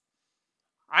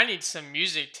I need some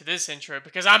music to this intro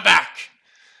because I'm back.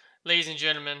 Ladies and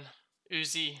gentlemen,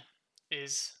 Uzi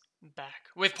is back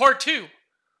with part 2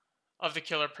 of the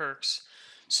Killer Perks.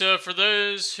 So, for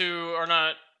those who are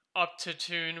not up to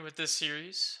tune with this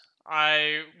series,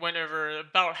 I went over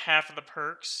about half of the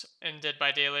perks in Dead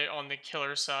by Daylight on the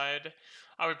killer side.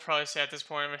 I would probably say at this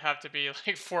point it would have to be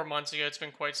like 4 months ago. It's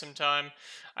been quite some time.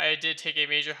 I did take a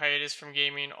major hiatus from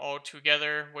gaming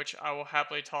altogether, which I will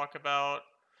happily talk about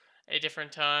a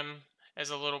different time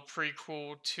as a little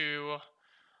prequel to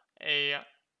a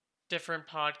different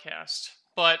podcast.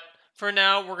 But for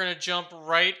now, we're going to jump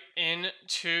right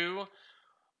into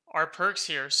our perks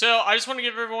here. So I just want to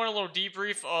give everyone a little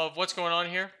debrief of what's going on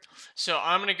here. So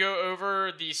I'm going to go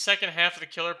over the second half of the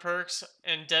killer perks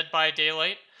in Dead by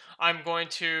Daylight. I'm going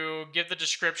to give the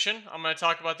description. I'm going to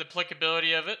talk about the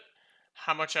applicability of it,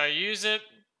 how much I use it,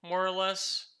 more or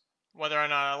less, whether or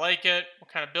not I like it,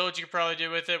 what kind of builds you could probably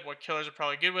do with it, what killers are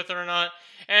probably good with it or not.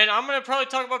 And I'm going to probably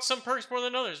talk about some perks more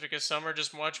than others because some are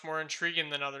just much more intriguing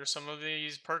than others. Some of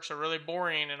these perks are really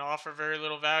boring and offer very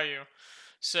little value.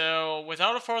 So,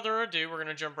 without a further ado, we're going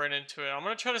to jump right into it. I'm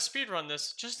going to try to speedrun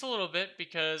this just a little bit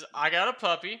because I got a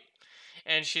puppy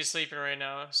and she's sleeping right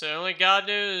now. So, only God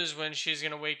knows when she's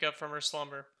going to wake up from her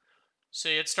slumber. So,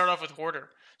 let's start off with Hoarder.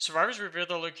 Survivors reveal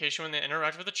their location when they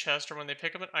interact with a chest or when they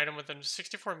pick up an item within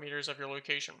 64 meters of your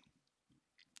location.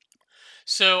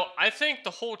 So, I think the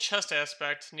whole chest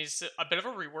aspect needs a bit of a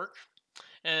rework.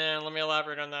 And let me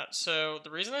elaborate on that. So,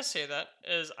 the reason I say that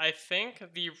is I think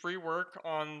the rework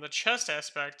on the chest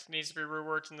aspect needs to be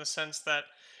reworked in the sense that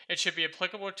it should be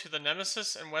applicable to the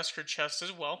Nemesis and Wesker chest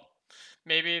as well.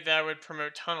 Maybe that would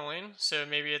promote tunneling, so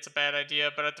maybe it's a bad idea,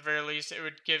 but at the very least, it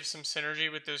would give some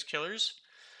synergy with those killers.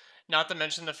 Not to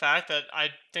mention the fact that I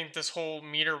think this whole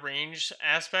meter range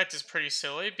aspect is pretty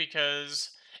silly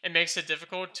because it makes it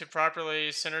difficult to properly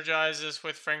synergize this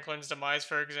with Franklin's Demise,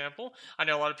 for example. I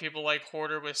know a lot of people like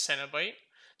Hoarder with Cenobite,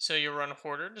 so you run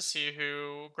Hoarder to see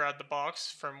who grabbed the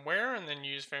box from where, and then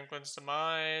use Franklin's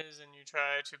Demise, and you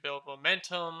try to build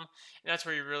momentum. And that's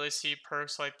where you really see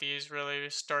perks like these really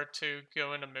start to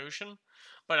go into motion.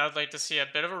 But I'd like to see a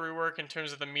bit of a rework in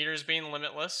terms of the meters being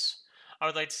limitless. I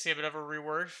would like to see a bit of a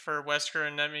rework for Wesker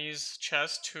and Nemi's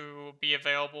chest to be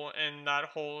available in that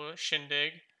whole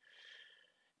shindig.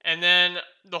 And then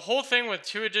the whole thing with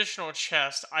 2 additional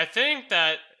chests, I think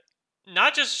that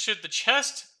not just should the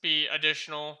chest be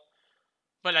additional,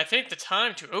 but I think the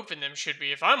time to open them should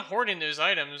be. If I'm hoarding those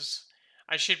items,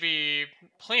 I should be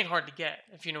playing hard to get,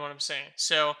 if you know what I'm saying.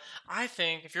 So I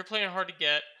think if you're playing hard to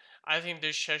get, I think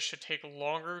those chests should take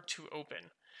longer to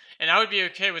open. And I would be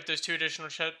okay with those 2 additional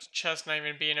chests not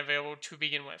even being available to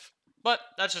begin with. But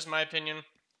that's just my opinion.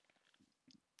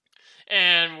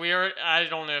 And I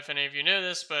don't know if any of you know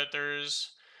this, but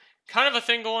there's kind of a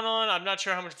thing going on. I'm not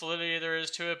sure how much validity there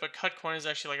is to it, but cut coin is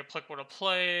actually like applicable to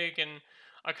Plague and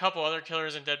a couple other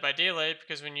killers in Dead by Daylight,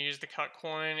 because when you use the cut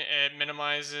coin, it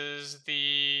minimizes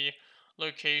the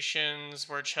locations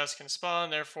where chests can spawn,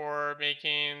 therefore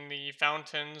making the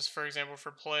fountains, for example,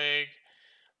 for Plague,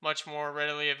 much more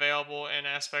readily available in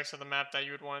aspects of the map that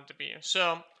you would want it to be.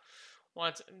 So,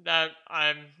 once that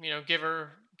give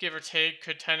or take,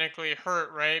 could technically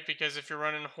hurt, right? Because if you're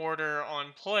running Hoarder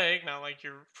on Plague, not like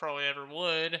you probably ever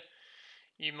would,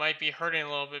 you might be hurting a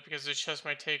little bit because the chest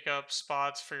might take up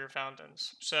spots for your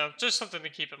fountains. So, just something to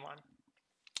keep in mind.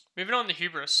 Moving on to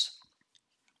Hubris.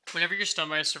 Whenever you're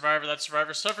stunned by a survivor, that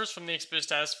survivor suffers from the exposed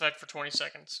status effect for 20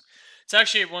 seconds. It's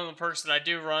actually one of the perks that I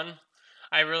do run.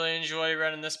 I really enjoy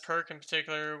running this perk in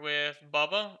particular with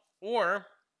Bubba or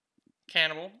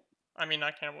Cannibal. I mean,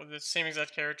 not Cannibal, the same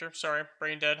exact character. Sorry,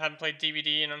 brain dead. Haven't played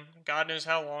DVD in God knows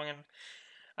how long, and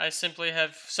I simply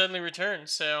have suddenly returned.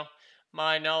 So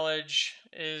my knowledge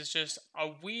is just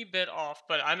a wee bit off.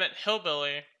 But I meant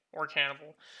Hillbilly or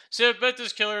Cannibal. So both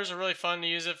those killers are really fun to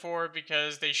use it for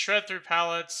because they shred through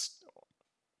pallets.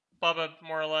 Bubba,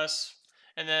 more or less.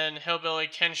 And then Hillbilly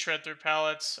can shred through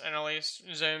pallets and at least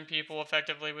zone people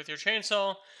effectively with your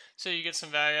chainsaw. So you get some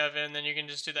value out of it, and then you can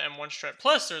just do the M1 strip.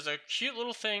 Plus, there's a cute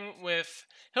little thing with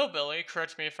Hillbilly.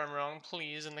 Correct me if I'm wrong,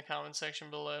 please, in the comment section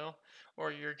below.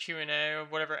 Or your Q&A, or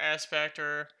whatever aspect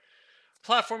or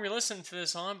platform you're listening to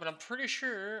this on. But I'm pretty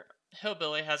sure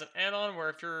Hillbilly has an add-on where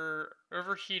if you're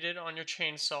overheated on your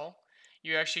chainsaw,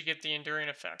 you actually get the enduring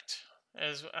effect.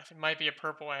 As it might be a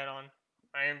purple add-on.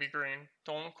 Might even be green.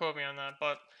 Don't quote me on that,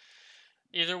 but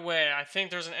either way, I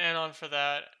think there's an add-on for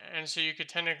that, and so you could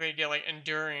technically get like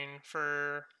Enduring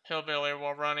for Hillbilly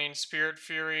while running Spirit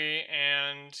Fury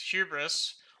and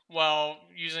Hubris, while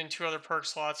using 2 other perk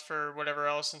slots for whatever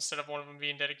else instead of one of them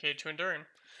being dedicated to Enduring.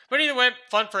 But either way,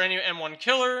 fun for any M1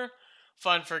 killer,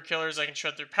 Fun for killers that can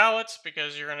shred through pallets,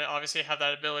 because you're going to obviously have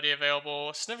that ability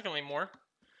available significantly more.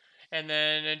 And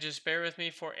then just bear with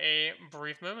me for a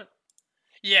brief moment.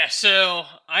 Yeah, so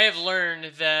I have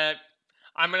learned that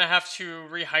I'm going to have to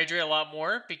rehydrate a lot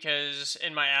more, because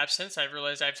in my absence, I've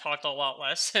realized I've talked a lot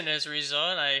less. And as a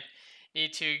result, I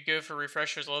need to go for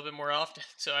refreshers a little bit more often.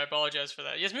 So I apologize for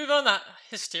that. Yes, move on to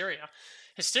Hysteria.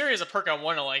 Hysteria is a perk I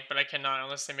want to like, but I cannot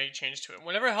unless they make a change to it.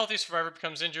 Whenever a healthy survivor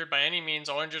becomes injured by any means,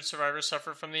 all injured survivors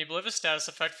suffer from the oblivious status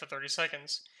effect for 30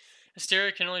 seconds.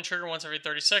 Hysteria can only trigger once every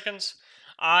 30 seconds.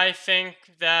 I think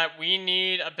that we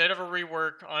need a bit of a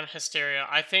rework on Hysteria.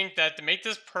 I think that to make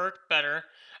this perk better,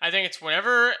 I think it's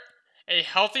whenever a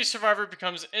healthy survivor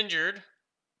becomes injured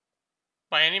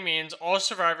by any means, all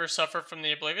survivors suffer from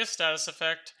the oblivious status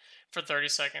effect for 30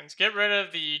 seconds. Get rid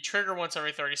of the trigger once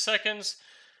every 30 seconds.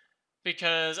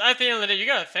 Because at the end of the day, you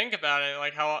gotta think about it,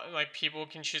 like how like people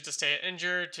can choose to stay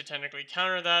injured to technically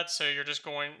counter that, so you're just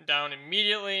going down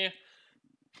immediately.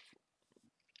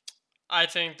 I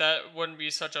think that wouldn't be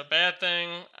such a bad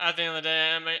thing. At the end of the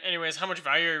day, anyways, how much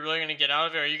value are you really going to get out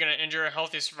of it? Are you going to injure a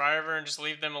healthy survivor and just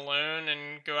leave them alone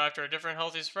and go after a different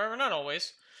healthy survivor? Not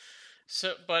always.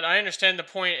 So, but I understand the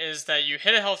point is that you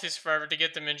hit a healthy survivor to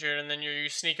get them injured, and then you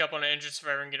sneak up on an injured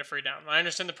survivor and get a free down. I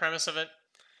understand the premise of it.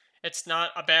 It's not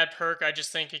a bad perk. I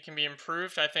just think it can be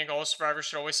improved. I think all survivors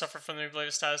should always suffer from the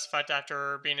oblivious status effect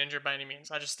after being injured by any means.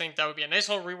 I just think that would be a nice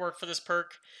little rework for this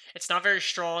perk. It's not very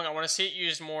strong. I want to see it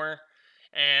used more,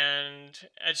 and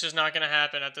it's just not going to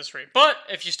happen at this rate. But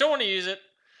if you still want to use it,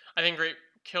 I think great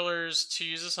killers to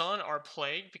use this on are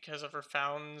Plague, because of her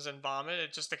Fountains and Vomit.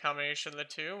 It's just a combination of the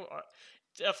two.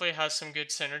 Definitely has some good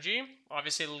synergy.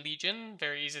 Obviously, Legion,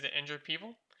 very easy to injure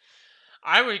people.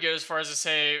 I would go as far as to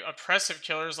say oppressive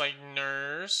killers like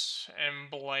Nurse and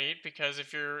Blight, because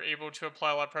if you're able to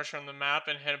apply a lot of pressure on the map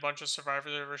and hit a bunch of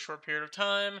survivors over a short period of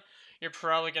time, you're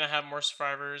probably going to have more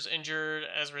survivors injured,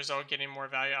 as a result getting more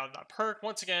value out of that perk.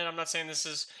 Once again, I'm not saying this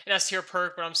is an S tier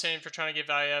perk, but I'm saying if you're trying to get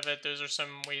value out of it, those are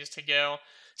some ways to go.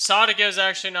 Sadiga is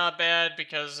actually not bad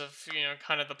because of,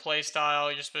 kind of the play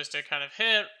style. You're supposed to kind of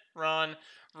hit, run.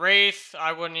 Wraith,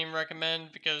 I wouldn't even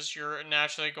recommend, because you're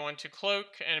naturally going to cloak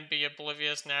and be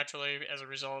oblivious naturally as a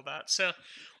result of that. So,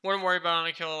 wouldn't worry about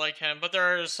a killer like him. But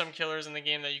there are some killers in the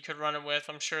game that you could run it with.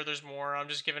 I'm sure there's more. I'm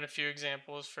just giving a few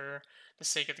examples for the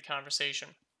sake of the conversation.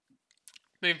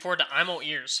 Moving forward to Imo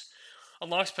Ears.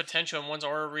 Unlocks potential in one's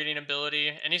aura reading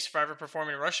ability. Any survivor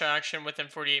performing a rush action within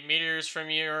 48 meters from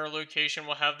your location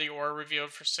will have the aura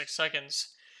revealed for 6 seconds.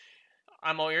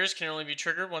 Imo Ears can only be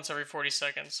triggered once every 40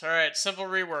 seconds. Alright, simple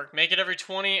rework. Make it every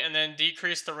 20 and then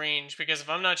decrease the range. Because if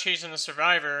I'm not chasing the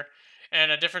survivor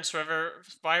and a different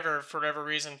survivor, for whatever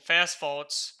reason, fast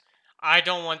faults, I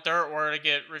don't want their aura to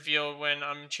get revealed when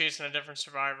I'm chasing a different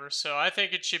survivor. So I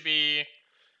think it should be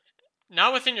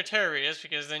not within your terror radius,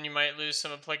 because then you might lose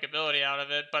some applicability out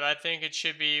of it. But I think it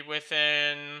should be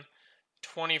within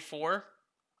 24.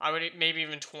 I would maybe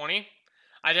even 20.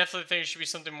 I definitely think it should be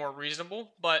something more reasonable.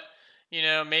 But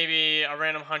maybe a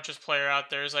random Huntress player out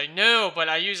there is like, no, but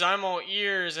I use Imo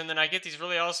Ears and then I get these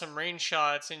really awesome range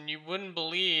shots, and you wouldn't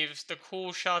believe the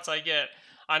cool shots I get.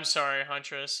 I'm sorry,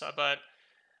 Huntress, but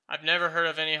I've never heard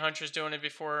of any Huntress doing it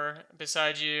before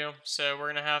besides you, so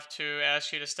we're going to have to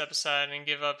ask you to step aside and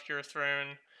give up your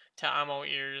throne to Imo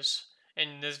Ears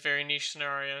in this very niche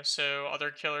scenario, so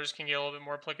other killers can get a little bit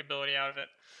more applicability out of it.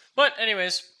 But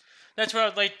anyways, that's what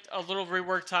I'd like, a little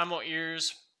rework to Imo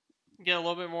Ears. Get a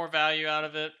little bit more value out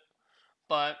of it.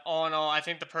 But all in all, I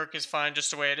think the perk is fine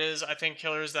just the way it is. I think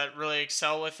killers that really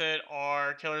excel with it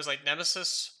are killers like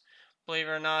Nemesis, believe it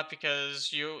or not,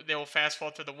 because they will fast fall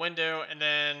through the window, and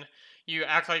then you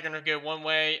act like you're going to go one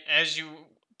way as you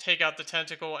take out the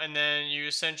tentacle, and then you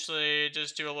essentially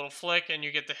just do a little flick and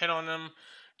you get the hit on them.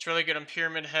 It's really good on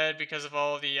Pyramid Head because of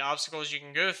all the obstacles you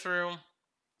can go through.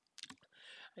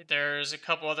 There's a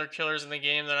couple other killers in the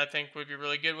game that I think would be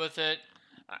really good with it.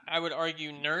 I would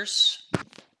argue Nurse.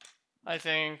 I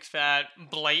think that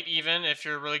Blight, even if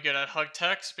you're really good at hug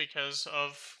techs, because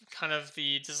of kind of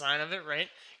the design of it, right?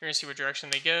 You're going to see what direction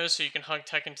they go, so you can hug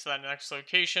tech into that next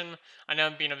location. I know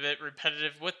I'm being a bit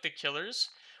repetitive with the killers.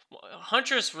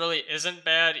 Huntress really isn't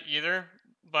bad either,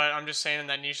 but I'm just saying in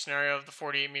that niche scenario of the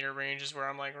 48 meter range is where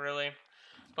I'm like, really?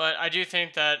 But I do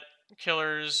think that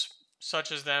killers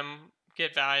such as them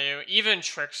get value, even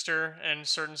Trickster in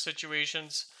certain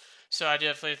situations. So I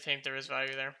definitely think there is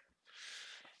value there.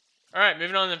 Alright,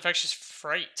 moving on to Infectious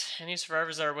Fright. Any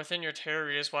survivors that are within your terror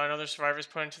radius while another survivor is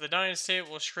put into the dying state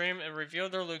will scream and reveal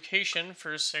their location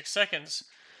for 6 seconds.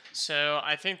 So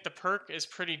I think the perk is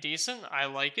pretty decent. I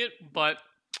like it, but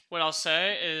what I'll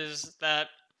say is that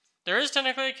There is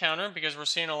technically a counter because we're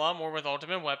seeing a lot more with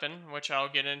Ultimate Weapon, which I'll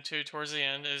get into towards the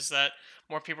end, is that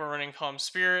more people are running Calm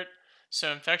Spirit.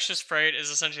 So Infectious Fright is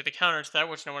essentially the counter to that,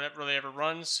 which no one really ever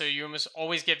runs, so you almost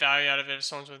always get value out of it if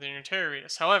someone's within your terror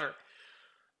radius. However,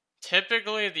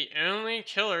 typically the only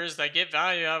killers that get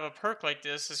value out of a perk like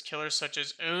this is killers such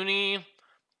as Oni,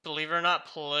 believe it or not,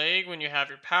 Plague when you have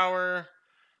your power,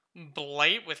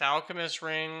 Blight with Alchemist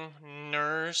Ring,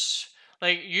 Nurse.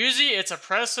 Like, usually it's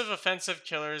oppressive, offensive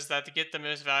killers that get the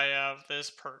most value out of this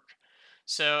perk.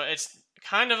 So it's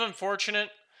kind of unfortunate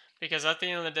because at the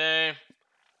end of the day,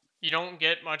 you don't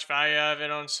get much value out of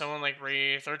it on someone like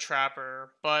Wraith or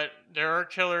Trapper, but there are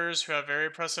killers who have very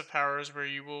oppressive powers where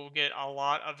you will get a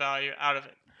lot of value out of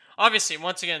it. Obviously,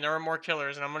 once again, there are more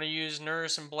killers, and I'm going to use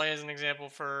Nurse and Blade as an example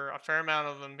for a fair amount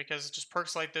of them because just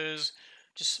perks like those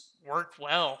just work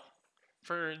well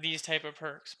for these type of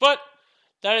perks. But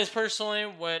that is personally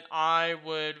what I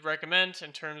would recommend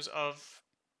in terms of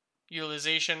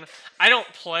utilization. I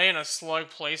don't play in a slug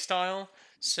playstyle,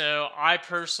 so I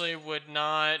personally would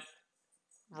not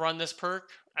run this perk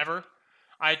ever.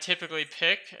 I typically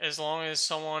pick as long as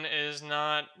someone is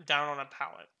not down on a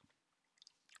pallet.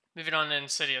 Moving on to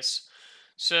Insidious.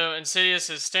 So Insidious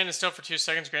is standing still for 2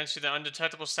 seconds, grants you the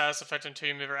undetectable status effect until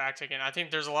you move or act again. I think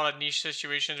there's a lot of niche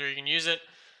situations where you can use it.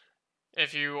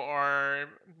 If you are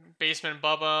Basement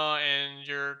Bubba and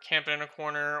you're camping in a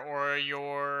corner, or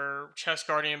your Chest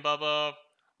Guardian Bubba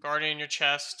guarding your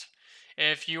chest.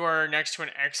 If you are next to an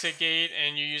exit gate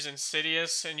and you use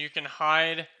Insidious and you can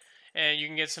hide and you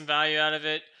can get some value out of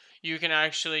it, you can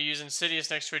actually use Insidious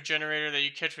next to a generator that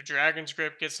you catch with Dragon's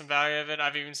Grip, get some value out of it.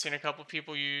 I've even seen a couple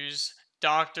people use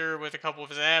Doctor with a couple of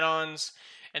his add-ons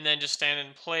and then just stand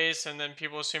in place, and then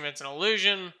people assume it's an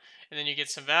illusion, and then you get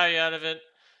some value out of it.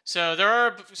 So there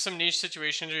are some niche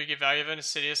situations where you get value of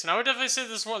Insidious, and I would definitely say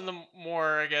this is one of the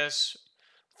more, I guess,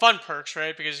 fun perks,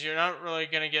 right? Because you're not really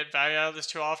going to get value out of this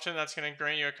too often. That's going to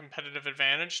grant you a competitive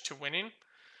advantage to winning.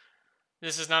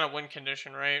 This is not a win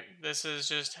condition, right? This is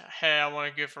just, hey, I want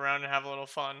to goof around and have a little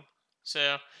fun.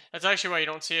 So that's actually why you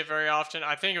don't see it very often.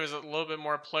 I think it was a little bit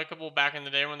more applicable back in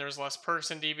the day when there was less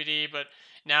perks in DBD, but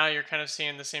now you're kind of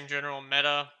seeing the same general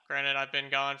meta. Granted, I've been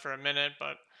gone for a minute,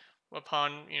 but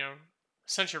upon,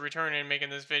 essentially returning and making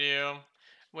this video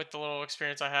with the little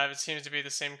experience I have, it seems to be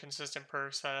the same consistent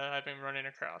perks that I've been running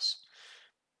across.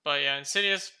 But yeah,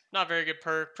 Insidious, not very good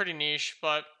perk, pretty niche,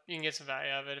 but you can get some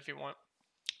value out of it if you want.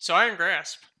 So Iron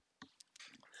Grasp.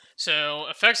 So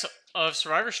effects of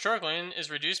Survivor struggling is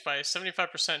reduced by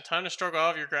 75%. Time to struggle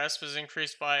out of your grasp is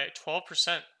increased by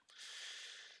 12%.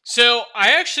 So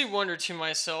I actually wonder to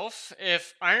myself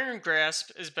if Iron Grasp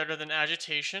is better than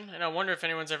Agitation, and I wonder if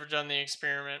anyone's ever done the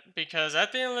experiment, because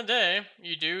at the end of the day,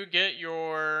 you do get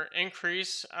your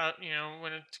increase,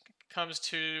 when it comes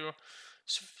to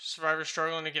Survivor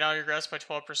struggling to get out of your grasp by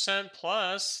 12%,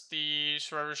 plus the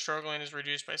Survivor struggling is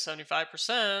reduced by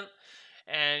 75%,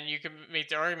 and you can make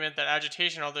the argument that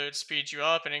Agitation, although it speeds you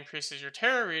up and increases your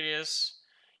terror radius,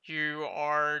 you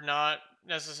are not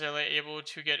necessarily able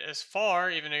to get as far,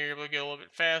 even though you're able to get a little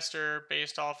bit faster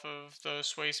based off of the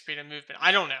sway speed and movement.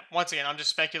 I don't know. Once again, I'm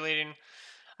just speculating.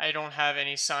 I don't have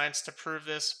any science to prove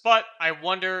this, but I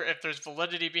wonder if there's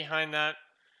validity behind that.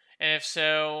 And if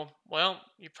so, well,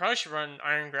 you probably should run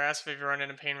Iron Grasp if you're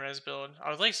running a Pain Res build. I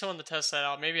would like someone to test that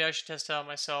out. Maybe I should test it out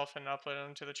myself and upload it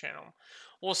onto the channel.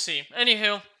 We'll see.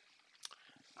 Anywho,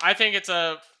 I think it's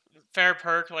a fair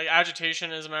perk. Like,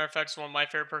 Agitation, as a matter of fact, is one of my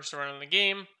favorite perks to run in the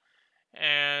game.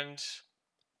 And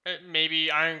maybe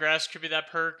Iron Grasp could be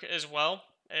that perk as well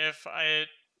if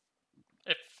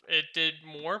it did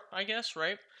more, I guess,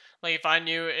 right? Like, if I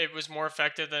knew it was more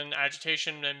effective than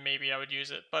Agitation, then maybe I would use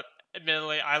it. But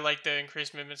admittedly, I like the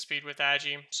increased movement speed with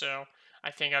Agi, so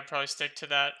I think I'd probably stick to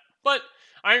that. But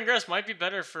Iron Grasp might be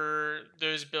better for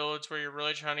those builds where you're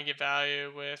really trying to get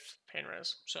value with Pain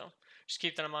Res. So just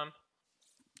keep that in mind.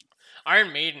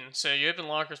 Iron Maiden. So you open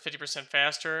lockers 50%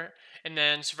 faster, and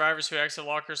then survivors who exit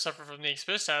lockers suffer from the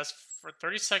exposed status for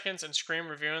 30 seconds and scream,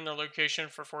 reviewing their location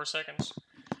for 4 seconds.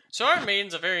 So Iron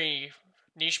Maiden's a very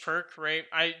niche perk, right?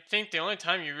 I think the only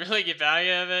time you really get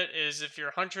value of it is if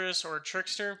you're Huntress or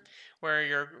Trickster, where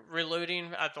you're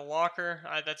reloading at the locker.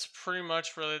 That's pretty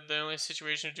much really the only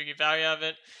situation to get value of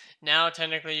it. Now,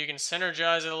 technically, you can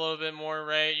synergize it a little bit more,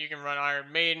 right? You can run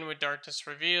Iron Maiden with Darkness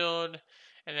Revealed,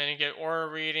 and then you get Aura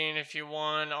Reading if you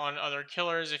want on other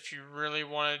killers if you really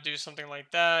want to do something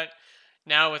like that.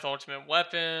 Now with Ultimate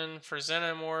Weapon for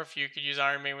Xenomorph, you could use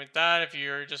Iron Maiden with that. If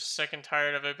you're just sick and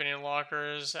tired of opening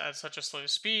lockers at such a slow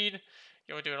speed,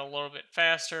 you'll do it a little bit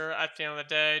faster. At the end of the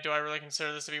day, do I really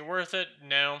consider this to be worth it?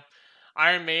 No.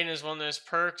 Iron Maiden is one of those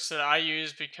perks that I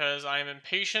use because I am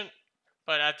impatient,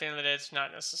 but at the end of the day, it's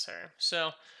not necessary.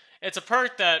 So it's a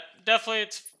perk that definitely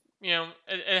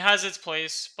it has its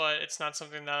place, but it's not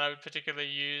something that I would particularly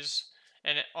use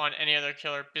and on any other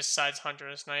killer besides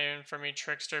Huntress. Not even for me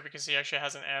Trickster because he actually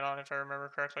has an add-on, if I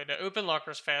remember correctly, to open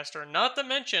lockers faster. Not to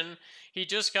mention he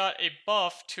just got a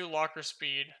buff to locker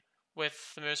speed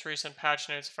with the most recent patch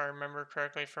notes, if I remember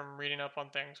correctly from reading up on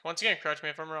things. Once again, correct me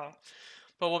if I'm wrong.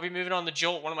 But we'll be moving on to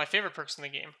Jolt, one of my favorite perks in the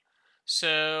game.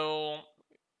 So,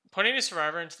 putting a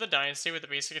survivor into the dying state with a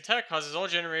basic attack causes all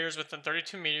generators within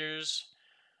 32 meters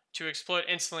to explode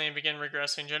instantly and begin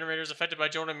regressing. Generators affected by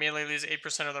Jolt immediately lose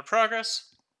 8% of their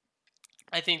progress.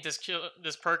 I think this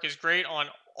perk is great on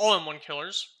all-in-one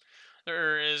killers.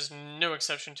 There is no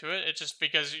exception to it. It's just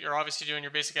because you're obviously doing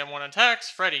your basic M1 attacks.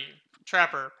 Freddy,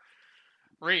 Trapper,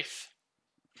 Wraith.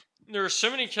 There are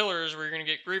so many killers where you're going to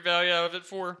get great value out of it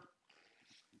for.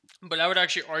 But I would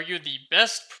actually argue the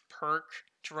best perk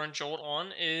to run Jolt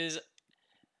on is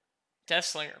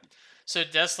Deathslinger. So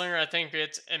Deathslinger, I think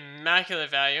it's immaculate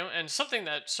value, and something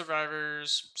that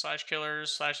survivors slash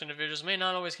killers slash individuals may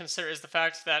not always consider is the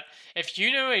fact that if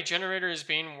you know a generator is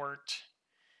being worked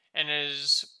and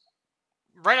is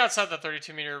right outside the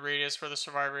 32-meter radius where the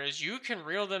survivor is, you can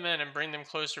reel them in and bring them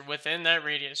closer within that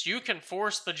radius. You can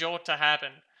force the jolt to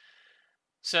happen.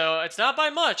 So it's not by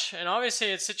much, and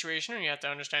obviously it's situational, and you have to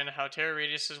understand how terror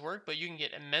radiuses work, but you can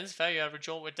get immense value out of a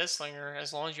jolt with Deathslinger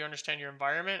as long as you understand your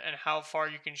environment and how far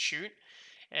you can shoot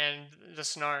and the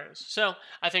scenarios. So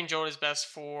I think jolt is best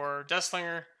for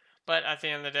Deathslinger, but at the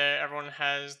end of the day, everyone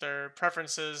has their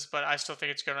preferences, but I still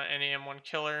think it's good on any M1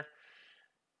 killer.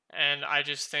 And I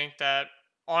just think that,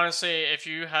 honestly, if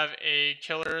you have a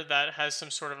killer that has some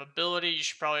sort of ability, you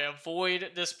should probably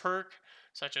avoid this perk,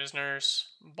 such as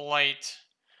Nurse, Blight.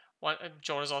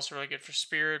 Jolt is also really good for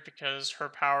Spirit because her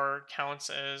power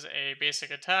counts as a basic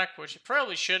attack, which it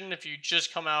probably shouldn't if you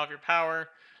just come out of your power.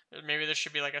 Maybe there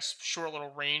should be like a short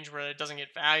little range where it doesn't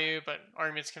get value, but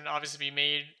arguments can obviously be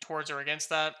made towards or against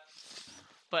that.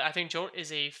 But I think Jolt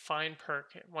is a fine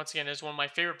perk. Once again, it's one of my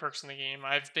favorite perks in the game.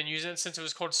 I've been using it since it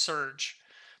was called Surge,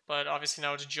 but obviously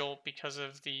now it's Jolt because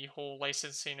of the whole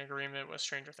licensing agreement with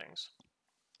Stranger Things.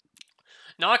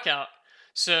 Knockout.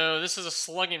 So this is a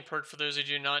slugging perk for those who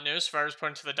do not know. Survivors put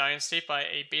into the dying state by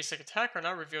a basic attack are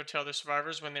not revealed to other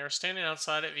survivors when they are standing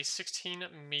outside of a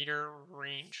 16-meter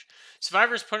range.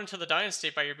 Survivors put into the dying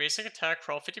state by your basic attack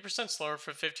crawl 50% slower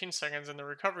for 15 seconds and the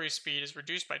recovery speed is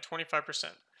reduced by 25%.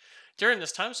 During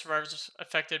this time, survivors are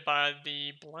affected by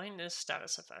the blindness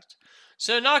status effect.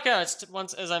 So knockouts,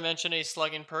 once as I mentioned, a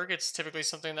slugging perk. It's typically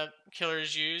something that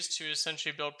killers use to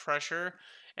essentially build pressure,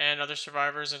 and other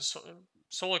survivors and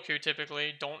solo queue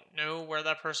typically don't know where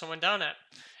that person went down at.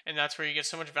 And that's where you get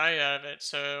so much value out of it.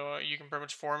 So you can pretty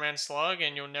much four-man slug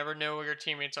and you'll never know where your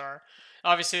teammates are.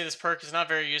 Obviously, this perk is not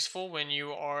very useful when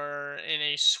you are in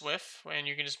a Swift and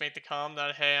you can just make the comm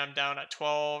that, hey, I'm down at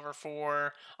 12 or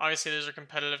 4. Obviously, those are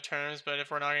competitive terms, but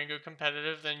if we're not going to go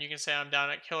competitive, then you can say I'm down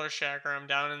at Killer Shack or I'm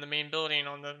down in the main building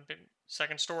on the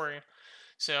second story.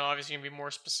 So obviously, you can be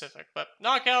more specific. But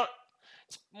knockout,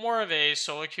 it's more of a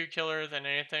solo queue killer than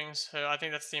anything, so I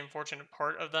think that's the unfortunate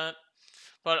part of that.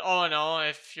 But all in all,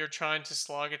 if you're trying to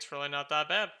slug, it's really not that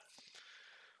bad.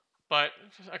 But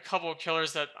a couple of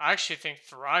killers that I actually think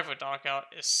thrive with knockout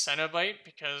is Cenobite,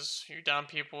 because you down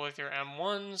people with your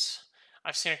M1s.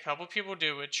 I've seen a couple people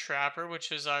do it with Trapper,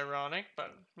 which is ironic,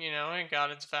 but it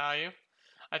got its value.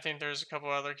 I think there's a couple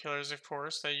other killers, of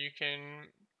course, that you can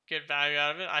get value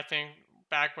out of it. I think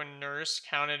back when Nurse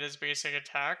counted as basic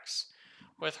attacks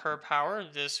with her power,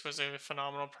 this was a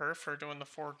phenomenal perk for doing the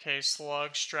 4K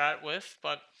slug strat with.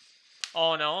 But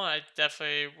all in all, I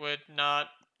definitely would not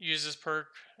use this perk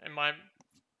in my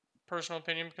personal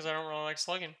opinion because I don't really like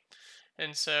slugging.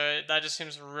 And so that just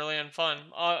seems really unfun.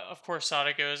 Of course,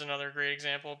 Sadako is another great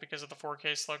example because of the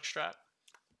 4K slug strat.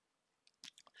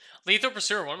 Lethal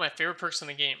Pursuer, one of my favorite perks in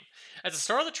the game. At the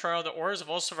start of the trial, the auras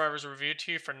of all survivors are reviewed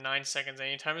to you for 9 seconds.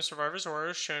 Anytime a survivor's aura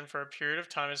is shown for a period of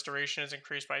time, its duration is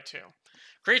increased by 2.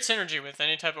 Great synergy with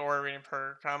any type of aura reading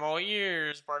perk. I'm all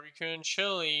ears, barbecue and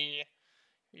chili.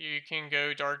 You can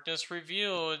go darkness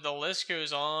revealed. The list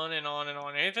goes on and on and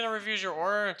on. Anything that reviews your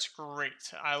aura, it's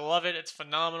great. I love it. It's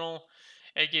phenomenal.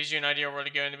 It gives you an idea of where to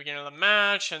go in the beginning of the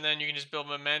match, and then you can just build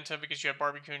momentum because you have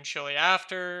barbecue and chili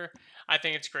after. I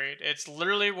think it's great. It's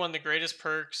literally one of the greatest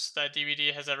perks that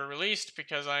DVD has ever released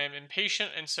because I am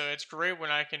impatient, and so it's great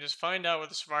when I can just find out what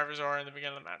the survivors are in the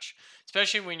beginning of the match.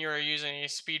 Especially when you're using a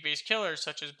speed-based killer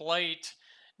such as Blight,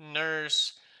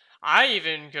 Nurse. I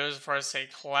even go as far as say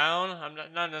Clown. I'm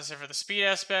not necessarily for the speed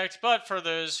aspect, but for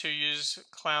those who use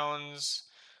Clown's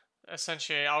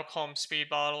essentially, I'll call them speed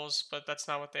bottles, but that's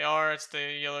not what they are. It's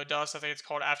the yellow dust. I think it's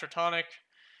called aftertonic.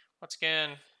 Once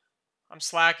again, I'm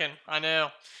slacking, I know,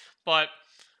 but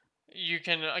you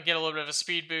can get a little bit of a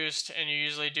speed boost, and you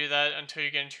usually do that until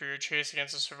you get into your chase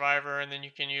against a survivor, and then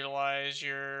you can utilize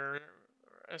your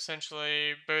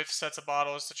essentially both sets of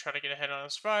bottles to try to get ahead on a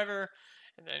survivor,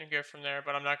 and then go from there.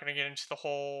 But I'm not going to get into the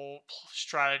whole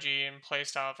strategy and play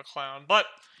style of a clown. But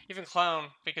even clown,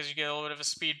 because you get a little bit of a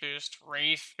speed boost.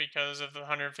 Wraith, because of the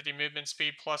 150 movement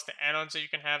speed plus the add-ons that you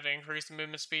can have to increase the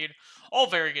movement speed. All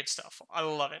very good stuff. I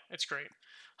love it. It's great.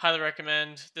 Highly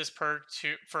recommend this perk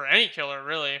to for any killer,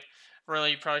 really.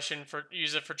 Really, you probably shouldn't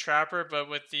use it for Trapper, but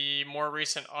with the more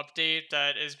recent update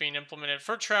that is being implemented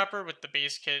for Trapper with the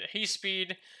base kit haste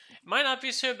speed, it might not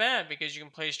be so bad because you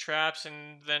can place traps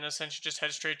and then essentially just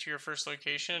head straight to your first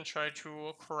location and try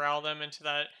to corral them into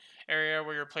that area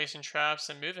where you're placing traps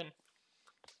and moving.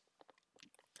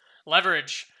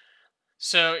 Leverage.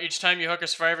 So each time you hook a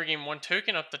survivor, gain 1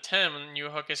 token up to 10. When you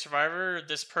hook a survivor,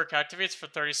 this perk activates for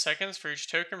 30 seconds. For each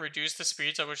token, reduce the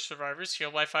speeds at which survivors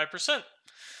heal by 5%.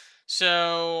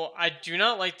 So I do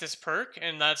not like this perk,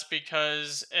 and that's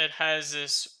because it has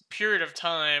this period of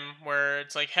time where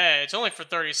it's like, hey, it's only for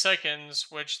 30 seconds,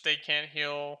 which they can't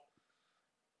heal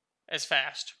as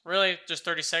fast. Really? Just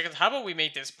 30 seconds? How about we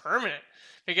make this permanent?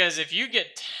 Because if you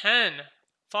get 10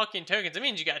 fucking tokens, it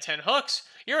means you got 10 hooks.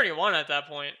 You already won at that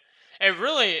point. It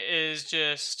really is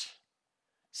just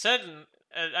said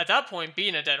at that point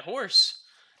being a dead horse.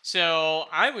 So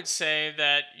I would say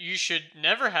that you should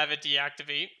never have it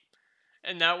deactivate,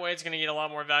 and that way it's going to get a lot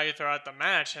more value throughout the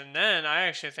match. And then I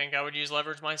actually think I would use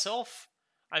leverage myself.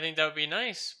 I think that would be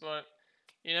nice, but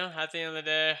at the end of the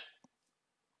day,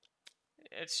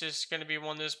 it's just going to be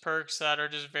one of those perks that are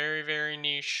just very, very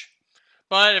niche.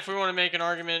 But if we want to make an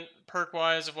argument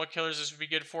perk-wise of what killers this would be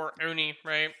good for, Oni,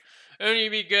 right? Oni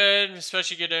would be good,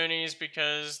 especially good Onis,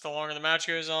 because the longer the match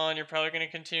goes on, you're probably going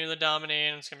to continue to dominate,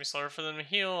 and it's going to be slower for them to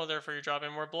heal, therefore you're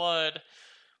dropping more blood.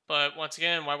 But once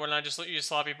again, why wouldn't I just use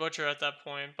Sloppy Butcher at that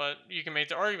point? But you can make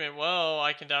the argument, well,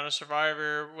 I can down a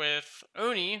survivor with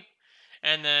Oni,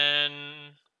 and then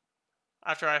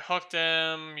after I hook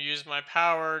them, use my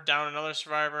power, down another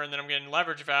survivor, and then I'm getting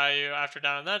leverage value after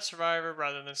downing that survivor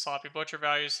rather than Sloppy Butcher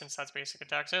value, since that's basic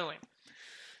attacks only.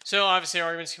 So obviously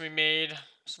arguments can be made.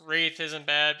 Wraith isn't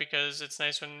bad because it's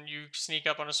nice when you sneak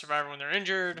up on a survivor when they're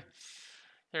injured.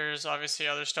 There's obviously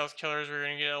other stealth killers where you're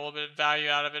going to get a little bit of value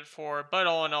out of it for, but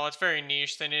all in all, it's very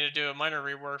niche. They need to do a minor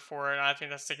rework for it. I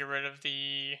think that's to get rid of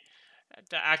the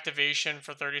activation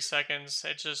for 30 seconds.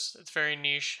 It's very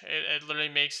niche. It literally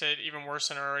makes it even worse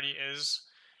than it already is.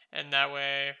 And that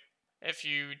way, if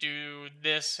you do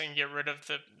this and get rid of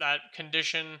that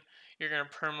condition, you're going to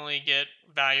permanently get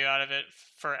value out of it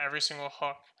for every single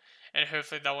hook. And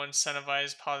hopefully that will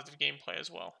incentivize positive gameplay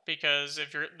as well. Because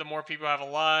if the more people have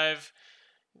alive,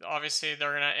 obviously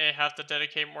they're going to have to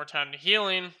dedicate more time to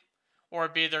healing, or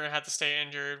B, they're going to have to stay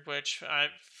injured, which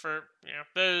for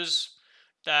those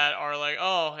that are like,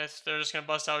 oh, if they're just going to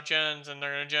bust out gens and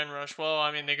they're going to gen rush, well,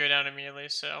 I mean, they go down immediately.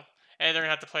 So A, they're going to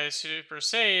have to play super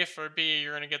safe, or B,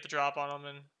 you're going to get the drop on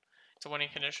them and it's a winning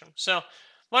condition. So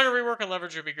minor rework and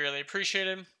leverage would be greatly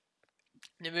appreciated.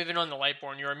 Now moving on to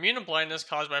Lightborn. You are immune to blindness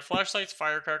caused by flashlights,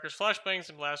 firecrackers, flashbangs,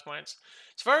 and blast mines.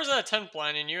 As far as that 10th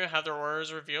blinding, you have their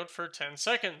auras revealed for 10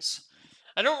 seconds.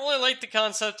 I don't really like the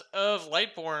concept of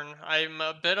Lightborn. I'm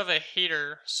a bit of a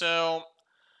hater. So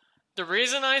the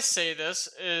reason I say this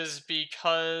is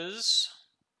because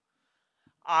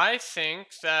I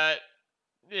think that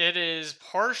it is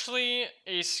partially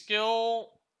a skill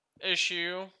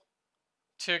issue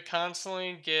to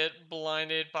constantly get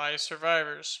blinded by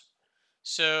survivors.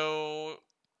 So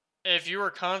if you are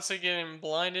constantly getting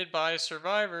blinded by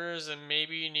survivors, then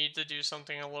maybe you need to do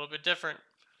something a little bit different.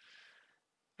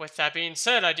 With that being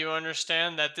said, I do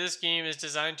understand that this game is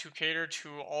designed to cater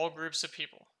to all groups of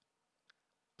people.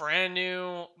 Brand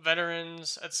new,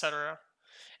 veterans, etc.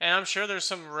 And I'm sure there's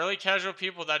some really casual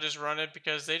people that just run it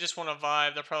because they just want to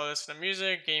vibe. They're probably listening to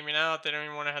music, gaming out. They don't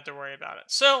even want to have to worry about it.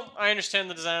 So I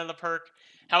understand the design of the perk.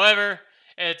 However,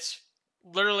 it's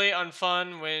literally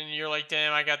unfun when you're like,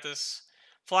 damn, I got this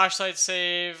flashlight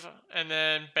save, and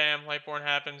then bam, Lightborn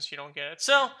happens. You don't get it.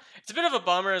 So it's a bit of a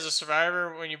bummer as a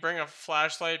survivor when you bring a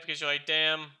flashlight because you're like,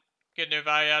 damn, get no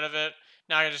value out of it.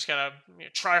 Now I just gotta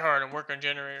try hard and work on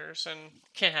generators and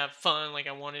can't have fun like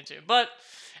I wanted to. But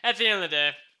at the end of the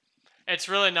day, it's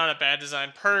really not a bad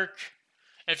design perk.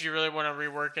 If you really want to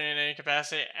rework it in any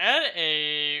capacity, add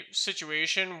a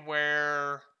situation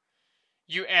where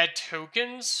you add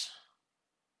tokens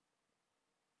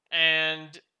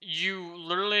and you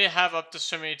literally have up to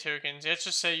so many tokens. Let's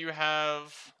just say you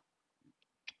have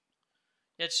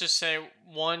let's just say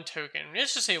 1 token.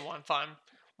 Let's just say 1, fine.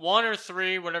 1 or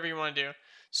 3, whatever you want to do.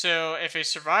 So if a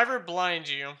survivor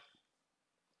blinds you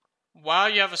while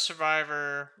you have a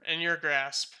survivor in your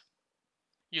grasp,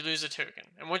 you lose a token.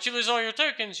 And once you lose all your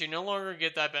tokens, you no longer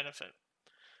get that benefit.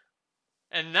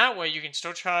 And that way you can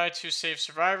still try to save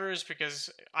survivors, because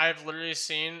I've literally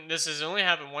seen, this has only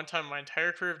happened one time in my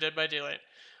entire career of Dead by Daylight,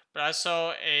 but I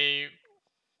saw a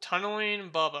tunneling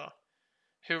Bubba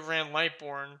who ran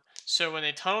Lightborn. So when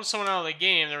they tunneled someone out of the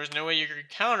game, there was no way you could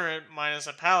counter it minus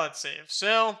a pallet save.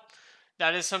 So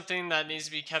that is something that needs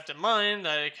to be kept in mind,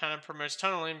 that it kind of promotes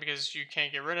tunneling because you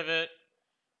can't get rid of it.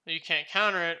 You can't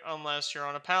counter it unless you're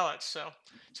on a pallet. So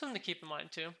something to keep in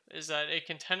mind too is that it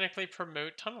can technically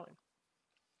promote tunneling.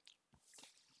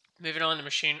 Moving on to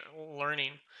machine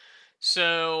learning.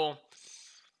 So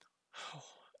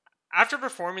after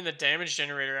performing the damage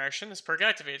generator action, this perk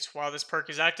activates. While this perk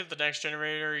is active, the next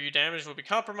generator you damage will be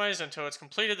compromised until it's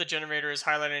completed. The generator is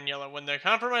highlighted in yellow. When the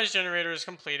compromised generator is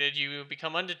completed, you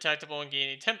become undetectable and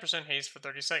gain a 10% haste for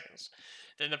 30 seconds.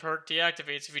 Then the perk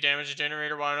deactivates. If you damage a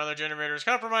generator while another generator is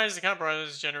compromised, the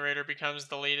compromised generator becomes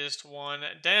the latest one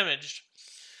damaged.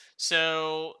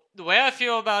 So the way I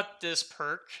feel about this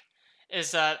perk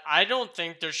is that I don't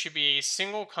think there should be a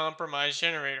single compromised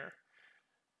generator.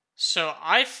 So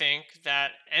I think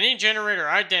that any generator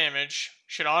I damage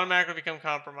should automatically become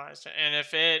compromised. And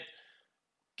if it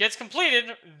gets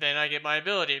completed, then I get my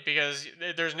ability. Because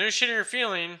there's no shittier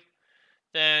feeling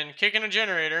than kicking a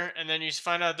generator, and then you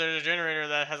find out there's a generator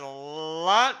that has a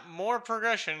lot more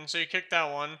progression, so you kick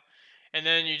that one, and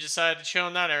then you decide to chill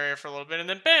in that area for a little bit, and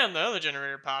then bam, the other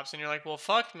generator pops, and you're like, well,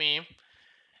 fuck me.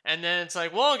 And then it's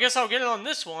like, well, I guess I'll get it on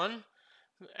this one.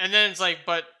 And then it's like,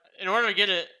 but in order to get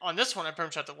it on this one, I pretty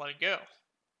much have to let it go.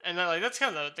 And then, like, that's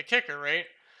kind of the kicker, right?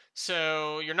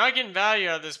 So you're not getting value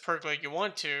out of this perk like you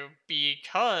want to,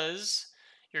 because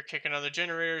you're kicking other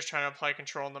generators, trying to apply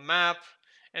control on the map.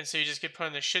 And so you just get put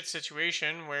in this shit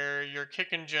situation where you're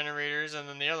kicking generators and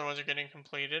then the other ones are getting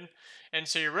completed. And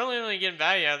so you're really only getting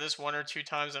value out of this 1 or 2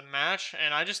 times a match.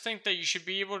 And I just think that you should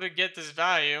be able to get this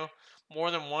value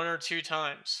more than 1 or 2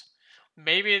 times.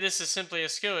 Maybe this is simply a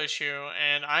skill issue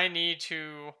and I need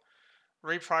to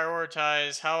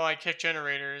reprioritize how I kick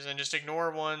generators and just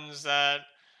ignore ones that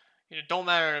don't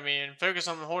matter to me and focus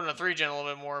on holding a 3-gen a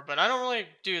little bit more. But I don't really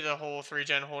do the whole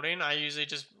 3-gen holding. I usually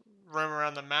just roam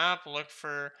around the map, look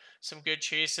for some good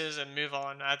chases, and move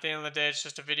on. At the end of the day, it's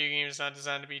just a video game. It's not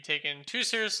designed to be taken too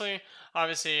seriously.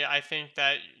 Obviously, I think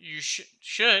that you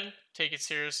should take it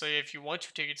seriously if you want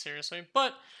to take it seriously.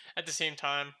 But at the same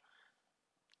time,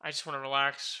 I just want to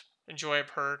relax, enjoy a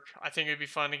perk. I think it would be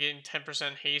fun to get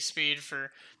 10% haste speed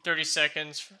for 30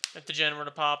 seconds if the gen were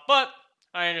to pop. But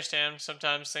I understand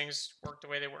sometimes things work the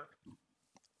way they work.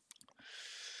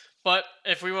 But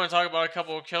if we want to talk about a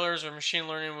couple of killers where machine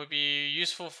learning would be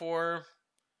useful for,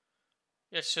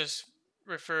 let's just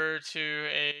refer to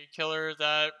a killer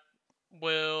that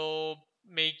will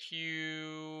make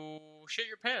you shit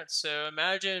your pants. So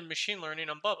imagine machine learning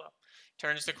on Bubba.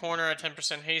 Turns the corner at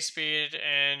 10% haste speed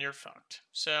and you're fucked.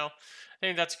 So I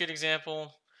think that's a good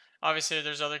example. Obviously,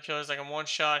 there's other killers like a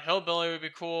one-shot. Hillbilly would be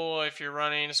cool. If you're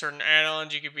running certain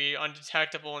add-ons, you could be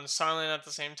undetectable and silent at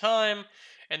the same time,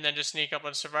 and then just sneak up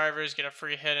on survivors, get a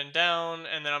free hit and down.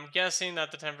 And then I'm guessing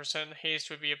that the 10% haste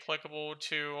would be applicable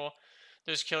to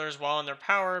those killers while in their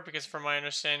power, because from my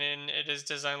understanding, it is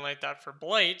designed like that for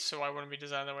Blight, so I wouldn't be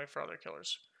designed that way for other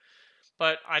killers.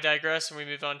 But I digress, and we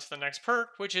move on to the next perk,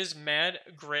 which is Mad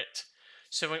Grit.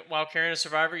 So while carrying a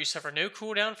survivor, you suffer no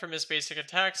cooldown from his basic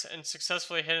attacks, and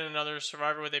successfully hitting another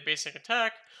survivor with a basic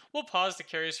attack will pause the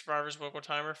carry survivor's wiggle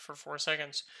timer for 4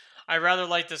 seconds. I rather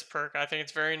like this perk. I think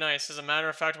it's very nice. As a matter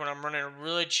of fact, when I'm running a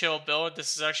really chill build,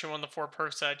 this is actually one of the 4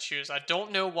 perks that I choose. I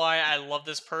don't know why I love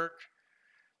this perk,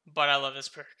 but I love this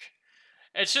perk.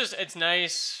 It's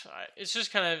nice. It's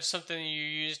just kind of something you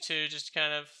use to just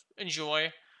kind of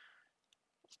enjoy.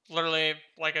 Literally,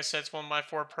 like I said, it's one of my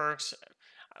 4 perks.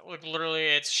 Like, literally,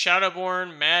 it's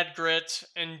Shadowborn, Mad Grit,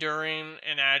 Enduring,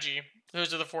 and Agi.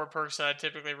 Those are the 4 perks that I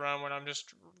typically run when I'm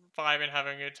just vibing,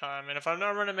 having a good time. And if I'm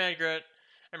not running Mad Grit,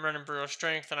 I'm running Brutal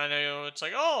Strength, and I know it's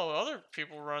like, oh, other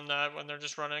people run that when they're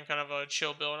just running kind of a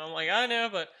chill build. And I'm like, I know,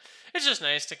 but it's just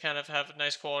nice to kind of have a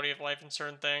nice quality of life in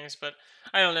certain things. But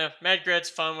I don't know. Mad Grit's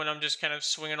fun when I'm just kind of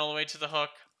swinging all the way to the hook.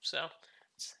 So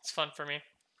it's fun for me.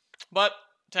 But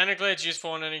technically, it's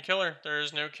useful in any killer. There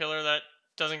is no killer that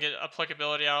doesn't get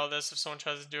applicability out of this if someone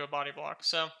tries to do a body block.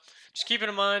 So just keep it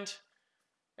in mind.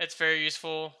 It's very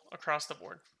useful across the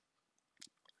board.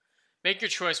 Make your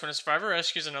choice. When a survivor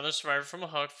rescues another survivor from a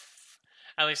hook,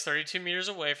 at least 32 meters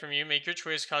away from you. Make your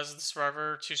choice, causes the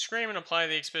survivor to scream, and apply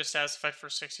the exposed status effect for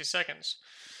 60 seconds.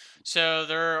 So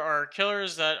there are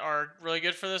killers that are really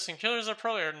good for this and killers that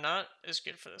probably are not as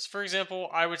good for this. For example,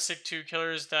 I would stick to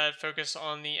killers that focus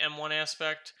on the M1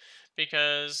 aspect,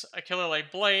 because a killer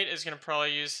like Blight is going to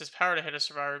probably use his power to hit a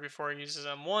survivor before he uses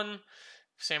M1.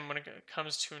 Same when it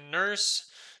comes to Nurse.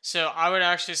 So I would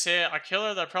actually say a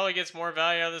killer that probably gets more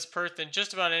value out of this perk than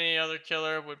just about any other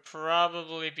killer would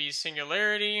probably be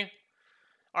Singularity.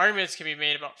 Arguments can be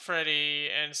made about Freddy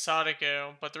and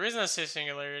Sadako, but the reason I say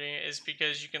Singularity is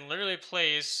because you can literally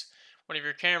place one of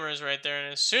your cameras right there,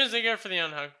 and as soon as they go for the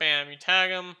unhook, bam, you tag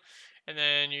them, and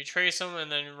then you trace them,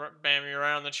 and then bam, you're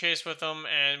right on the chase with them.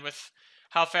 And with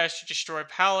how fast you destroy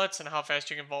pallets and how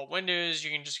fast you can vault windows, you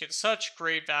can just get such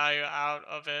great value out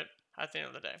of it at the end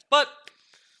of the day. But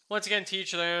once again, to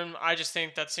each their own. I just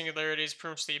think that Singularity is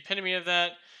pretty much the epitome of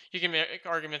that. You can make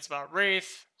arguments about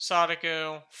Wraith,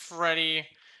 Sadako, Freddy,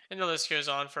 and the list goes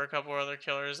on for a couple other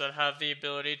killers that have the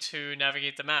ability to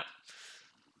navigate the map.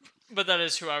 But that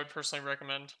is who I would personally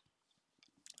recommend.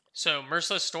 So,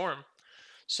 Merciless Storm.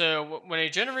 So, when a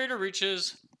generator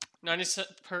reaches 90%,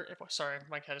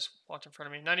 my cat is walked in front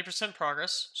of me. 90%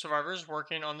 progress, survivors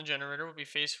working on the generator will be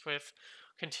faced with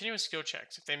continuous skill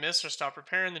checks. If they miss or stop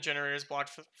repairing, the generator is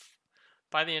blocked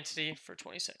by the entity for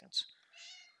 20 seconds.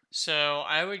 So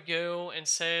I would go and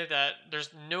say that there's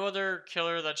no other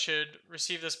killer that should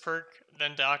receive this perk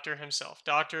than Doctor himself.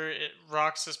 Doctor, it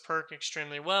rocks this perk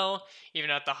extremely well. Even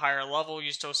at the higher level,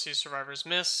 you still see survivors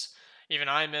miss. Even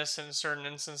I miss in certain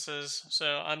instances,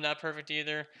 so I'm not perfect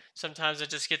either. Sometimes it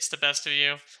just gets the best of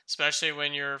you, especially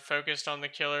when you're focused on the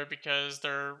killer because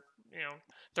they're,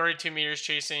 32 meters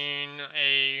chasing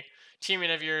a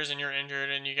teammate of yours and you're injured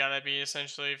and you gotta be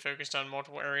essentially focused on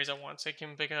multiple areas at once. It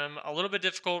can become a little bit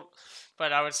difficult,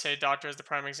 but I would say Doctor is the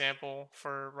prime example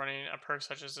for running a perk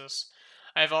such as this.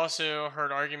 I've also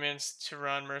heard arguments to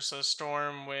run Merciless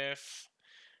Storm with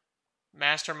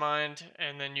Mastermind,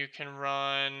 and then you can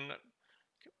run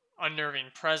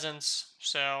Unnerving Presence.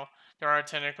 So there are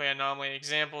technically anomaly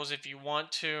examples if you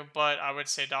want to, but I would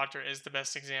say Doctor is the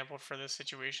best example for this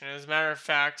situation. As a matter of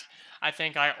fact, I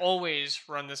think I always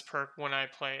run this perk when I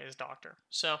play as Doctor.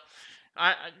 So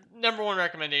number one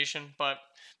recommendation. But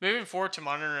moving forward to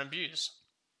Monitor and Abuse.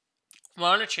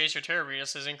 Monitor Chase, your terror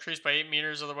radius is increased by 8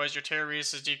 meters, otherwise your terror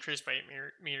radius is decreased by 8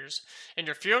 meters, and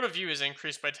your field of view is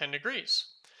increased by 10 degrees.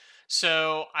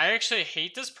 So I actually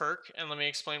hate this perk, and let me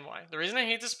explain why. The reason I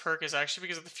hate this perk is actually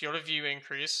because of the field of view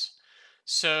increase.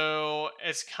 So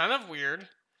it's kind of weird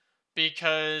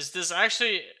because this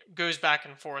actually goes back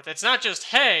and forth. It's not just,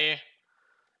 hey,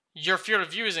 your field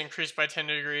of view is increased by 10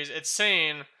 degrees. It's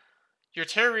saying your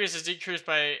terror radius is decreased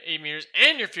by 8 meters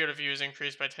and your field of view is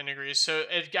increased by 10 degrees. So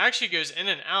it actually goes in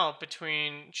and out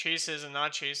between chases and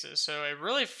not chases. So it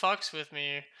really fucks with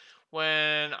me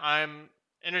when I'm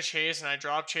in a chase and I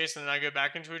drop chase and then I go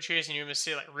back into a chase and you even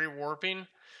see like rewarping.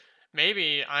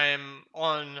 Maybe I'm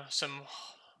on some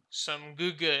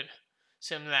good,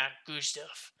 some of that good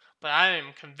stuff. But I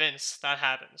am convinced that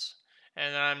happens,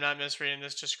 and that I'm not misreading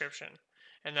this description,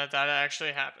 and that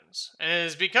actually happens. And it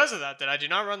is because of that I do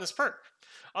not run this perk.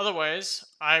 Otherwise,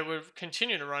 I would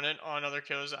continue to run it on other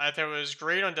killers. I thought it was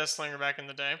great on Deathslinger back in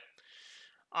the day.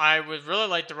 I would really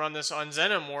like to run this on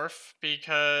Xenomorph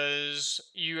because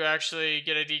you actually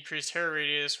get a decreased terror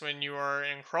radius when you are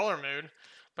in crawler mode,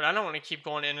 but I don't want to keep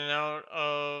going in and out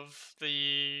of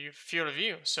the field of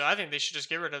view. So I think they should just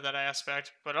get rid of that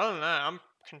aspect. But other than that, I'm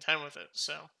content with it.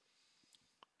 So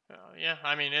yeah,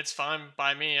 I mean, it's fine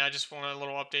by me. I just want a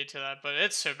little update to that. But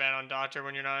it's so bad on Doctor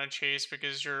when you're not in a chase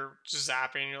because you're just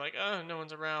zapping. You're like, oh, no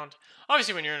one's around.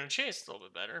 Obviously, when you're in a chase, it's a little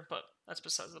bit better, but that's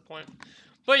besides the point.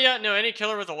 But yeah, no, any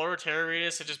killer with a lower terror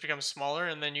radius, it just becomes smaller,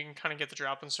 and then you can kind of get the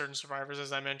drop on certain survivors,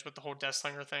 as I mentioned, with the whole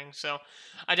Deathslinger thing. So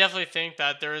I definitely think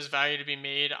that there is value to be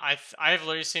made. I've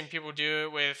literally seen people do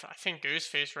it with, I think,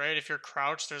 Ghostface, right? If you're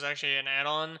crouched, there's actually an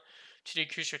add-on to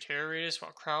decrease your terror radius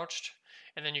while crouched.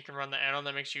 And then you can run the add-on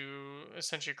that makes you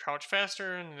essentially crouch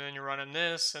faster, and then you're running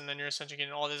this, and then you're essentially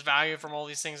getting all this value from all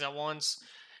these things at once.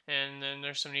 And then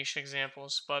there's some niche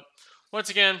examples. But once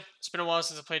again, it's been a while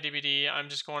since I played DBD. I'm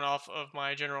just going off of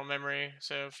my general memory,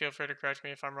 so feel free to correct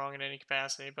me if I'm wrong in any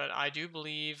capacity. But I do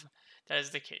believe that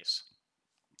is the case.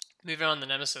 Moving on to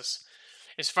Nemesis.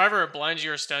 A survivor blinds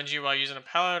you or stuns you while using a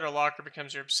pallet or locker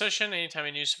becomes your obsession. Anytime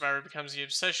a new survivor becomes the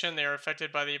obsession, they are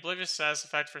affected by the oblivious status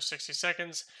effect for 60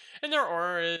 seconds, and their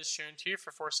aura is shown to you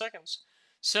for 4 seconds.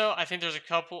 So I think there's a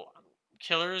couple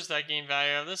killers that gain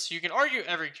value out of this. You can argue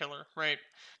every killer, right?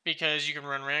 Because you can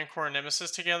run Rancor and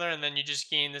Nemesis together, and then you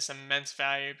just gain this immense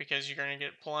value because you're going to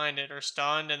get blinded or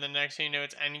stunned, and the next thing you know,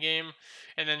 it's endgame,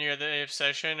 and then you're the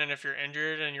obsession, and if you're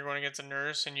injured and you're going against a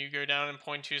nurse and you go down in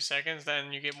 0.2 seconds,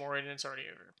 then you get more and it's already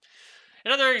over.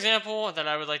 Another example that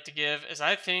I would like to give is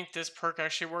I think this perk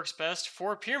actually works best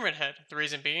for Pyramid Head. The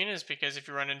reason being is because if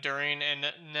you run Enduring and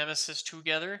Nemesis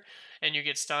together and you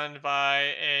get stunned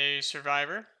by a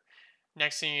survivor,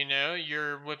 next thing you know,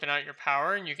 you're whipping out your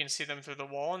power and you can see them through the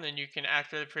wall, and then you can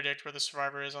accurately predict where the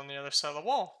survivor is on the other side of the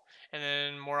wall. And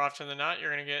then more often than not,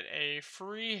 you're going to get a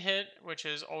free hit, which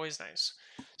is always nice.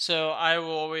 So I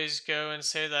will always go and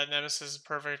say that Nemesis is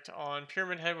perfect on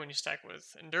Pyramid Head when you stack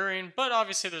with Enduring, but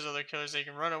obviously there's other killers that you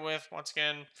can run it with. Once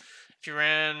again, if you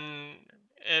ran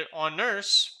it on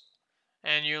Nurse,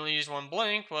 and you only use one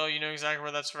blink, well, you know exactly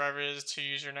where that survivor is to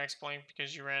use your next blink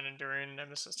because you ran Enduring and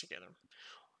Nemesis together.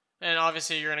 And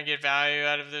obviously, you're going to get value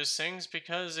out of those things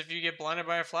because if you get blinded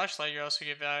by a flashlight, you also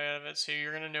get value out of it. So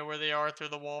you're going to know where they are through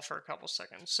the wall for a couple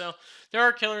seconds. So there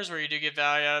are killers where you do get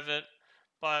value out of it,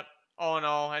 but all in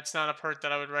all, it's not a perk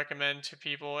that I would recommend to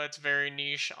people. It's very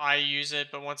niche. I use it,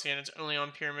 but once again, it's only on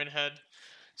Pyramid Head.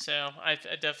 So I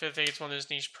definitely think it's one of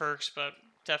those niche perks, but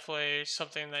definitely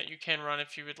something that you can run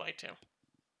if you would like to.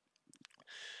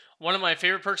 One of my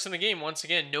favorite perks in the game, once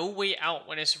again, No Way Out.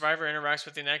 When a survivor interacts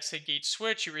with an exit gate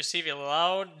switch, you receive a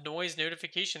loud noise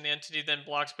notification. The entity then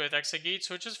blocks both exit gate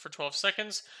switches for 12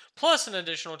 seconds, plus an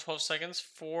additional 12 seconds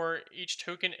for each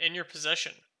token in your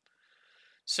possession.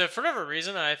 So for whatever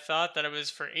reason, I thought that it was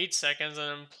for 8 seconds and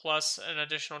then plus an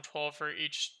additional 12 for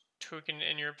each token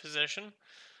in your possession.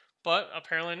 But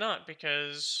apparently not,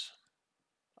 because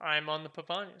I'm on the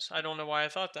Papanias. I don't know why I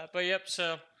thought that. But yep,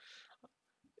 so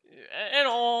in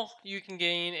all, you can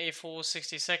gain a full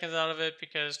 60 seconds out of it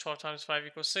because 12 times 5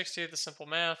 equals 60, the simple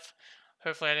math.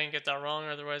 Hopefully I didn't get that wrong,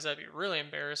 otherwise that'd be really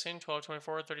embarrassing. 12,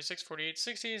 24, 36, 48,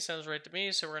 60, sounds right to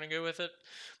me, so we're going to go with it.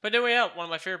 But No Way Out, one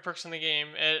of my favorite perks in the game.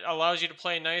 It allows you to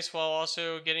play nice while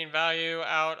also getting value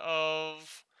out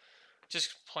of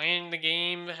just playing the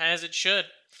game as it should.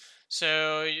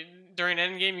 So during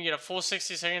endgame, you get a full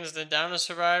 60 seconds to down a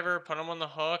survivor, put them on the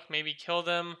hook, maybe kill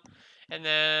them, and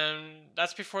then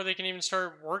that's before they can even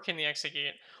start working the exit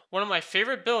gate. One of my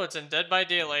favorite builds in Dead by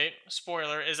Daylight,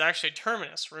 spoiler, is actually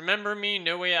Terminus. Remember Me,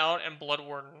 No Way Out, and Blood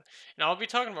Warden. And I'll be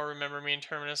talking about Remember Me and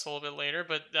Terminus a little bit later,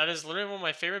 but that is literally one of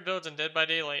my favorite builds in Dead by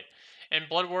Daylight. And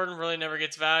Blood Warden really never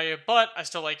gets value, but I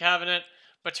still like having it.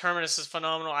 But Terminus is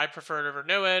phenomenal. I prefer it over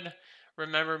Noed.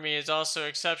 Remember Me is also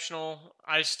exceptional.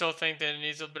 I still think that it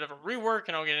needs a bit of a rework,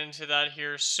 and I'll get into that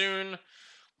here soon.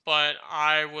 But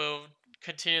I will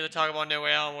continue to talk about No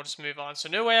Way Out, and we'll just move on. So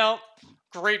No Way Out,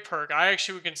 great perk. I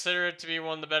actually would consider it to be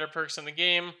one of the better perks in the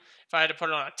game. If I had to put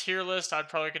it on a tier list, I'd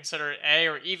probably consider it A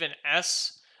or even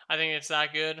S. I think it's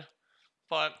that good.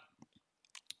 But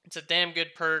it's a damn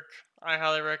good perk. I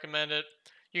highly recommend it.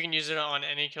 You can use it on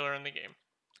any killer in the game.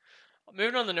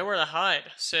 Moving on to Nowhere to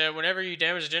Hide. So whenever you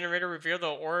damage a generator, reveal the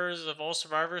auras of all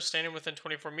survivors standing within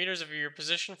 24 meters of your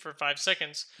position for 5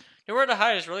 seconds. Nowhere to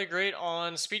Hide is really great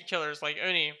on speed killers like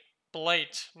Oni,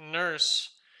 Blight,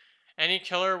 Nurse. Any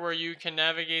killer where you can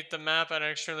navigate the map at an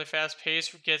extremely fast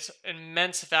pace gets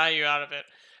immense value out of it.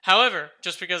 However,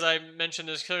 just because I mentioned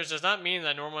those killers does not mean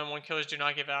that normal M1 killers do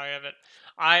not get value out of it.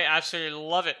 I absolutely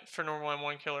love it for normal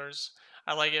M1 killers.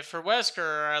 I like it for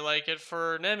Wesker, I like it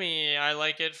for Nemi, I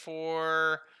like it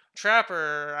for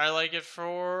Trapper, I like it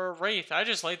for Wraith. I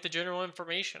just like the general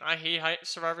information. I hate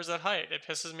survivors that hide. It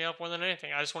pisses me off more than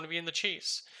anything. I just want to be in the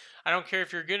chase. I don't care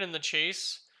if you're good in the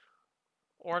chase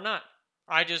or not.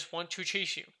 I just want to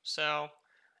chase you. So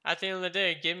at the end of the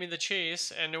day, give me the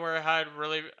chase, and Nowhere to Hide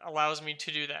really allows me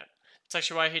to do that. That's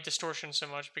actually why I hate Distortion so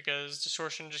much, because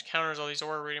Distortion just counters all these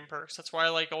aura reading perks. That's why I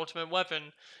like Ultimate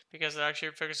Weapon, because it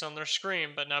actually focuses on their Scream,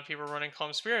 but now people are running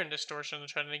Calm Spirit and Distortion to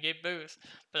try to negate both.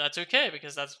 But that's okay,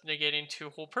 because that's negating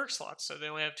 2 whole perk slots, so they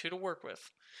only have 2 to work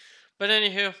with. But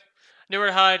anywho, Nowhere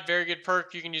to Hide, very good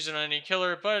perk. You can use it on any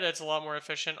killer, but it's a lot more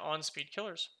efficient on speed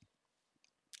killers.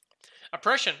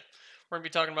 Oppression. We're going to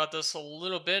be talking about this a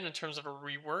little bit in terms of a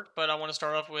rework, but I want to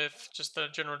start off with just the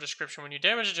general description. When you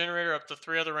damage a generator, up to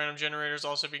 3 other random generators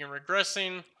also begin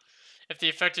regressing. If the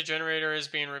affected generator is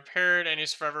being repaired, any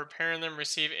survivor repairing them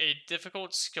receive a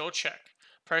difficult skill check.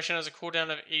 Oppression has a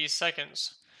cooldown of 80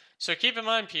 seconds. So keep in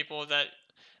mind, people, that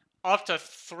up to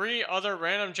 3 other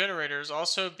random generators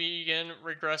also begin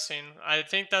regressing. I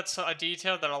think that's a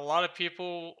detail that a lot of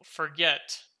people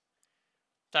forget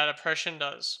that Oppression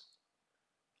does.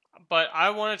 But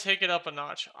I want to take it up a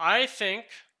notch. I think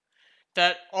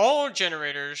that all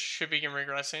generators should begin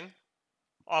regressing.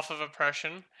 off of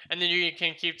oppression, and then you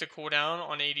can keep the cooldown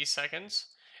on 80 seconds,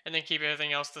 and then keep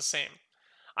everything else the same.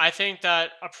 I think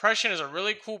that oppression is a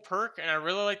really cool perk, and I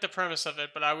really like the premise of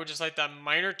it, but I would just like that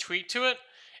minor tweak to it.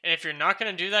 And if you're not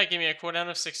going to do that, give me a cooldown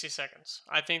of 60 seconds.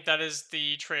 I think that is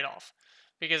the trade-off,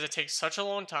 because it takes such a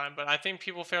long time, but I think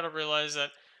people fail to realize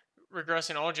that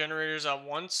regressing all generators at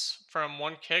once from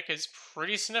one kick is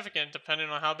pretty significant, depending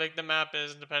on how big the map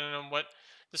is and depending on what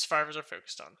the survivors are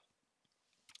focused on.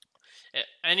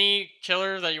 Any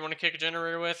killer that you want to kick a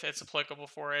generator with, it's applicable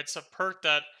for. It's a perk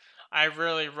that I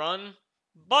rarely run,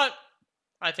 but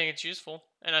I think it's useful,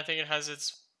 and I think it has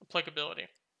its applicability.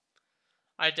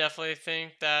 I definitely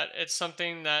think that it's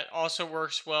something that also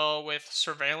works well with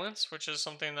surveillance, which is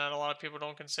something that a lot of people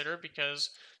don't consider, because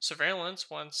surveillance,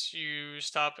 once you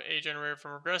stop a generator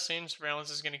from regressing, surveillance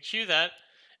is going to queue that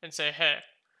and say, hey,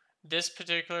 this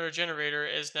particular generator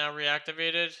is now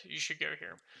reactivated, you should go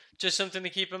here. Just something to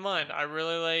keep in mind. I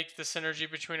really like the synergy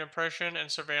between oppression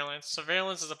and surveillance.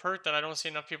 Surveillance is a perk that I don't see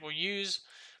enough people use,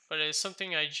 but it is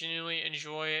something I genuinely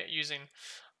enjoy using.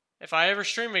 If I ever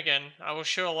stream again, I will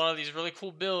show a lot of these really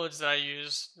cool builds that I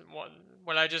use.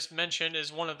 What I just mentioned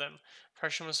is one of them.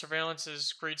 Oppression with surveillance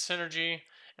is great synergy,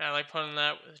 and I like putting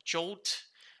that with Jolt.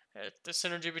 The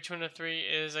synergy between the three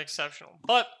is exceptional.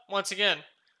 But once again,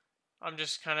 I'm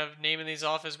just kind of naming these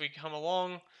off as we come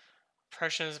along.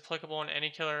 Oppression is applicable on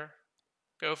any killer.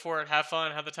 Go for it. Have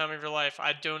fun. Have the time of your life.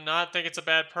 I do not think it's a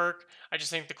bad perk. I just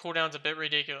think the cooldown's a bit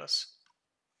ridiculous.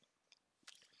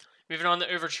 Moving on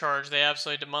to Overcharge. They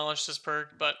absolutely demolished this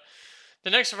perk, but the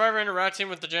next survivor interacting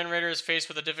with the generator is faced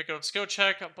with a difficult skill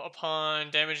check upon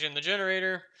damaging the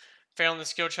generator. Failing the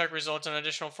skill check results in an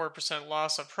additional 4%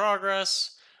 loss of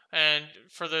progress. And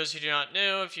for those who do not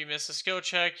know, if you miss a skill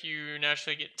check, you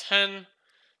naturally get 10.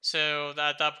 So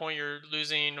at that point, you're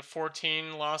losing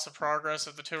 14 loss of progress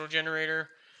of the total generator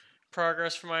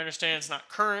progress. From my understanding, it's not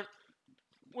current,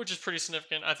 which is pretty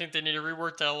significant. I think they need to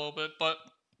rework that a little bit, but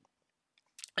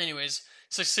anyways,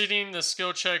 succeeding the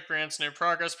skill check grants no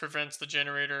progress, prevents the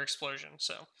generator explosion.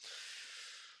 So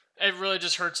it really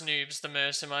just hurts noobs the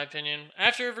most, in my opinion.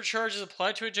 After overcharge is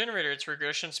applied to a generator, its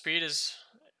regression speed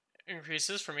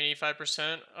increases from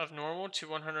 85% of normal to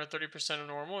 130% of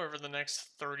normal over the next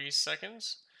 30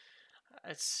 seconds.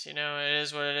 It's, it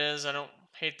is what it is. I don't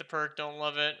hate the perk, don't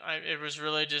love it. It was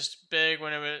really just big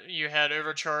when you had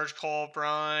overcharge, Call of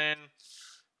Brine,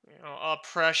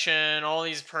 oppression, all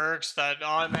these perks that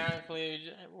automatically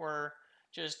were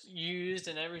just used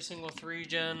in every single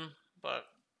 3-gen, but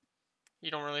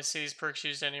you don't really see these perks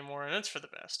used anymore, and it's for the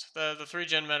best. The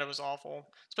 3-gen meta was awful,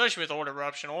 especially with Old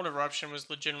Eruption. Old Eruption was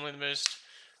legitimately the most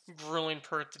grueling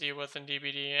perk to deal with in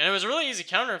DBD, and it was a really easy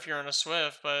counter if you're in a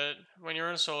Swift, but when you're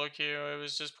in a solo queue, it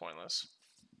was just pointless.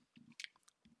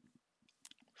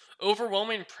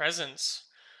 Overwhelming Presence.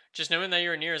 Just knowing that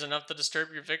you're near is enough to disturb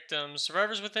your victims.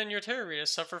 Survivors within your terror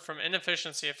radius suffer from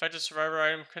inefficiency. Affected survivor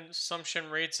item consumption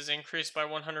rates is increased by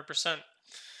 100%.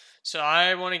 So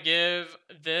I want to give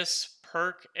this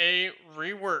perk a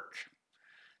rework.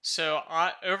 So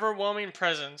Overwhelming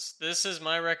Presence, this is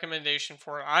my recommendation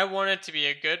for it. I want it to be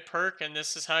a good perk, and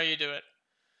this is how you do it.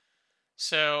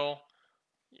 So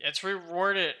it's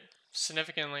rewarded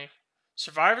significantly.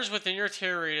 Survivors within your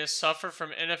terror radius suffer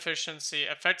from inefficiency.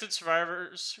 Affected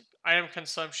survivors' item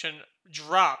consumption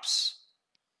drops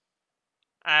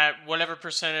at whatever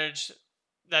percentage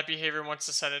that behavior wants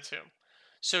to set it to.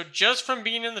 So just from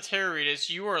being in the terror radius,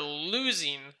 you are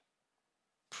losing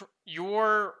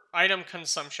your item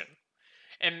consumption.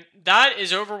 And that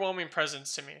is Overwhelming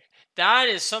Presence to me. That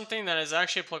is something that is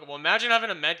actually applicable. Imagine having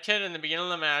a medkit in the beginning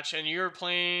of the match and you're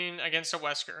playing against a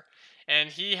Wesker. And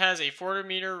he has a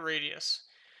 400-meter radius.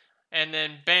 And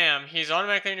then, bam, he's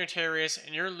automatically in your terror radius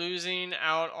and you're losing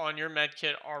out on your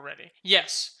medkit already.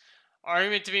 Yes,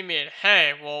 argument to be made.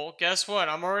 Hey, well, guess what?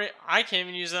 I can't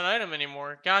even use that item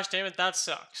anymore. Gosh damn it, that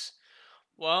sucks.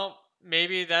 Well,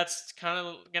 maybe that's kind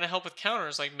of going to help with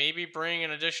counters. Like maybe bring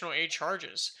an additional 8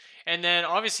 charges. And then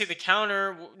obviously the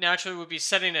counter naturally would be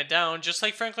setting it down, just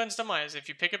like Franklin's Demise. If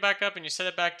you pick it back up and you set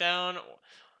it back down,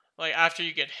 like after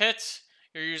you get hit,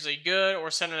 you're usually good. Or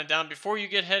setting it down before you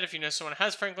get hit. If you know someone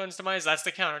has Franklin's Demise, that's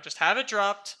the counter. Just have it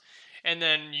dropped and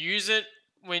then use it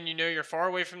when you know you're far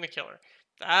away from the killer.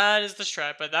 That is the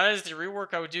strat, but that is the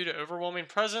rework I would do to Overwhelming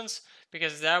Presence,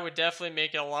 because that would definitely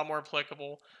make it a lot more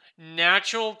applicable.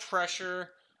 Natural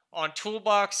pressure on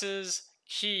toolboxes,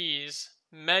 keys,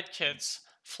 medkits,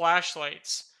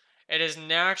 flashlights. It is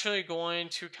naturally going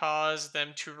to cause them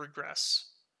to regress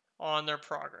on their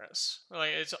progress.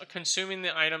 Like it's consuming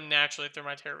the item naturally through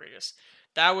my terror radius.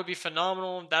 That would be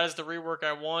phenomenal. That is the rework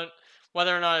I want.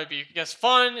 Whether or not it'd be, I guess,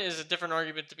 fun is a different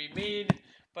argument to be made.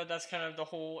 but that's kind of the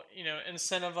whole,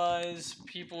 incentivize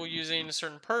people using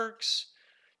certain perks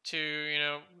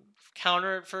to,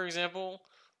 counter it, for example.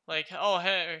 Like, oh,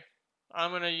 hey,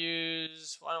 I'm going to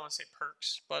use, well, I don't want to say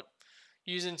perks, but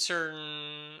using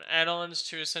certain add-ons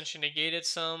to essentially negate it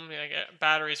some, like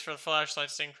batteries for the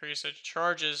flashlights to increase its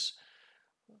charges,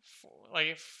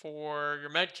 for your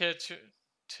med kit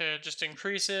to just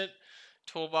increase it,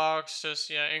 toolbox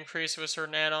just increase it with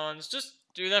certain add-ons. Just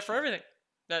do that for everything.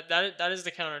 That is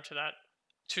the counter to that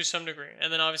to some degree,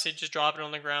 and then obviously just drop it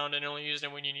on the ground and only use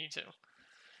it when you need to.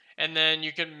 And then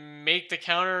you can make the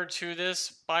counter to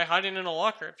this by hiding in a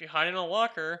locker. If you hide in a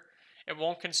locker, it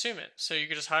won't consume it. So you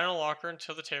can just hide in a locker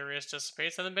until the tear radius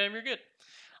dissipates, and then bam, you're good.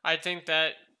 I think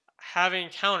that having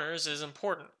counters is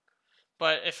important.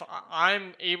 But if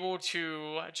I'm able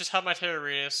to just have my tear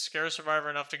radius scare a survivor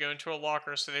enough to go into a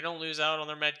locker so they don't lose out on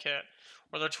their med kit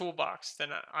or their toolbox, then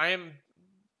I am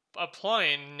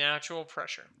applying natural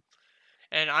pressure.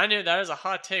 And I knew that is a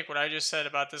hot take, what I just said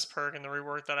about this perk and the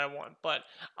rework that I want. But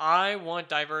I want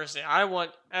diversity. I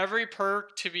want every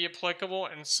perk to be applicable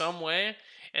in some way,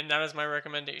 and that is my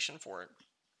recommendation for it.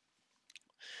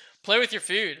 Play with your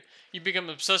food. You become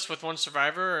obsessed with one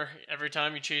survivor. Every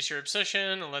time you chase your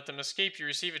obsession and let them escape, you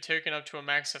receive a token up to a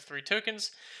max of 3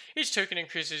 tokens. Each token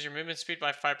increases your movement speed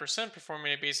by 5%.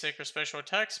 Performing a basic or special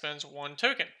attack spends 1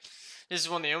 token. This is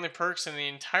one of the only perks in the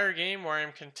entire game where I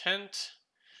am content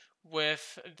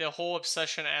with the whole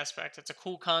obsession aspect. It's a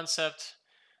cool concept.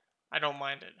 I don't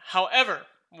mind it. However,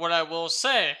 what I will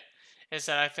say is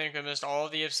that I think almost all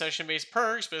of the obsession-based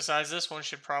perks, besides this one,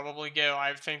 should probably go.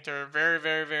 I think there are very,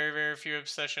 very, very, very few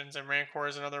obsessions, and Rancor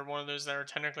is another one of those that are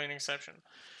technically an exception.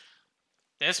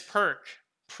 This perk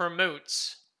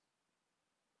promotes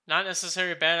not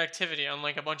necessarily bad activity,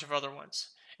 unlike a bunch of other ones,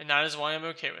 and that is why I'm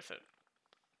okay with it.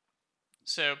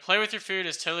 So play with your food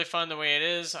is totally fun the way it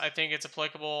is. I think it's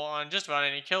applicable on just about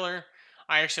any killer.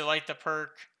 I actually like the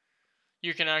perk.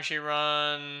 You can actually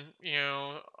run,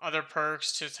 other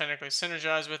perks to technically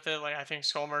synergize with it. Like I think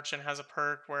Skull Merchant has a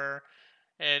perk where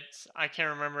I can't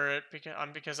remember it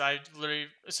because I literally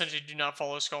essentially do not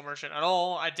follow Skull Merchant at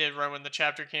all. I did right when the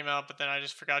chapter came out, but then I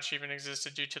just forgot she even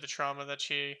existed due to the trauma that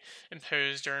she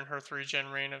imposed during her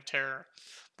 3-gen reign of terror.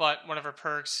 But one of her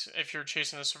perks, if you're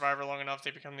chasing a survivor long enough,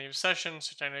 they become the obsession.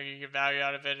 So technically you get value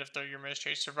out of it if they're your most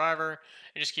chased survivor.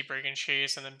 You just keep breaking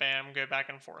chase and then bam, go back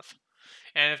and forth.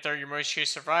 And if they're your most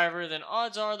chased survivor, then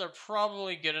odds are they're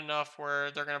probably good enough where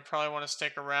they're going to probably want to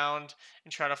stick around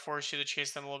and try to force you to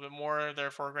chase them a little bit more,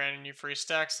 therefore granting you free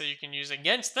stacks that you can use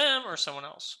against them or someone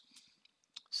else.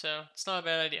 So it's not a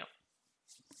bad idea.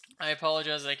 I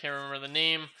apologize that I can't remember the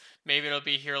name. Maybe it'll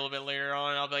be here a little bit later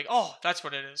on and I'll be like, oh, that's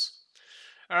what it is.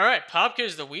 Alright, Pop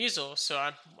Goes the Weasel.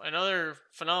 So another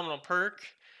phenomenal perk.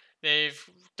 They've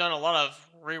done a lot of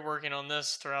reworking on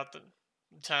this throughout the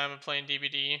time of playing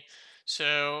DBD.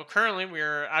 So currently,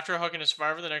 after hooking a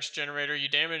survivor, the next generator you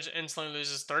damage instantly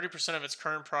loses 30% of its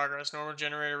current progress. Normal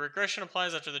generator regression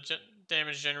applies after the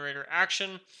damage generator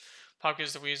action. Pop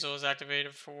Goes the Weasel is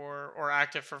active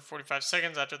for 45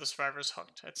 seconds after the survivor is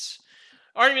hooked.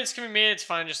 Arguments can be made, it's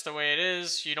fine just the way it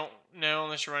is. You don't know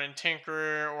unless you're running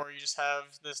Tinker or you just have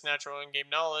this natural in-game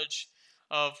knowledge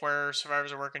of where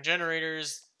survivors are working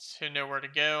generators to know where to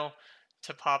go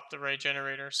to pop the right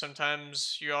generator.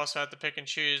 Sometimes you also have to pick and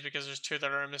choose because there's 2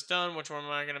 that are almost done. Which one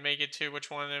am I going to make it to? Which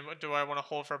one do I want to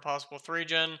hold for a possible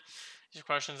 3-gen? These are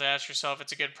questions to ask yourself.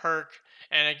 It's a good perk,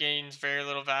 and it gains very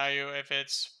little value if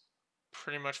it's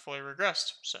pretty much fully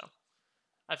regressed. So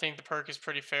I think the perk is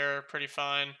pretty fair, pretty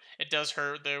fine. It does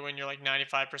hurt though when you're like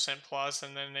 95% plus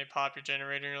and then they pop your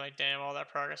generator and you're like, damn, all that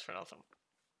progress for nothing.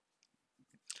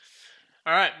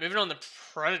 Alright, moving on to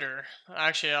Predator.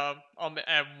 Actually, I'll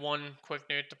add one quick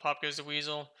note to Pop Goes the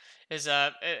Weasel. Is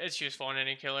that it's useful in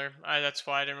any killer. That's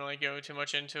why I didn't really go too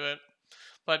much into it.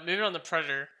 But moving on to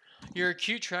Predator. Your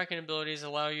acute tracking abilities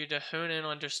allow you to hone in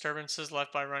on disturbances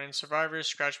left by running survivors.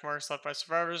 Scratch marks left by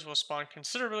survivors will spawn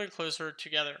considerably closer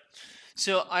together.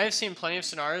 So I have seen plenty of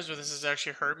scenarios where this has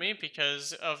actually hurt me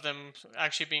because of them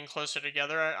actually being closer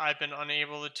together. I've been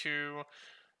unable to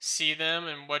see them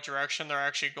and what direction they're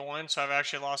actually going, so I've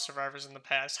actually lost survivors in the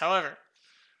past. However,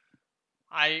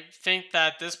 I think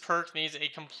that this perk needs a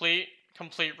complete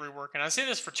rework, and I say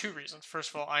this for 2 reasons.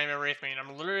 First of all, I am a Wraith main.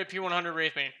 I'm literally a P100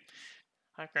 Wraith main.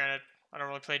 Granted, I don't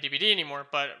really play DBD anymore,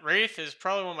 but Wraith is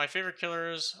probably one of my favorite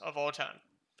killers of all time.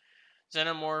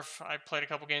 Xenomorph, I played a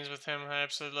couple games with him. I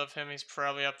absolutely love him. He's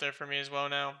probably up there for me as well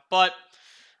now. But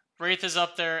Wraith is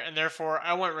up there, and therefore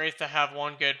I want Wraith to have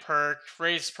one good perk.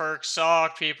 Wraith's perks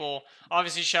suck, people.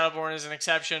 Obviously, Shadowborn is an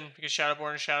exception because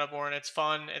Shadowborn is Shadowborn. It's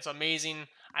fun. It's amazing.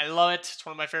 I love it. It's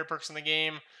one of my favorite perks in the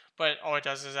game. but all it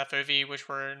does is FOV, which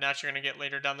we're naturally going to get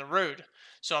later down the road.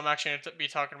 So I'm actually going to be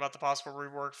talking about the possible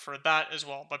rework for that as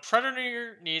well. But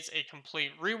Predator needs a complete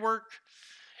rework,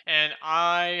 and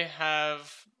I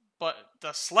have but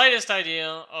the slightest idea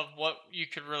of what you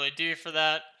could really do for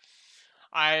that.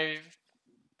 I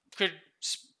could,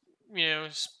 you know,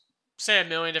 say a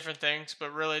million different things,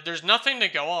 but really, there's nothing to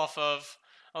go off of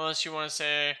unless you want to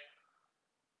say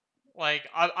like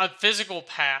a physical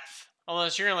path.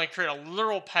 Unless you're gonna like create a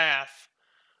literal path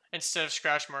instead of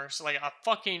scratch marks, like a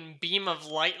fucking beam of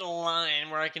light line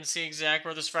where I can see exactly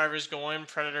where the survivor is going.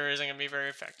 Predator isn't gonna be very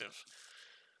effective.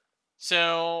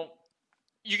 So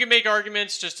you can make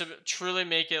arguments just to truly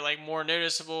make it like more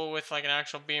noticeable with like an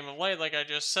actual beam of light, like I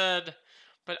just said.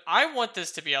 But I want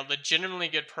this to be a legitimately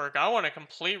good perk. I want a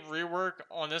complete rework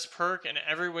on this perk in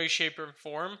every way, shape, or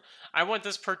form. I want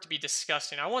this perk to be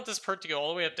disgusting. I want this perk to go all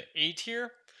the way up to A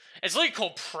tier. It's literally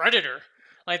called Predator.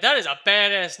 Like, that is a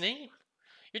badass name.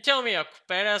 You're telling me a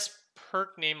badass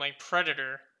perk name like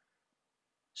Predator.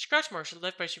 Scratch marks are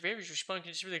left by survivors respond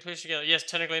considerably close together. Yes,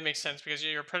 technically it makes sense because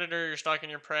you're a predator, you're stalking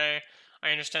your prey.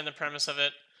 I understand the premise of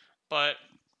it, but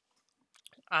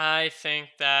I think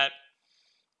that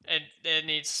it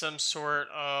needs some sort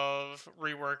of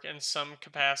rework in some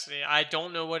capacity. I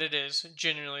don't know what it is,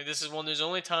 genuinely. This is one of those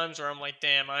only times where I'm like,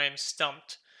 damn, I am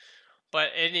stumped.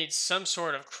 But it needs some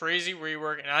sort of crazy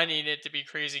rework, and I need it to be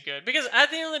crazy good. Because at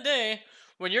the end of the day,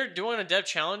 when you're doing adept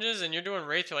challenges and you're doing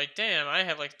Wraith, you're like, damn, I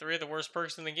have like 3 of the worst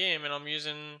perks in the game, and I'm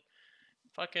using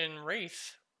fucking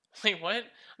Wraith. Like, what?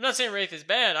 I'm not saying Wraith is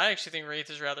bad. I actually think Wraith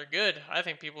is rather good. I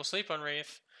think people sleep on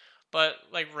Wraith. But,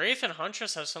 like, Wraith and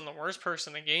Huntress have some of the worst perks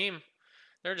in the game.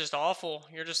 They're just awful.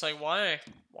 You're just like, why?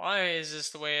 Why is this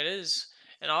the way it is?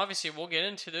 And obviously, we'll get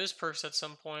into those perks at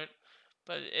some point.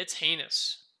 But it's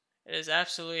heinous. It is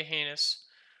absolutely heinous.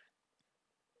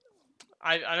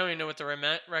 I don't even know what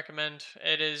to recommend.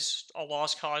 It is a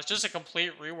lost cause. Just a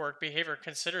complete rework behavior.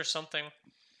 Consider something.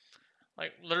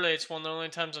 Like, literally, it's one of the only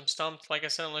times I'm stumped. Like I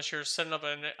said, unless you're setting up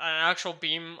an actual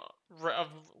beam of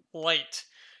light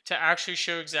to actually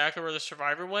show exactly where the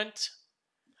survivor went.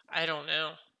 I don't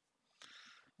know.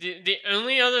 The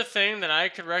only other thing that I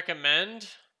could recommend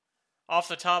off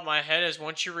the top of my head is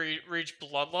once you reach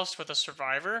Bloodlust with a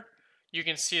survivor, you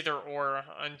can see their aura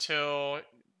until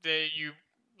you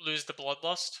lose the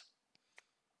Bloodlust.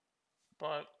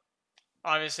 But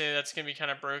obviously that's going to be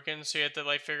kind of broken, so you have to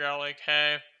like figure out like,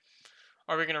 hey,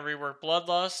 are we going to rework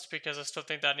Bloodlust? Because I still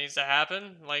think that needs to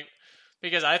happen. Like,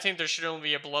 because I think there should only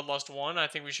be a Bloodlust 1. I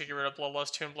think we should get rid of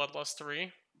Bloodlust 2 and Bloodlust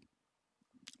 3.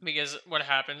 Because what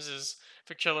happens is,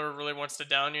 if a killer really wants to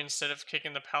down you, instead of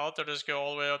kicking the pallet, they'll just go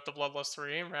all the way up to Bloodlust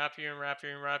 3 and wrap you and wrap you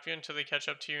and wrap you until they catch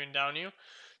up to you and down you.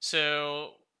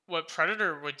 So what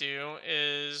Predator would do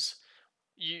is,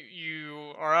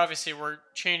 you are obviously, we're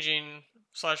changing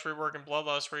 / reworking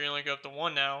Bloodlust where you only go up to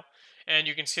 1 now, and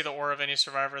you can see the aura of any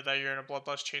survivor that you're in a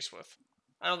Bloodlust chase with.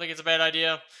 I don't think it's a bad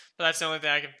idea, but that's the only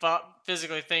thing I can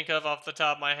physically think of off the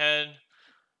top of my head,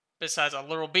 besides a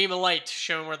little beam of light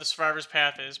showing where the survivor's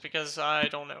path is, because I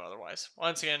don't know otherwise.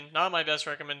 Once again, not my best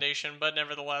recommendation, but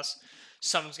nevertheless,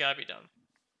 something's got to be done.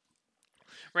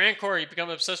 Rancor, you become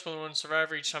obsessed with one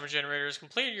survivor. Each time a generator is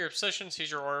completed, your obsession sees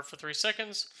your aura for 3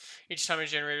 seconds. Each time a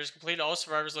generator is completed, all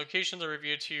survivors' locations are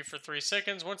reviewed to you for 3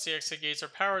 seconds. Once the exit gates are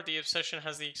powered, the obsession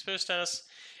has the exposed status,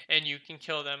 and you can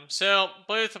kill them. So,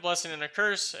 both a blessing and a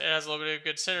curse. It has a little bit of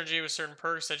good synergy with certain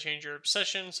perks that change your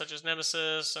obsession, such as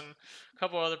Nemesis and a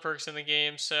couple other perks in the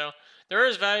game. So, there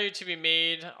is value to be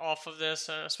made off of this,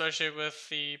 especially with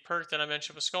the perk that I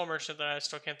mentioned with Skull Merchant that I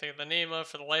still can't think of the name of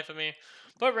for the life of me.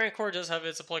 But Rancor does have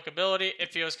its applicability.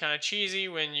 It feels kind of cheesy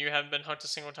when you haven't been hooked a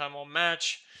single time all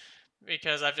match,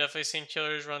 because I've definitely seen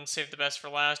killers run save the best for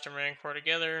last and Rancor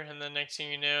together, and then next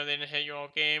thing you know, they didn't hit you all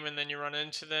game, and then you run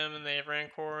into them, and they have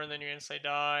Rancor, and then you instantly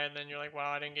die, and then you're like,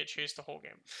 wow, I didn't get chased the whole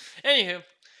game. Anywho,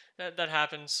 that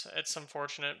happens. It's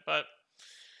unfortunate, but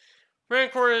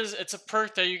Rancor it's a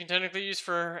perk that you can technically use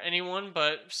for anyone,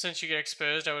 but since you get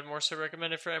exposed, I would more so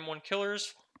recommend it for M1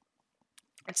 killers.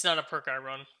 It's not a perk I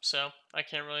run, so I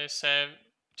can't really say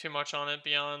too much on it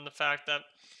beyond the fact that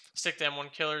stick to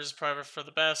M1 killers is probably for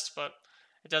the best, but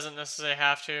it doesn't necessarily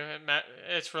have to.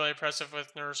 It's really impressive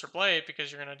with Nurse or Blade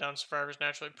because you're going to down survivors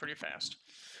naturally pretty fast.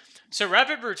 So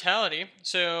Rapid Brutality.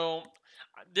 So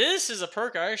this is a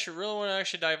perk I actually really want to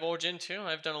actually divulge into.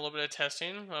 I've done a little bit of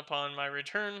testing upon my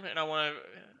return, and I want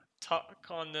to talk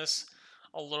on this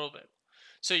a little bit.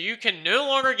 So you can no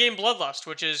longer gain Bloodlust,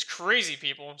 which is crazy,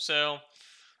 people. So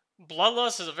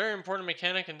Bloodlust is a very important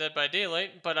mechanic in Dead by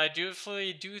Daylight, but I do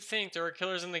think there are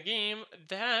killers in the game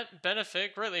that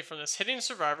benefit greatly from this. Hitting a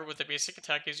survivor with a basic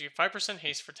attack gives you 5%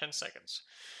 haste for 10 seconds.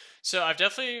 So I've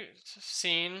definitely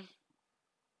seen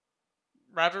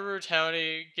rapid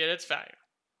brutality get its value.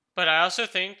 But I also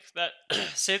think that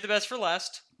save the best for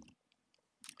last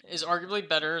is arguably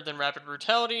better than rapid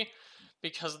brutality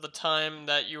because of the time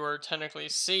that you are technically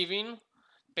saving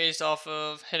based off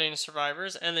of hitting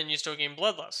survivors, and then you still gain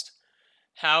bloodlust.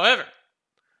 However,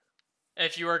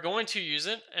 if you are going to use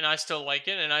it, and I still like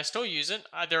it, and I still use it,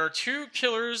 there are two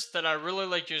killers that I really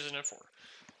like using it for.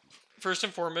 First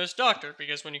and foremost, Doctor,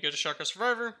 because when you go to Shotgun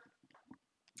Survivor,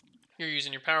 you're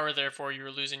using your power, therefore you're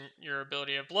losing your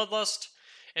ability of Bloodlust,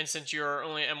 and since you're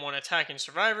only M1 attacking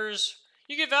survivors,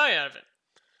 you get value out of it.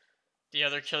 The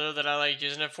other killer that I like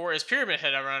using it for is Pyramid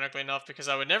Head, ironically enough, because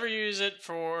I would never use Save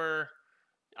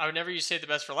the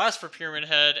Best for Last for Pyramid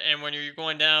Head, and when you're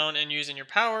going down and using your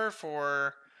power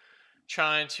for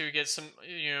trying to get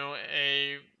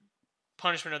a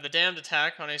Punishment of the Damned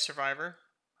attack on a survivor,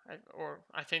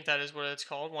 I think that is what it's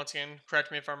called. Once again,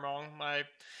 correct me if I'm wrong. My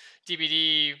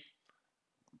DBD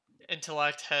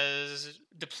intellect has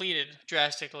depleted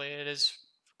drastically. It is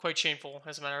quite shameful,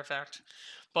 as a matter of fact.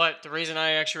 But the reason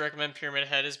I actually recommend Pyramid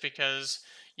Head is because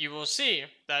you will see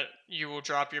that you will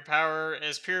drop your power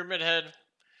as Pyramid Head,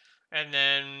 and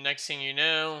then next thing you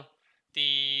know,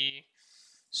 the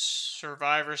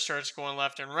survivor starts going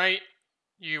left and right.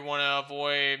 You want to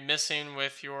avoid missing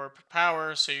with your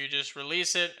power, so you just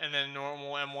release it and then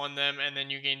normal M1 them, and then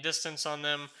you gain distance on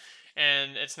them.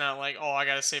 And it's not like, oh, I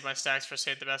gotta save my stacks for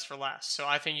save the best for last. So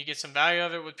I think you get some value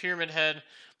of it with Pyramid Head,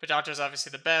 but Doctor's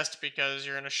obviously the best because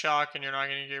you're in a shock and you're not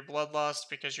going to get your bloodlust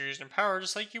because you're using power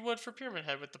just like you would for Pyramid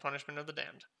Head with the Punishment of the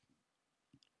Damned.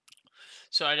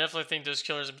 So I definitely think those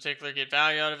killers in particular get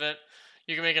value out of it.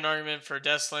 You can make an argument for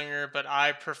Deathslinger, but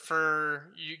I prefer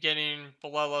you getting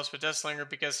Bloodlust with Deathslinger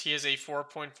because he is a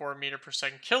 4.4 meter per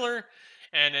second killer,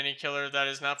 and any killer that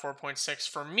is not 4.6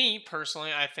 for me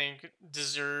personally, I think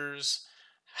deserves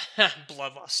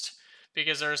Bloodlust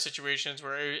because there are situations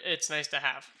where it's nice to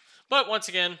have. But once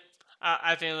again,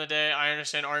 at the end of the day, I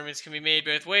understand arguments can be made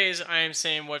both ways. I am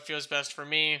saying what feels best for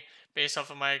me based off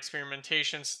of my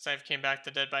experimentation since I've came back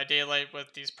to Dead by Daylight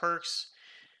with these perks.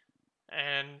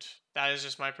 And that is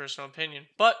just my personal opinion.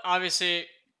 But obviously,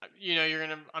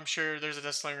 I'm sure there's a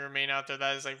Deathslinger main out there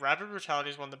that is like Rapid Brutality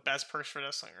is one of the best perks for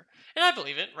Deathslinger. And I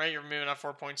believe it, right? You're moving up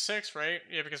 4.6, right?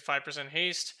 Yeah, because 5%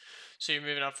 haste. So you're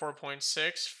moving up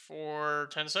 4.6 for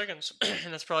 10 seconds.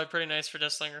 And that's probably pretty nice for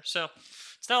Deathslinger. So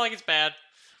it's not like it's bad.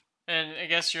 And I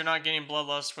guess you're not getting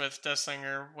Bloodlust with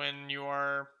Deathslinger when you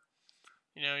are,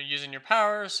 using your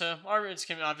power. So arguments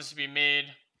can obviously be made.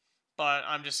 But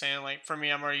I'm just saying, like, for me,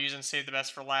 I'm already using Save the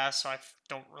Best for Last, so I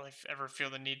don't really ever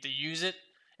feel the need to use it,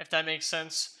 if that makes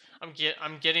sense.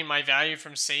 I'm getting my value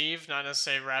from Save, not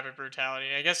necessarily Rapid Brutality.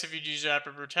 I guess if you use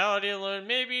Rapid Brutality alone,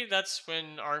 maybe that's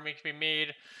when argument can be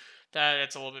made that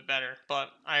it's a little bit better. But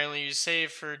I only use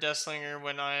Save for Deathslinger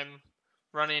when I'm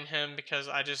running him because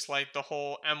I just like the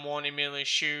whole M1 immediately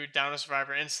shoot down a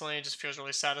survivor instantly. It just feels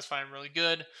really satisfying, really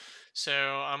good. So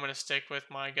I'm going to stick with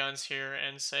my guns here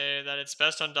and say that it's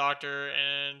best on Doctor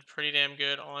and pretty damn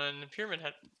good on Pyramid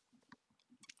Head.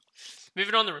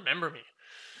 Moving on to Remember Me.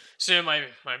 So my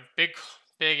big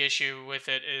issue with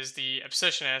it is the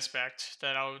obsession aspect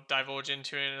that I'll divulge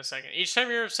into in a second. Each time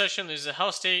your obsession loses a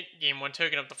health state, gain 1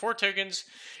 token up to 4 tokens.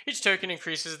 Each token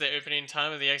increases the opening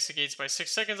time of the exit gates by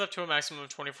 6 seconds up to a maximum of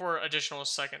 24 additional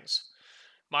seconds.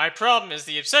 My problem is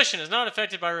the obsession is not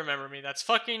affected by Remember Me. That's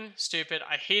fucking stupid.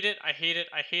 I hate it. I hate it.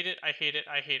 I hate it. I hate it.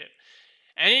 I hate it.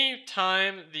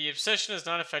 Anytime the obsession is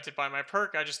not affected by my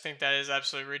perk, I just think that is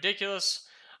absolutely ridiculous.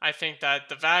 I think that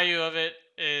the value of it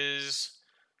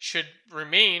should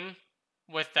remain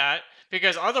with that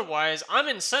because otherwise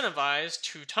I'm incentivized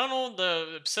to tunnel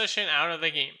the obsession out of the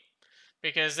game.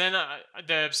 Because then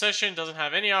the obsession doesn't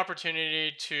have any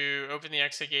opportunity to open the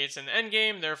exit gates in the end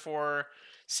game, therefore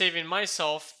saving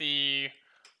myself the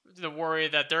worry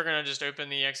that they're going to just open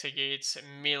the exit gates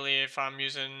immediately if I'm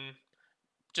using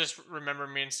just Remember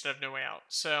Me instead of No Way Out.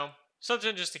 So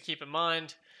something just to keep in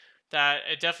mind that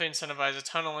it definitely incentivizes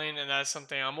tunneling, and that's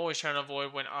something I'm always trying to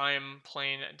avoid when I'm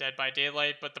playing Dead by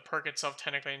Daylight, but the perk itself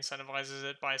technically incentivizes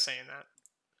it by saying that.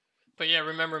 But yeah,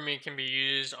 Remember Me can be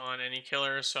used on any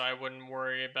killer, so I wouldn't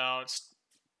worry about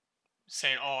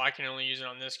saying, oh, I can only use it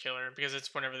on this killer, because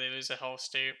it's whenever they lose a health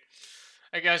state.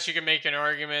 I guess you can make an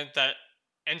argument that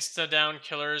insta-down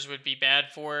killers would be bad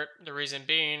for it. The reason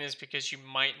being is because you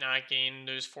might not gain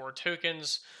those 4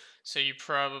 tokens, so you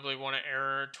probably want to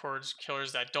err towards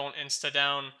killers that don't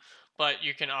insta-down, but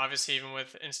you can obviously, even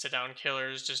with insta-down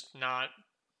killers, just not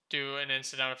do an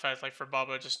insta-down effect like for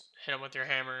Bubba, just hit them with your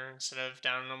hammer instead of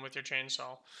downing them with your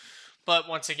chainsaw. But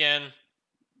once again,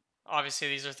 Obviously,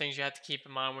 these are things you have to keep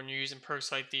in mind when you're using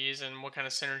perks like these, and what kind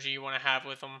of synergy you want to have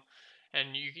with them.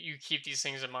 And you keep these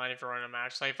things in mind if you're running a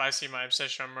match. Like if I see my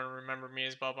obsession, I'm gonna remember me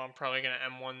as Bubba. I'm probably gonna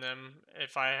M1 them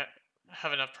if I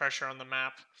have enough pressure on the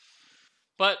map.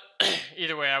 But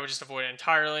either way, I would just avoid it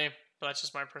entirely. But that's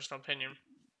just my personal opinion.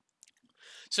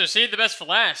 So save the best for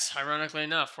last, ironically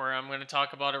enough, where I'm going to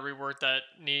talk about a rework that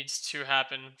needs to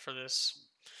happen for this.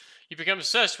 You become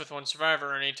obsessed with one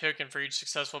survivor and a token for each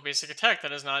successful basic attack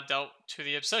that is not dealt to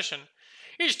the obsession.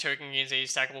 Each token gains a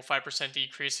stackable 5%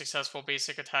 decreased successful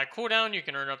basic attack cooldown. You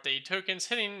can earn up to 8 tokens.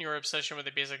 Hitting your obsession with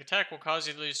a basic attack will cause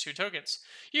you to lose 2 tokens.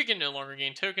 You can no longer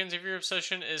gain tokens if your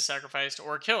obsession is sacrificed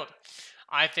or killed.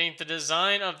 I think the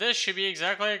design of this should be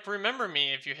exactly like Remember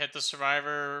Me. If you hit the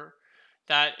survivor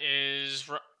that is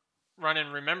run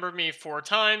and Remember Me 4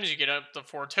 times, you get up to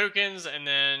 4 tokens, and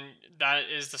then that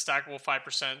is the stackable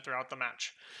 5% throughout the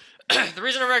match. The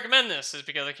reason I recommend this is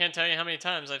because I can't tell you how many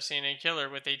times I've seen a killer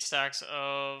with 8 stacks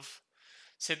of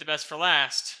Save the Best for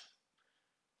Last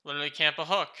literally camp a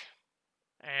hook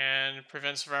and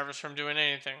prevent survivors from doing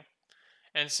anything.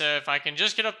 And so if I can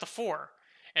just get up to 4,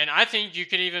 and I think you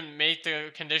could even make the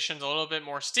conditions a little bit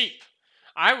more steep.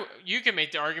 You can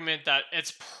make the argument that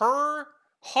it's per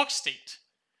hook state.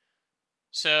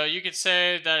 So you could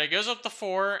say that it goes up to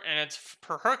 4 and it's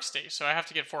per hook state. So I have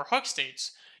to get 4 hook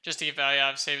states just to get value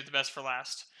out of Save the Best for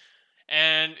Last.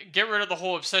 And get rid of the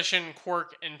whole obsession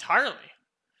quirk entirely.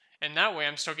 And that way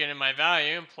I'm still getting my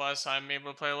value, and plus I'm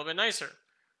able to play a little bit nicer.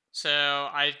 So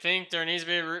I think there needs to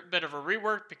be a bit of a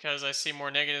rework because I see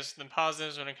more negatives than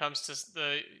positives when it comes to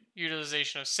the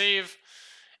utilization of save.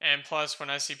 And plus, when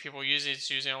I see people use it, it's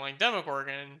using like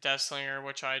Demogorgon and Deathslinger,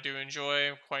 which I do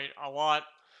enjoy quite a lot.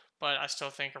 But I still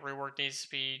think a rework needs to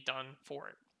be done for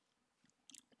it.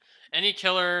 Any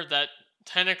killer that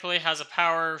technically has a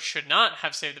power should not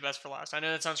have saved the best for last. I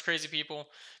know that sounds crazy, people,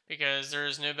 because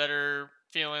there's no better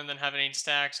feeling than having 8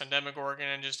 stacks on Demogorgon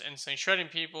and just instantly shredding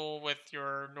people with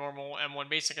your normal M1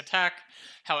 basic attack.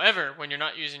 However, when you're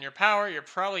not using your power, you're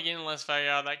probably getting less value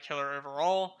out of that killer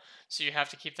overall, so you have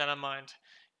to keep that in mind.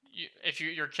 If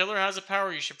your killer has a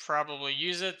power, you should probably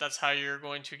use it. That's how you're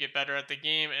going to get better at the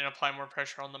game and apply more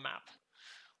pressure on the map.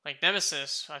 Like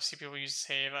Nemesis, I see people use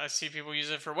save. I see people use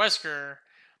it for Wesker,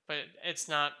 but it's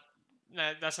not.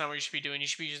 That's not what you should be doing. You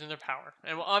should be using their power.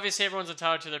 And well, obviously, everyone's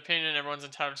entitled to their opinion. Everyone's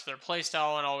entitled to their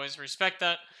playstyle, and always respect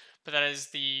that. But that is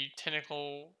the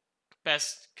technical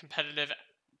best competitive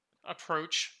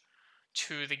approach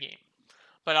to the game.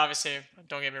 But obviously,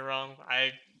 don't get me wrong.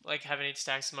 I like having 8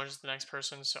 stacks as much as the next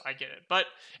person, so I get it. But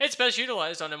it's best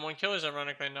utilized on M1 killers,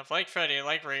 ironically enough, like Freddy,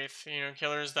 like Wraith.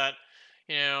 Killers that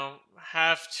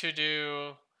have to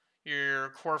do your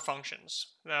core functions.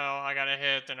 No, I gotta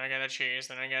hit, then I gotta chase,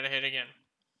 then I gotta hit again.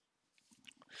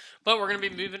 But we're going to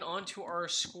be moving on to our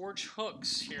Scorch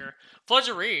hooks here. Floods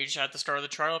of Rage at the start of the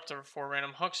trial, up to 4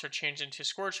 random hooks are changed into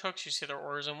Scorch hooks. You see their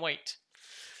auras in white.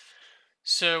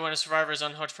 So when a survivor is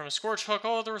unhooked from a Scorch hook,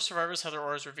 all other survivors have their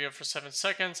auras revealed for 7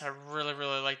 seconds. I really,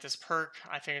 really like this perk.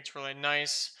 I think it's really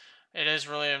nice. It is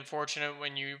really unfortunate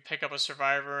when you pick up a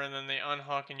survivor and then they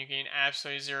unhook and you gain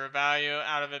absolutely 0 value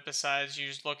out of it besides you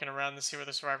just looking around to see where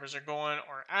the survivors are going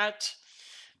or at.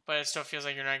 But it still feels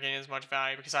like you're not getting as much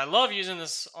value because I love using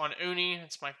this on Oni.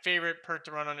 It's my favorite perk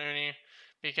to run on Oni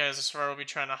because the survivor will be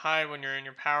trying to hide when you're in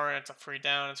your power. It's a free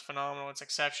down. It's phenomenal. It's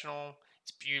exceptional.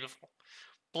 It's beautiful.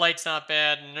 Blight's not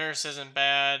bad. Nurse isn't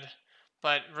bad.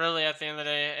 But really, at the end of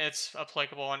the day, it's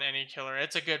applicable on any killer.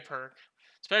 It's a good perk.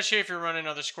 Especially if you're running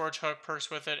other Scorch Hook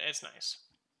perks with it, it's nice.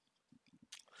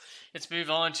 Let's move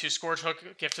on to Scorch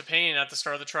Hook Gift of Pain. At the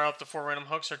start of the trial, up to 4 random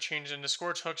hooks are changed into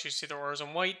Scorch Hooks. You see the auras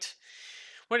in white.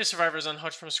 When a survivor is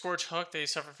unhooked from a Scorch Hook, they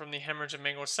suffer from the Hemorrhage and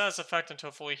Mangled status effect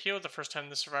until fully healed. The first time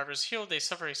the survivor is healed, they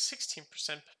suffer a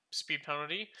 16% speed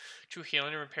penalty to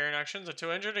healing and repairing actions until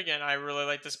injured. Again, I really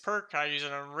like this perk. I use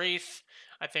it on Wraith.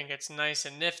 I think it's nice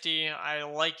and nifty. I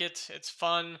like it. It's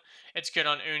fun. It's good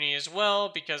on Oni as well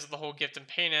because of the whole gift and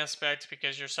pain aspect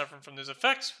because you're suffering from those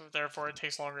effects. Therefore, it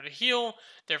takes longer to heal.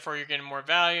 Therefore, you're getting more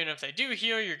value. And if they do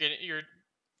heal, you're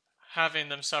having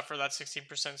them suffer that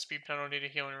 16% speed penalty to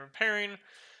healing and repairing.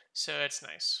 So it's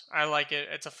nice. I like it.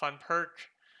 It's a fun perk.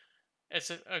 It's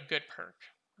a good perk.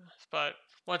 But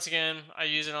once again, I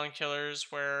use it on killers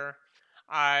where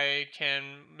I can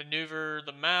maneuver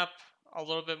the map a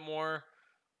little bit more.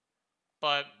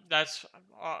 But that's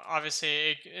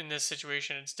obviously in this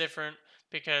situation it's different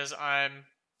because I'm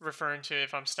referring to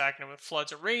if I'm stacking it with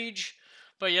Floods of Rage.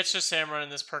 But let's just say I'm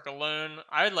running this perk alone.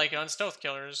 I'd like it on stealth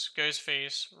killers,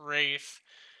 Ghostface, Wraith,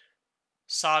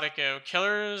 Sadako,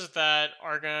 killers that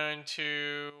are going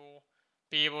to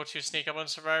be able to sneak up on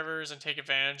survivors and take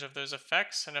advantage of those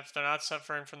effects. And if they're not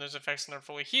suffering from those effects and they're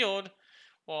fully healed,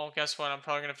 well, guess what? I'm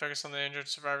probably going to focus on the injured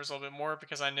survivors a little bit more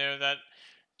because I know that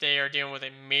they are dealing with a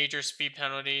major speed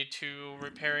penalty to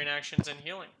repairing actions and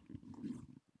healing.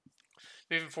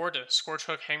 Moving forward to Scorch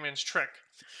Hook Hangman's Trick.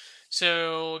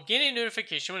 So, gain a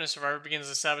notification when a survivor begins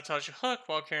to sabotage a hook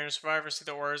while carrying a survivor. See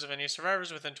the auras of any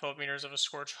survivors within 12 meters of a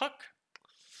Scorch Hook.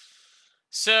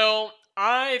 So,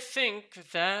 I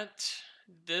think that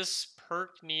this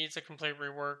perk needs a complete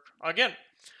rework again.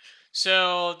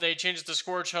 So, they changed the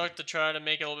Scorch Hook to try to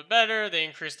make it a little bit better. They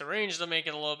increased the range to make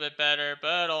it a little bit better.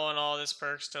 But all in all, this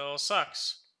perk still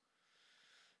sucks.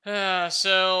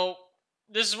 So,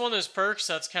 this is one of those perks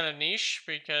that's kind of niche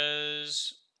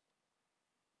because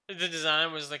the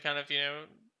design was the kind of,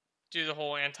 do the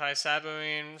whole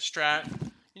anti-saboing strat.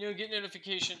 Get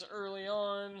notifications early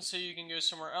on so you can go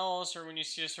somewhere else or when you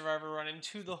see a survivor run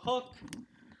into the hook.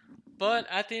 But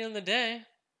at the end of the day,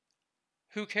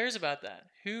 who cares about that?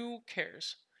 Who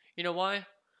cares? You know why?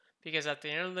 Because at the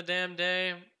end of the damn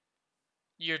day,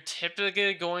 you're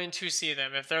typically going to see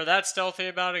them. If they're that stealthy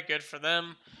about it, good for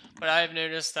them. But I've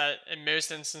noticed that in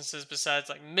most instances, besides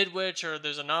like Midwich or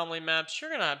those anomaly maps, you're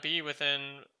going to be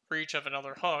within reach of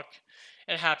another hook.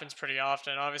 It happens pretty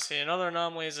often. Obviously, another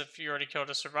anomaly is if you already killed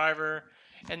a survivor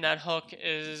and that hook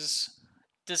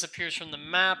disappears from the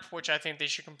map, which I think they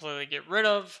should completely get rid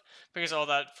of because all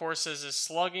that forces is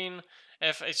slugging.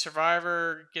 If a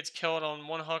survivor gets killed on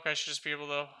one hook, I should just be able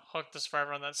to hook the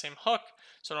survivor on that same hook,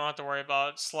 so I don't have to worry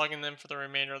about slugging them for the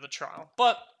remainder of the trial.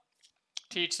 But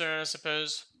to each their own, I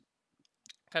suppose.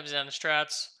 Comes down to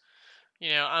strats.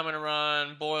 I'm going to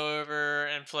run boil over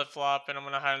and flip flop, and I'm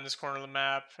going to hide in this corner of the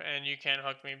map, and you can't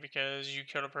hook me because you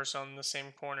killed a person on the same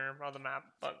corner of the map.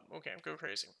 But okay, go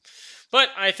crazy. But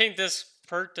I think this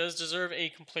perk does deserve a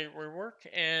complete rework,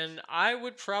 and I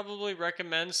would probably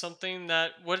recommend something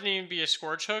that wouldn't even be a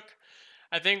Scorch Hook.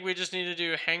 I think we just need to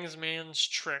do Hangman's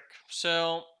Trick.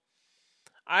 So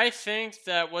I think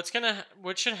that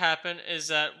what should happen is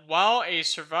that while a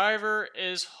survivor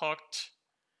is hooked,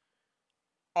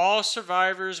 all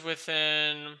survivors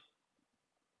within,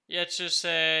 let's just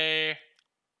say,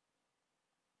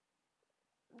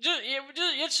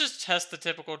 let's just test the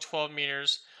typical 12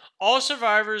 meters. All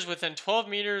survivors within 12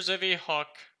 meters of a hook,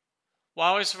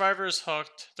 while a survivor is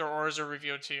hooked, their auras are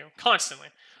revealed to you constantly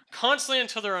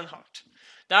until they're unhooked.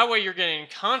 That way you're getting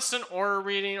constant aura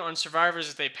reading on survivors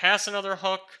if they pass another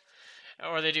hook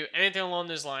or they do anything along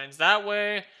those lines. That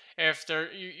way, if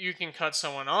you can cut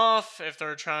someone off if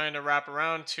they're trying to wrap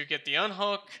around to get the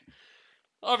unhook.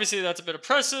 Obviously, that's a bit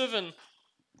oppressive and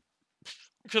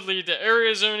could lead to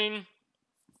area zoning,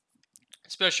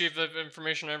 especially if they have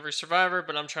information on every survivor,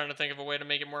 but I'm trying to think of a way to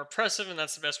make it more oppressive, and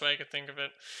that's the best way I could think of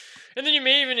it. And then you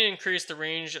may even increase the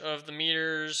range of the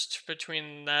meters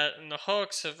between that and the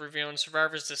hooks of revealing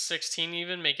survivors to 16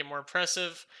 even, make it more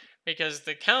oppressive, because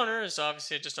the counter is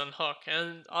obviously just unhook.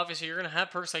 And obviously you're going to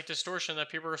have perks like Distortion that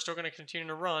people are still going to continue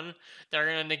to run that are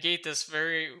going to negate this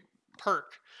very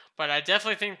perk. But I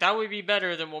definitely think that would be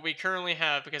better than what we currently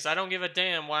have, because I don't give a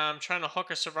damn why I'm trying to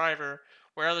hook a survivor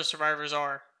where other survivors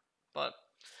are. But,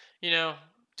 to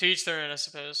each their own, I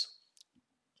suppose.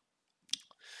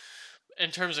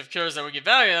 In terms of killers that would get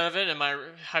value out of it, in my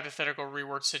hypothetical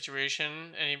rework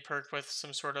situation, any perk with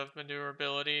some sort of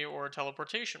maneuverability or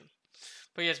teleportation.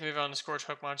 But you have to move on to Scorch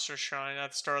Hook Monster Shrine.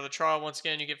 At the start of the trial, once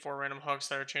again, you get 4 random hooks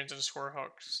that are changed into Scorch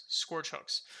Hooks.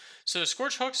 So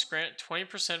Scorch Hooks grant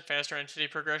 20% faster entity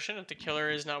progression if the killer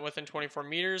is not within 24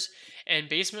 meters, and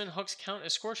basement hooks count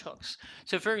as Scorch Hooks.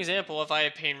 So for example, if I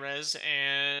have Pain Res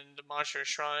and Monster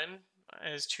Shrine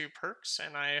as 2 perks,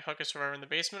 and I hook a survivor in the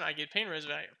basement, I get Pain Res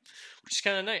value, which is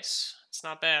kind of nice. It's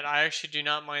not bad. I actually do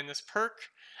not mind this perk.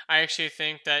 I actually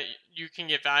think that you can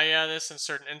get value out of this in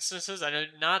certain instances. I do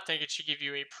not think it should give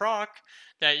you a proc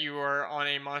that you are on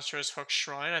a monstrous hook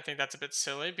shrine. I think that's a bit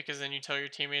silly because then you tell your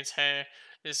teammates, hey,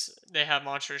 they have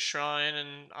monstrous shrine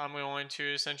and I'm going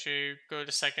to essentially go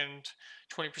to second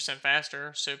 20%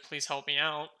 faster, so please help me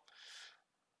out.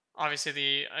 Obviously,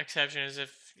 the exception is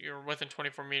if you're within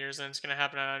 24 meters, then it's going to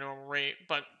happen at a normal rate.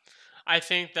 But I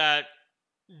think that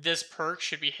this perk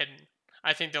should be hidden.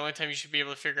 I think the only time you should be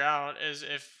able to figure out is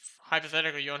if,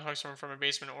 hypothetically, you unhook someone from a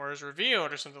basement or is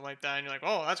revealed or something like that, and you're like,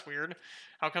 oh, that's weird.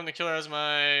 How come the killer has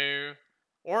my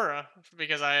aura?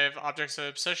 Because I have Objects of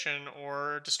Obsession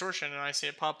or Distortion, and I see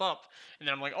it pop up. And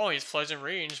then I'm like, oh, he's Floods in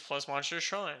Range plus Monster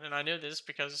Shrine. And I know this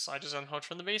because I just unhooked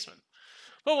from the basement.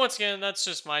 But once again, that's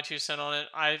just my 2 cents on it.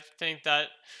 I think that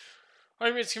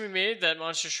arguments can be made that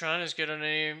Monster Shrine is good on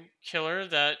any killer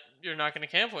that you're not going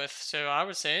to camp with. So I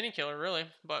would say any killer, really.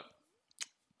 But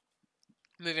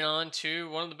Moving on to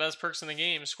one of the best perks in the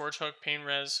game, Scorch Hook Pain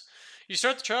Res. You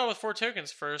start the trial with 4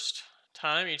 tokens. First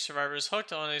time each survivor is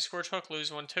hooked on a Scorch Hook,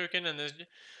 lose 1 token, and the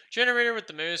generator with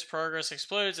the most progress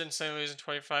explodes, instantly losing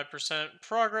 25%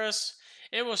 progress.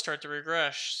 It will start to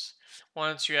regress.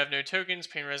 Once you have no tokens,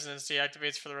 Pain Resonance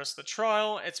deactivates for the rest of the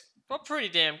trial. It's a pretty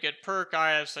damn good perk.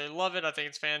 I absolutely love it. I think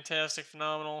it's fantastic,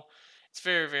 phenomenal. It's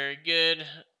very, very good.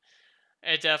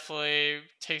 It definitely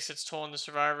takes its toll on the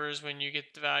survivors when you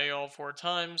get the value all 4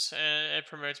 times, and it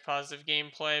promotes positive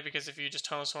gameplay because if you just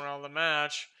tunnel someone out of the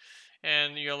match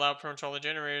and you allow pretty much all the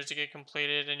generators to get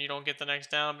completed and you don't get the next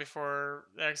down before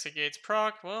the exit gates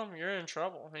proc, well, you're in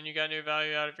trouble and you got no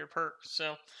value out of your perk.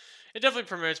 So it definitely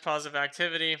promotes positive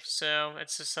activity, so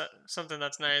it's just something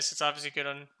that's nice. It's obviously good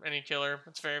on any killer.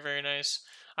 It's very, very nice.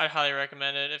 I'd highly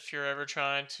recommend it if you're ever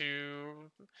trying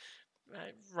to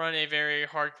run a very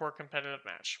hardcore competitive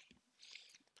match.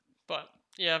 But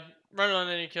yeah, run it on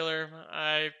any killer.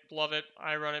 I love it.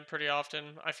 I run it pretty often.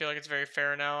 I feel like it's very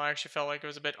fair now. I actually felt like it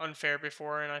was a bit unfair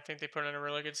before, and I think they put it in a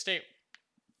really good state.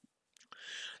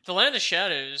 The Land of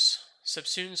Shadows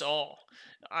subsumes all.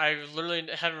 I literally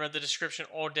haven't read the description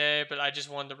all day, but I just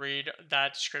wanted to read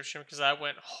that description because that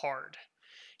went hard.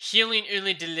 Healing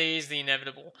only delays the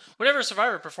inevitable. Whenever a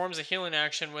survivor performs a healing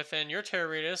action within your terror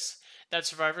radius, that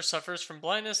survivor suffers from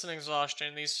blindness and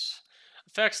exhaustion. These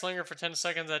effects linger for 10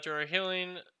 seconds after a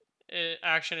healing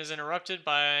action is interrupted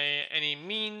by any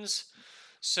means.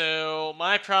 So,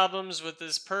 my problems with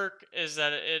this perk is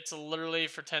that it's literally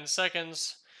for 10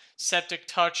 seconds. Septic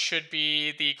Touch should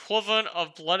be the equivalent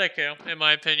of Blood Echo, in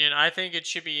my opinion. I think it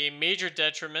should be a major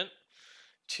detriment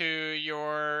to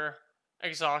your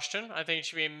exhaustion. I think it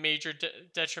should be a major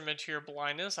detriment to your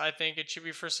blindness. I think it should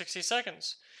be for 60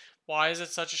 seconds. Why is it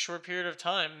such a short period of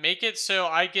time? Make it so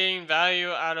I gain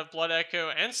value out of Blood Echo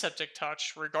and Septic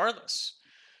Touch regardless.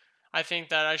 I think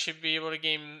that I should be able to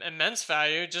gain immense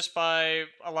value just by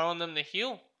allowing them to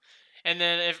heal. And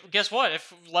then guess what?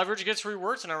 If leverage gets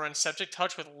reworked and I run Septic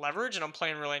Touch with leverage and I'm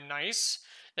playing really nice,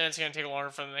 then it's going to take longer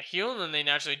for them to heal, and then they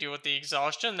naturally deal with the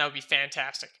exhaustion. That would be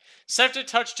fantastic. Septic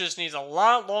Touch just needs a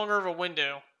lot longer of a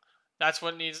window. That's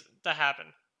what needs to happen.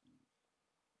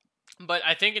 But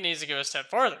I think it needs to go a step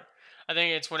farther. I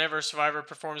think it's whenever a survivor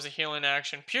performs a healing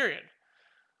action, period.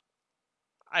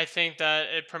 I think that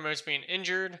it promotes being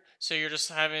injured, so you're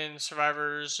just having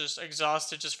survivors just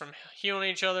exhausted just from healing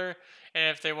each other,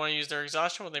 and if they want to use their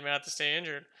exhaustion, well, they may have to stay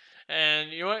injured.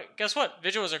 And you know what? Guess what?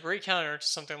 Vigil is a great counter to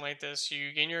something like this.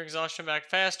 You gain your exhaustion back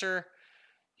faster,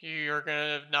 you're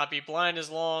going to not be blind as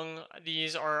long.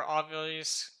 These are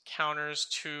obvious counters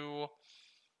to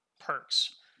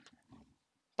perks.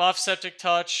 Buff Septic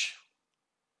Touch,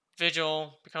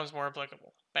 Vigil becomes more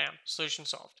applicable. Bam, solution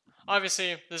solved.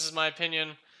 Obviously, this is my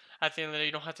opinion. At the end of the day,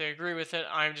 you don't have to agree with it.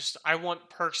 I want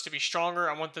perks to be stronger.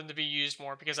 I want them to be used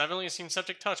more because I've only seen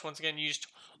Septic Touch once again used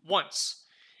once.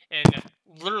 And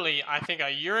literally, I think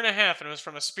a year and a half, and it was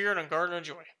from a Spirit on Garden of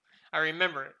Joy. I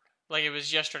remember it like it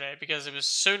was yesterday because it was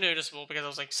so noticeable because I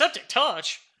was like, Septic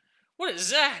Touch? What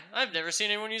is that? I've never seen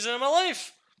anyone use it in my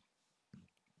life.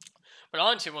 But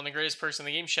on to one of the greatest perks in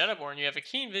the game, Shadowborn. You have a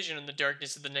keen vision in the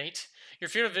darkness of the night. Your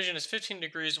field of vision is 15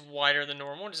 degrees wider than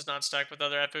normal. It does not stack with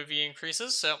other FOV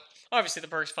increases, so obviously the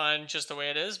perk's fine just the way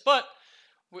it is, but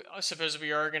I suppose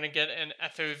we are going to get an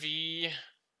FOV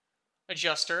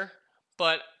adjuster,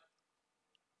 but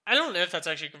I don't know if that's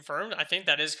actually confirmed. I think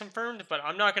that is confirmed, but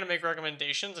I'm not going to make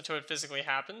recommendations until it physically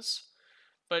happens.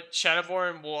 But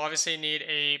Shadowborn will obviously need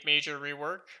a major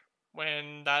rework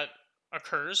when that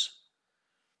occurs,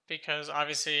 because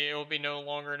obviously it will be no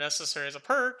longer necessary as a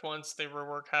perk once the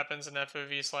rework happens and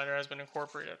FOV slider has been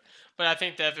incorporated. But I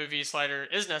think the FOV slider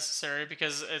is necessary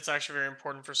because it's actually very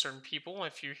important for certain people.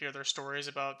 If you hear their stories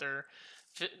about their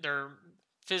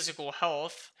physical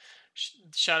health,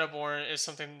 Shadowborn is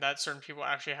something that certain people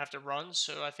actually have to run.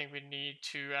 So I think we need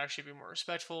to actually be more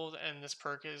respectful, and this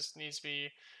perk needs to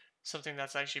be something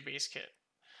that's actually base kit.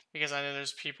 Because I know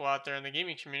there's people out there in the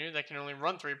gaming community that can only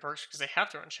run 3 perks because they have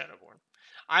to run Shadowborn.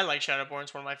 I like Shadowborn.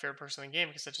 It's one of my favorite perks in the game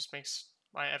because it just makes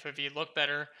my FOV look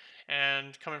better.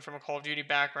 And coming from a Call of Duty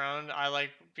background, I like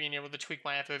being able to tweak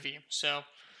my FOV. So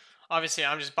obviously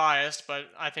I'm just biased, but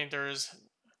I think there's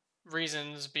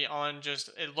reasons beyond just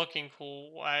it looking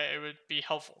cool why it would be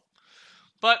helpful.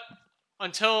 But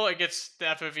until it gets the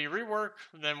FOV rework,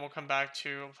 then we'll come back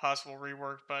to a possible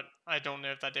rework, but I don't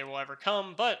know if that day will ever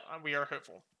come, but we are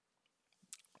hopeful.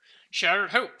 Shattered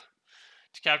Hope.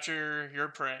 To capture your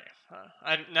prey.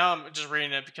 Now I'm just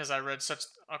reading it because I read such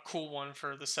a cool one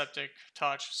for the Septic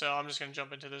Touch, so I'm just going to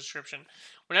jump into the description.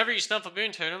 Whenever you snuff a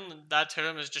boon totem, that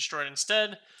totem is destroyed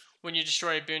instead. When you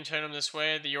destroy a boon totem this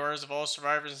way, the auras of all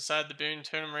survivors inside the boon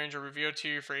totem range are revealed to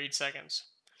you for 8 seconds.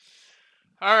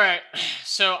 Alright,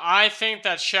 so I think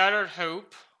that Shattered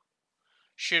Hope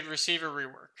should receive a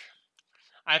rework.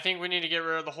 I think we need to get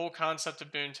rid of the whole concept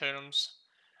of boon totems.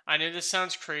 I know this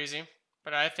sounds crazy,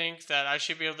 but I think that I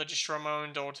should be able to destroy my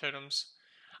own dual totems.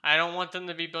 I don't want them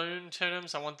to be boon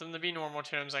totems. I want them to be normal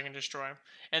totems I can destroy.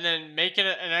 And then make it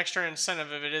an extra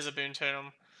incentive if it is a boon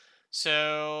totem.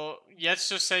 So let's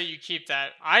just say you keep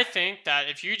that. I think that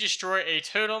if you destroy a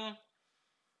totem,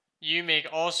 you make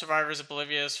all survivors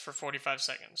oblivious for 45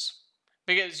 seconds.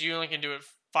 Because you only can do it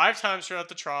 5 times throughout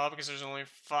the trial because there's only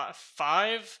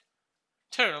 5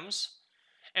 totems.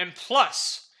 And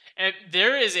plus,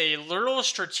 there is a literal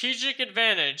strategic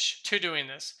advantage to doing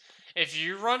this. If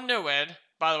you run Noed,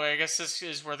 by the way, I guess this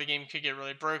is where the game could get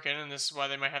really broken, and this is why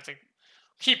they might have to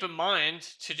keep in mind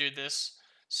to do this.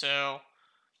 So,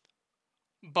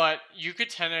 but you could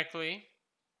technically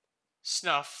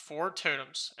snuff 4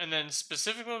 totems, and then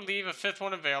specifically leave a 5th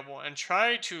one available, and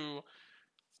try to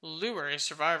lure a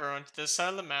survivor onto this side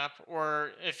of the map,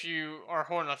 or if you are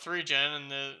holding a 3-gen,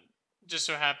 and just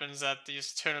so happens that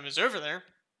this totem is over there,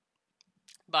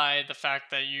 by the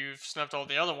fact that you've snuffed all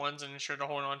the other ones and ensured to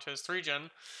hold on to his 3-gen.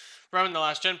 Right when the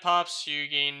last gen pops, you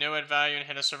gain no ad value and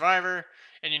hit a survivor,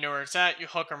 and you know where it's at, you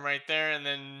hook them right there, and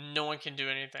then no one can do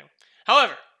anything.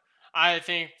 However, I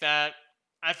think that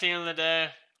at the end of the day,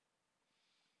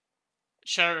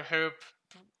 Shattered Hope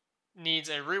needs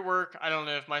a rework. I don't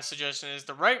know if my suggestion is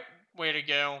the right way to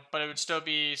go, but it would still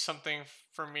be something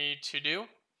for me to do.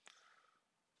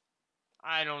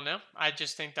 I don't know. I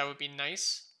just think that would be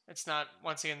nice. It's not,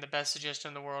 once again, the best suggestion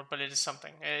in the world, but it is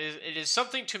something. It is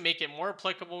something to make it more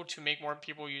applicable, to make more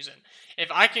people use it. If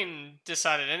I can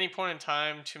decide at any point in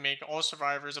time to make all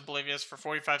survivors oblivious for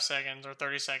 45 seconds or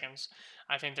 30 seconds,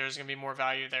 I think there's going to be more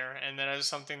value there. And that is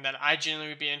something that I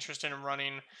genuinely would be interested in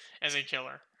running as a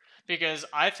killer. Because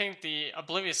I think the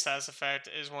oblivious status effect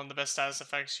is one of the best status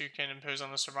effects you can impose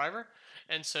on a survivor.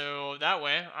 And so that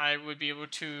way, I would be able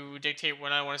to dictate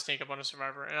when I want to sneak up on a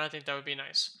survivor. And I think that would be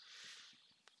nice.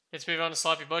 Let's move on to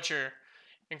Sloppy Butcher.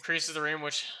 Increases the rate in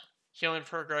which healing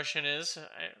progression is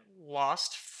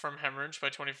lost from hemorrhage by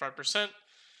 25%.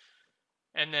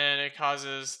 And then it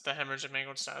causes the hemorrhage and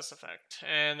mangled status effect.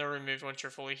 And they're removed once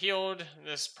you're fully healed.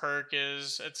 This perk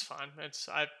it's fine. It's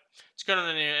good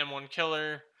on any M1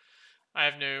 killer. I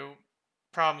have no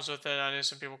problems with it. I know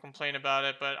some people complain about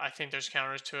it, but I think there's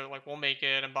counters to it, like We'll Make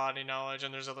It and Body Knowledge,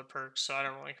 and there's other perks, so I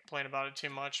don't really complain about it too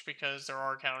much because there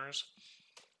are counters.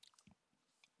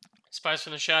 Spies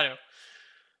from the Shadow.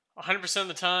 100% of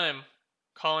the time,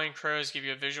 calling crows give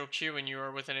you a visual cue when you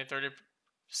are within a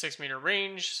 36 meter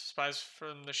range. Spies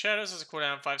from the Shadows has a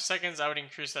cooldown of 5 seconds. I would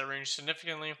increase that range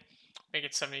significantly, make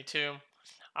it 72.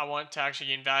 I want to actually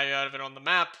gain value out of it on the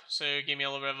map, so give me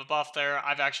a little bit of a buff there.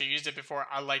 I've actually used it before.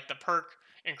 I like the perk.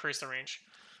 Increase the range.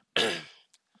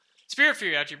 Spirit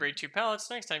Fury, after you break 2 pallets,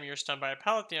 next time you're stunned by a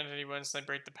pallet, the entity will instantly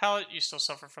break the pallet. You still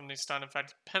suffer from the stun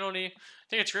effect penalty. I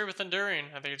think it's great with Enduring.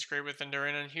 I think it's great with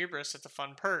Enduring and Hubris. It's a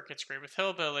fun perk. It's great with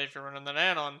Hillbilly if you're running that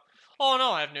add-on. All in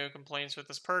all, I have no complaints with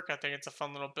this perk. I think it's a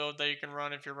fun little build that you can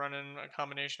run if you're running a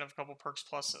combination of a couple perks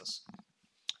plus this.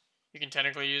 You can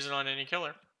technically use it on any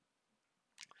killer.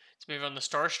 Let's move on to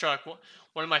Starstruck.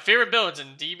 One of my favorite builds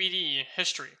in DBD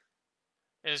history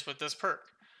is with this perk.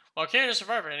 While carrying a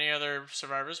survivor, any other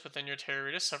survivors within your terror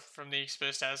radius suffer from the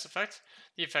exposed status effect.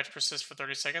 The effect persists for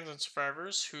 30 seconds on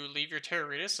survivors who leave your terror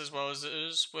radius, as well as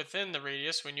those within the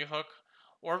radius when you hook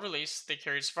or release the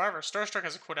carried survivor. Starstruck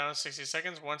has a cooldown of 60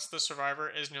 seconds once the survivor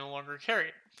is no longer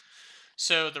carried.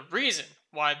 So the reason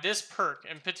why this perk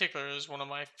in particular is one of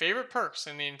my favorite perks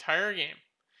in the entire game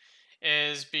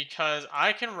is because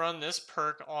I can run this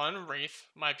perk on Wraith,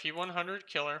 my P100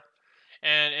 killer,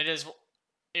 and it is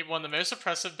one of the most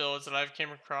oppressive builds that I've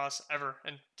came across ever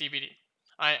in DBD.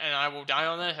 I will die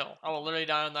on that hill. I will literally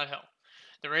die on that hill.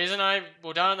 The reason I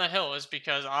will die on that hill is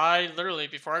because I literally,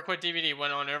 before I quit DBD,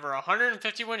 went on over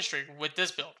 150 win streak with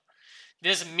this build.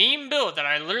 This meme build that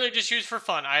I literally just used for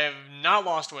fun, I have not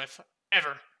lost with,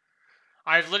 ever.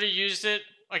 I've literally used it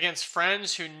against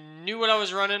friends who knew what I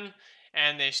was running,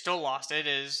 and they still lost. It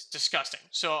is disgusting.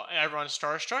 So I run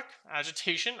Starstruck,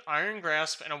 Agitation, Iron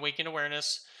Grasp, and Awakened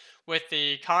Awareness with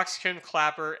the Coxcomb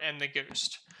Clapper and the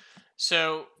Ghost.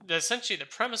 So essentially the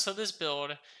premise of this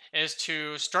build is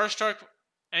to Starstruck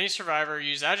any survivor,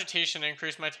 use Agitation to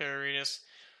increase my terror radius,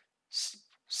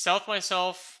 stealth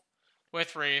myself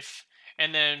with Wraith,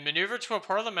 and then maneuver to a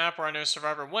part of the map where I know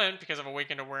survivor went because of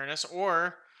Awakened Awareness,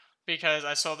 or because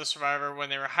I saw the survivor when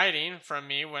they were hiding from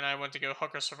me when I went to go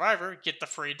hook a survivor, get the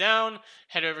free down,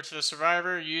 head over to the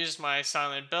survivor, use my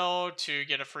silent bell to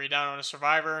get a free down on a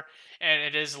survivor, and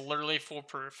it is literally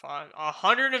foolproof.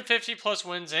 150 plus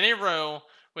wins in a row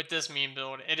with this meme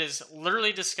build. It is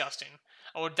literally disgusting.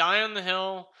 I will die on the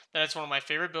hill that it's one of my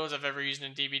favorite builds I've ever used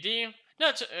in DBD.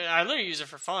 I literally use it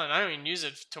for fun. I don't even use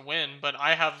it to win, but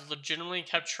I have legitimately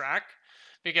kept track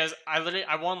because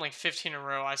I won like 15 in a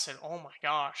row. I said, "Oh my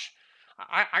gosh,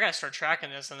 I gotta start tracking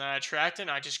this," and then I tracked it,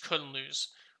 and I just couldn't lose,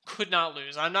 could not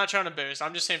lose. I'm not trying to boast.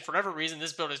 I'm just saying, for whatever reason,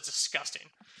 this build is disgusting.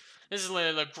 This is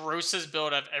literally the grossest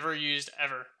build I've ever used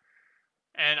ever,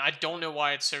 and I don't know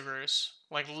why it's so gross.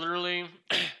 Like literally,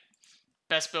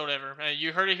 best build ever.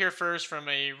 You heard it here first from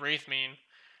a Wraith main.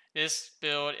 This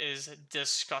build is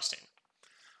disgusting.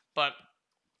 But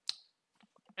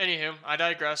anywho, I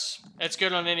digress. It's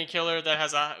good on any killer that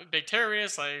has a big terror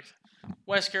radius like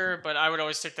Wesker, but I would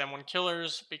always stick to M1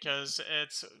 killers because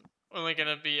it's only going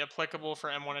to be applicable for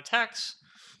M1 attacks.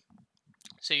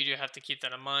 So you do have to keep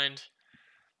that in mind.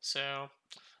 So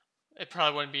it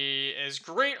probably wouldn't be as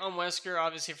great on Wesker,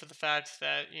 obviously, for the fact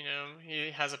that,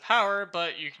 he has a power,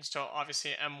 but you can still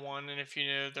obviously M1, and if you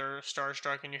know they're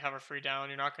Starstruck and you have a free down,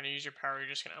 you're not going to use your power, you're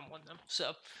just going to M1 them.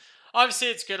 So obviously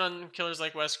it's good on killers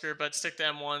like Wesker, but stick to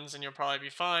M1s and you'll probably be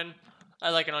fine. I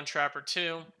like it on Trapper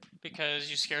too,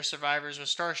 because you scare survivors with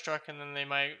Starstruck and then they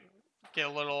might get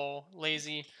a little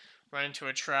lazy, run into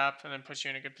a trap, and then put you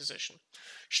in a good position.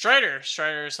 Strider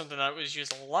is something that was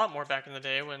used a lot more back in the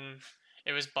day when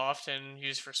it was buffed and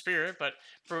used for spirit, but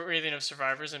breathing of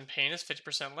survivors in pain is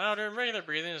 50% louder, and regular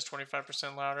breathing is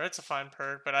 25% louder. It's a fine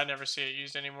perk, but I never see it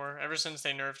used anymore, ever since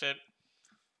they nerfed it.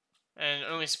 And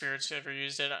only spirits ever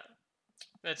used it.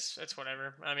 It's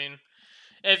whatever. I mean,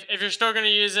 if you're still going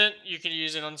to use it, you can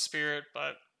use it on spirit,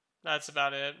 but that's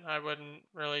about it. I wouldn't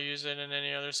really use it in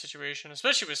any other situation,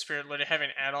 especially with spirit literally having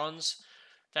add-ons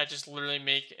that just literally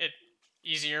make it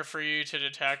easier for you to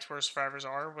detect where survivors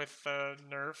are with the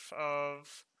nerf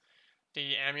of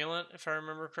the amulet, if I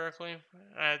remember correctly.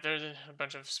 There's a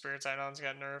bunch of spirits add-ons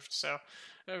got nerfed, so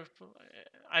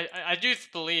I do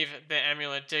believe the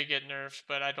amulet did get nerfed,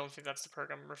 but I don't think that's the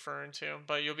perk I'm referring to.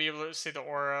 But you'll be able to see the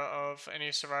aura of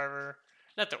any survivor.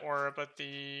 Not the aura, but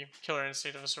the killer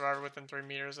instinct of a survivor within 3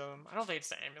 meters of them. I don't think it's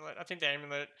the amulet. I think the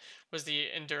amulet was the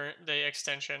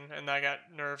extension, and that got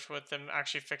nerfed with them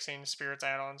actually fixing spirits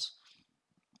add-ons.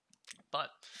 But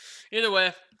either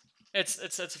way, it's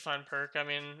a fun perk. I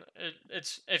mean,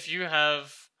 it's if you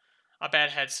have a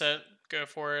bad headset, go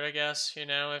for it. I guess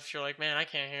if you're like, man, I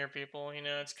can't hear people.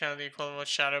 It's kind of the equivalent with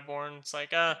Shadowborn. It's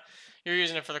like, you're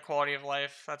using it for the quality of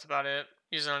life. That's about it.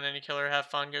 Use it on any killer. Have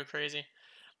fun. Go crazy.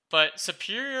 But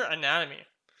superior anatomy.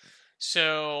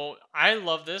 So I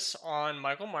love this on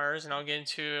Michael Myers, and I'll get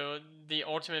into the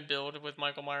ultimate build with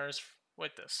Michael Myers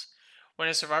with this. When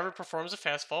a survivor performs a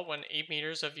fast vault when 8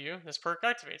 meters of you, this perk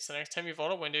activates. The next time you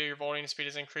vault a window, your vaulting speed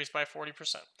is increased by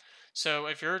 40%. So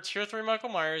if you're a tier 3 Michael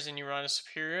Myers and you run a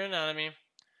superior anatomy,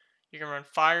 you can run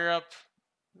fire up.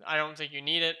 I don't think you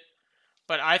need it.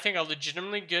 But I think a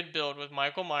legitimately good build with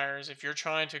Michael Myers, if you're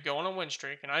trying to go on a win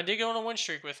streak, and I did go on a win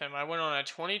streak with him. I went on a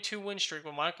 22 win streak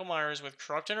with Michael Myers with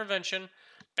Corrupt Intervention,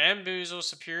 Bamboozle,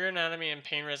 Superior Anatomy, and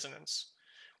Pain Resonance.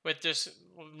 With this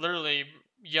literally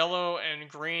yellow and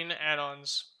green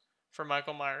add-ons for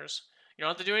Michael Myers. You don't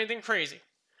have to do anything crazy.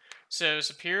 So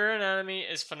Superior Anatomy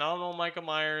is phenomenal Michael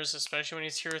Myers, especially when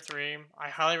he's tier 3. I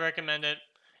highly recommend it.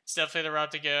 It's definitely the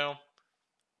route to go.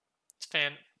 It's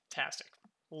fantastic.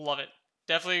 Love it.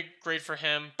 Definitely great for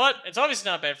him, but it's obviously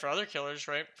not bad for other killers,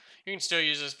 right? You can still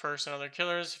use this perks on other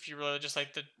killers if you really just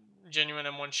like the genuine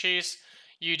M1 chase.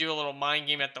 You do a little mind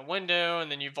game at the window,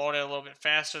 and then you vault it a little bit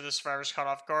faster. The survivor's caught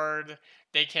off guard.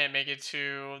 They can't make it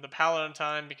to the pallet on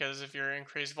time because of your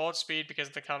increased vault speed, because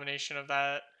of the combination of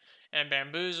that and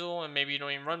Bamboozle, and maybe you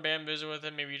don't even run Bamboozle with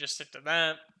it. Maybe you just stick to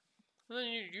that. And then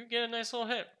you get a nice little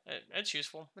hit. It's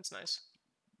useful. It's nice.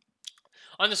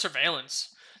 On the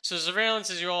surveillance. So surveillance,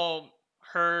 as you all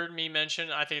heard me mention,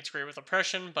 I think it's great with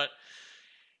oppression, but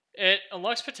it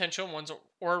unlocks potential in one's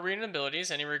aura reading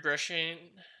abilities. Any regression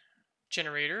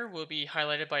generator will be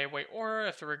highlighted by a white aura.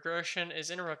 If the regression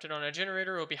is interrupted on a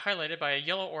generator, it will be highlighted by a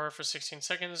yellow aura for 16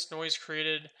 seconds. Noise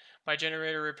created by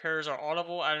generator repairs are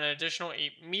audible at an additional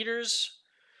 8 meters.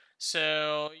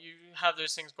 So you have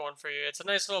those things going for you. It's a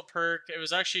nice little perk. It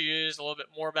was actually used a little bit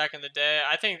more back in the day.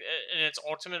 I think in its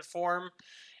ultimate form,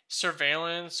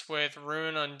 surveillance with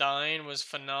Ruin Undying was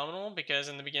phenomenal, because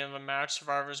in the beginning of a match,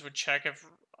 survivors would check if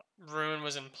Ruin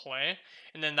was in play,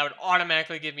 and then that would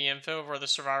automatically give me info of where the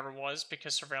survivor was,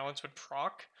 because surveillance would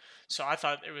proc. So I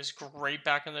thought it was great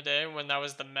back in the day when that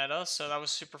was the meta. So that was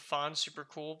super fun, super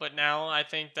cool. But now I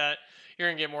think that you're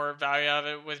gonna get more value out of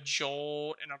it with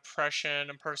Jolt and Oppression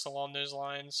and perks along those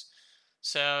lines.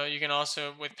 So you can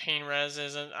also, with Pain Res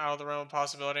isn't out of the realm of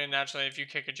possibility. And naturally, if you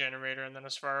kick a generator and then a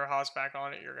Survivor hops back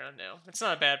on it, you're gonna know. It's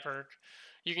not a bad perk.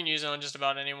 You can use it on just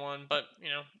about anyone, but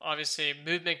obviously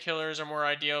movement killers are more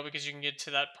ideal because you can get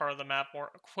to that part of the map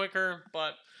more quicker.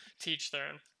 But to each their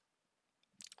own.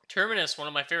 Terminus, one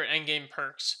of my favorite endgame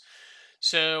perks.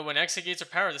 So when exit gates are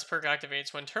powered, this perk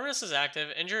activates. When Terminus is active,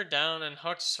 injured, down, and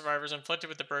hooked survivors inflicted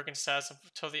with the broken stats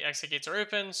until the exit gates are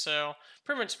open. So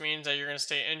pretty much means that you're going to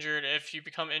stay injured if you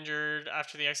become injured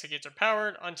after the exit gates are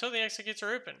powered until the exit gates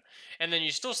are open. And then you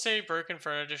still stay broken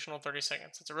for an additional 30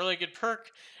 seconds. It's a really good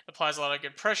perk. Applies a lot of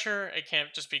good pressure. It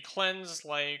can't just be cleansed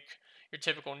like your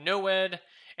typical no-ed.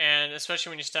 And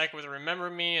especially when you stack it with Remember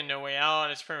Me and No Way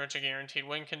Out, it's pretty much a guaranteed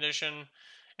win condition.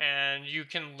 And you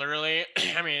can literally,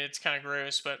 I mean, it's kind of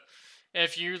gross, but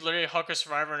if you literally hook a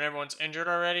survivor and everyone's injured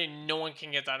already, no one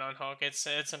can get that unhook. It's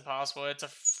impossible. It's a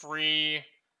free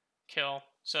kill.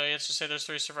 So let's just say there's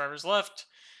 3 survivors left.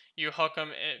 You hook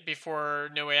them before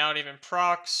No Way Out even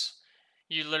procs.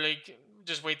 You literally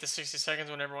just wait the 60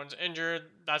 seconds when everyone's injured.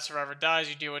 That survivor dies.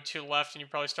 You deal with 2 left, and you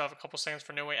probably still have a couple seconds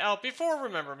for No Way Out before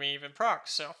Remember Me even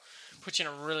procs. So puts you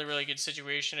in a really, really good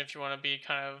situation if you want to be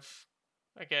kind of,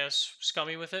 I guess,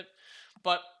 scummy with it.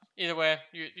 But either way,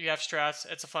 you have strats.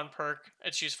 It's a fun perk.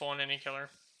 It's useful in any killer.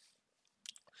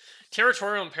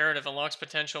 Territorial Imperative unlocks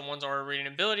potential in one's aura reading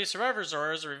ability. Survivors'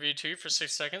 auras are reviewed to you for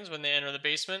 6 seconds when they enter the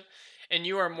basement, and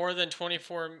you are more than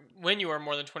 24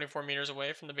 meters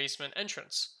away from the basement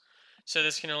entrance. So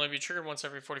this can only be triggered once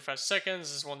every 45 seconds.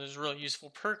 This is one of those really useful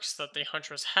perks that the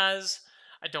Huntress has.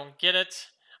 I don't get it.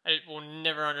 I will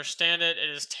never understand it. It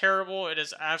is terrible. It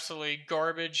is absolutely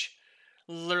garbage.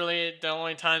 Literally, the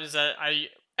only times that I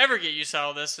ever get use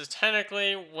out of this is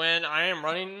technically when I am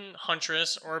running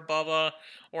Huntress or Bubba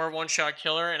or one-shot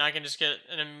killer, and I can just get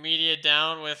an immediate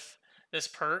down with this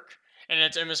perk, and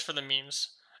it's almost for the memes.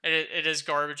 It is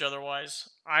garbage otherwise.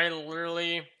 I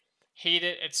literally hate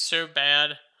it. It's so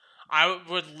bad. I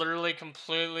would literally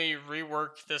completely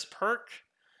rework this perk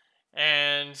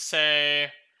and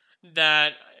say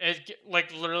that it,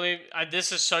 like, literally,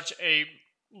 this is such a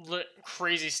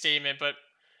crazy statement, but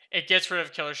it gets rid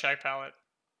of Killer Shack Palette.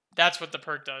 That's what the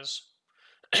perk does.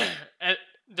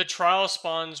 The trial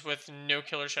spawns with no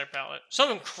Killer Shack Palette.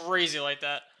 Something crazy like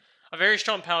that. A very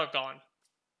strong palette gone.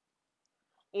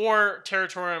 Or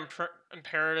Territorial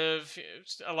Imperative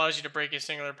allows you to break a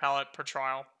singular palette per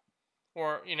trial.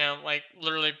 Or, like,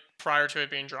 literally prior to it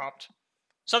being dropped.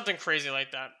 Something crazy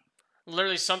like that.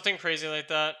 Literally something crazy like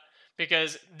that.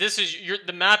 Because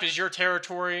the map is your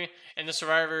territory, and the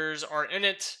survivors are in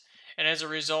it, and as a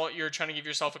result, you're trying to give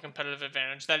yourself a competitive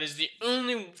advantage. That is the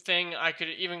only thing I could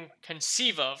even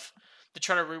conceive of to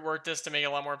try to rework this to make it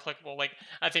a lot more applicable. Like,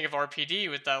 I think of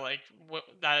RPD with that, like,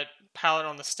 that palette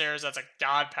on the stairs, that's a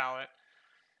god palette.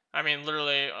 I mean,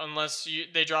 literally, unless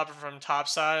they drop it from top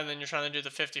side, and then you're trying to do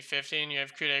the 50-50, and you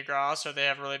have coup de grace, or they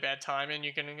have really bad timing,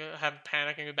 you can have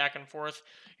panic and go back and forth.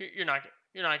 You're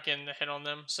not getting the hit on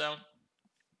them, so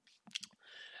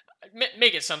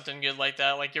make it something good like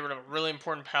that, like get rid of a really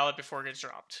important palette before it gets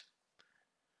dropped.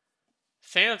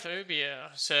 Thanophobia.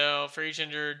 So for each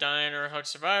injured, dying, or hooked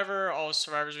survivor, all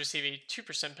survivors receive a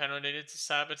 2% penalty to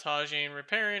sabotaging,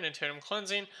 repairing, and totem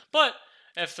cleansing. But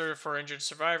if they're for injured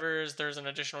survivors, there's an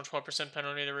additional 12%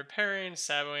 penalty to repairing,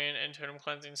 saboing, and totem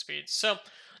cleansing speeds. So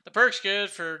the perk's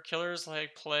good for killers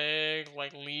like Plague,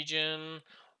 like Legion,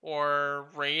 or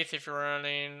Wraith if you're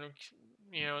running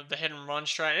the hit and run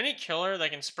strat. Any killer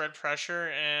that can spread pressure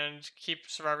and keep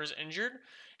survivors injured,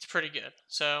 it's pretty good.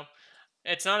 So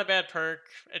it's not a bad perk.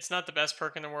 It's not the best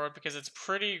perk in the world because it's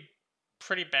pretty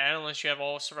bad unless you have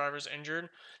all survivors injured.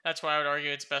 That's why I would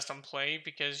argue it's best on Plague,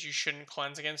 because you shouldn't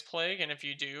cleanse against Plague, and if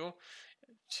you do,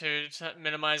 to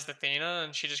minimize the Thana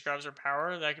and she just grabs her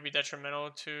power, that could be detrimental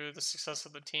to the success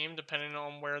of the team depending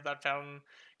on where that fountain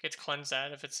gets cleansed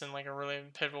at. If it's in like a really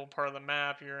pivotal part of the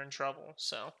map, you're in trouble.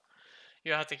 So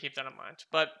you have to keep that in mind.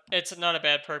 But it's not a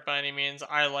bad perk by any means.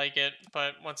 I like it,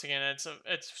 but once again,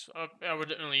 I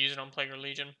would only use it on Plague or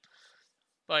Legion.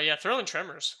 But yeah, Thrilling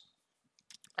Tremors.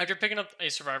 After picking up a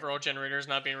survivor, all generators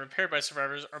not being repaired by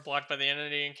survivors are blocked by the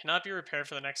entity and cannot be repaired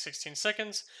for the next 16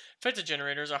 seconds. Affected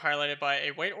generators are highlighted by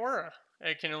a white aura.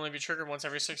 It can only be triggered once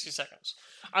every 60 seconds.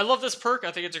 I love this perk.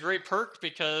 I think it's a great perk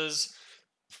because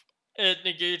it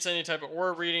negates any type of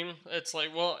aura reading. It's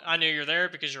like, well, I know you're there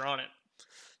because you're on it.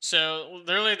 So,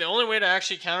 literally, the only way to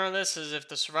actually counter this is if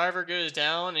the survivor goes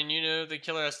down and you know the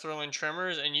killer has Thrilling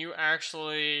Tremors and you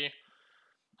actually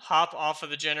hop off of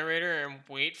the generator and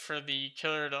wait for the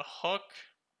killer to hook,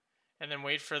 and then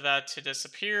wait for that to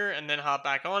disappear, and then hop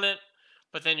back on it.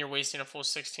 But then you're wasting a full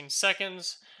 16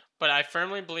 seconds. But I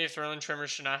firmly believe Thrill and Tremor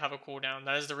should not have a cooldown.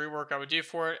 That is the rework I would do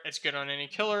for it. It's good on any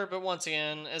killer, but once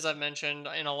again, as I've mentioned,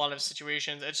 in a lot of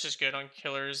situations, it's just good on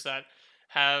killers that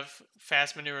have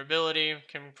fast maneuverability,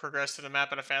 can progress through the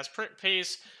map at a fast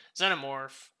pace.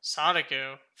 Xenomorph,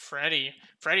 Sadako, Freddy.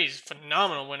 Freddy's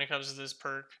phenomenal when it comes to this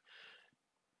perk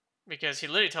because he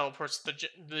literally teleports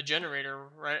the generator,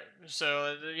 right?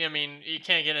 So I mean, you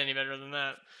can't get any better than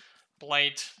that.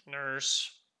 Blight,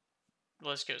 Nurse, the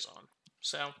list goes on.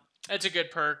 So it's a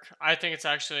good perk. I think it's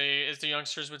actually, as the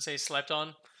youngsters would say, slept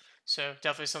on. So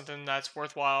definitely something that's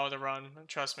worthwhile to run.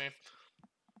 Trust me.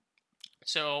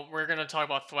 So we're going to talk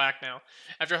about Thwack now.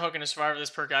 After hooking a survivor,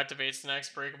 this perk activates. The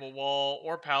next breakable wall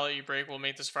or pallet you break will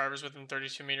make the survivors within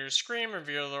 32 meters scream and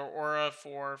reveal their aura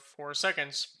for 4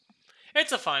 seconds.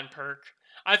 It's a fine perk.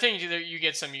 I think that you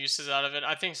get some uses out of it.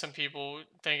 I think some people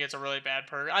think it's a really bad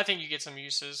perk. I think you get some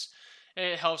uses.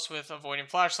 It helps with avoiding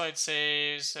flashlight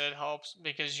saves. It helps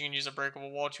because you can use a breakable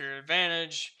wall to your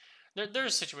advantage.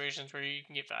 There's situations where you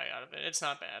can get value out of it. It's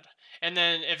not bad. And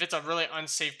then if it's a really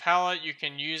unsafe pallet, you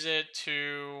can use it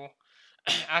to,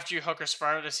 after you hook a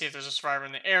survivor, to see if there's a survivor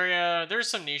in the area. There's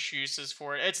some niche uses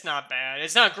for it. It's not bad.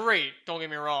 It's not great. Don't get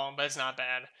me wrong, but it's not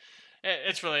bad.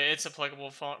 It's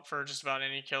applicable for just about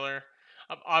any killer.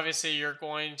 Obviously, you're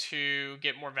going to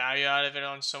get more value out of it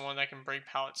on someone that can break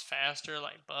pallets faster,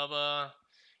 like Bubba,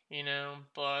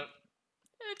 but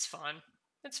it's fun.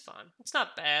 It's fun. It's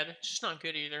not bad. It's just not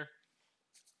good either.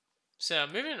 So,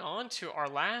 moving on to our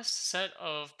last set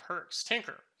of perks.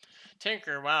 Tinker.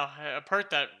 Tinker, wow, a perk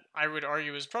that I would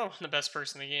argue is probably one of the best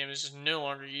perks in the game, is just no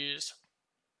longer used.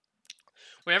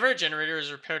 Whenever a generator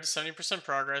is repaired to 70%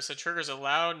 progress, it triggers a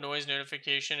loud noise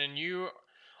notification, and you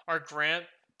are granted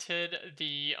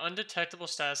the undetectable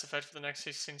status effect for the next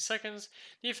 16 seconds.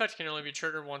 The effect can only be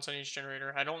triggered once on each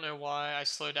generator. I don't know why I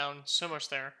slowed down so much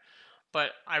there,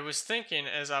 but I was thinking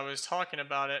as I was talking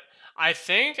about it, I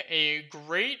think a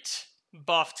great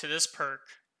buff to this perk,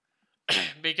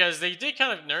 because they did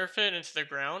kind of nerf it into the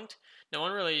ground. No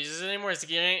one really uses it anymore. Is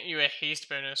giving you a haste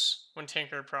bonus when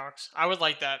Tinker procs. I would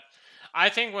like that. I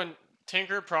think when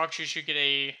Tinker procs, you should get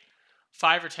a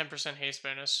 5 or 10% haste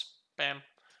bonus. Bam.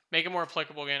 Make it more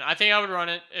applicable again. I think I would run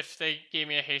it if they gave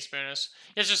me a haste bonus.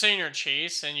 It's just saying you're a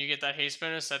chase and you get that haste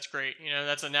bonus. That's great.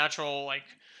 That's a natural, like,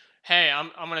 hey,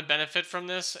 I'm going to benefit from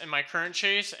this in my current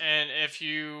chase. And if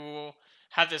you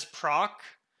have this proc,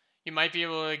 you might be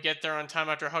able to get there on time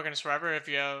after hooking a survivor if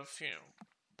you have,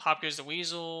 Pop Goes the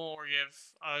Weasel, or you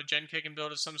have a gen kicking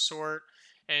build of some sort,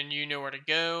 and you know where to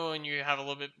go, and you have a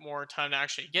little bit more time to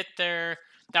actually get there.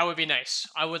 That would be nice.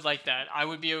 I would like that. I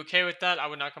would be okay with that. I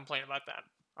would not complain about that.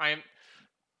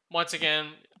 Once again,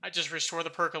 I just restore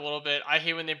the perk a little bit. I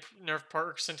hate when they nerf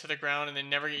perks into the ground and they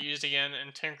never get used again,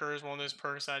 and Tinker is one of those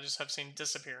perks that I just have seen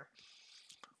disappear.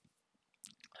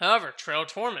 However, Trail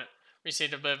Torment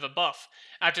received a bit of a buff.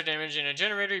 After damaging a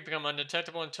generator, you become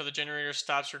undetectable until the generator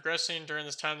stops regressing. During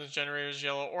this time, the generator's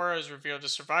yellow aura is revealed to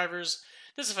survivors.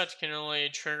 This effect can only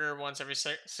trigger once every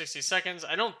 60 seconds.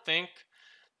 I don't think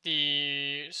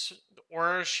the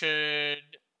aura should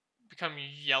become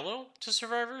yellow to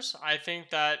survivors. I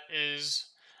think that is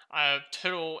a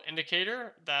total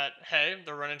indicator that, hey,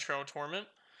 they're running Trail Torment.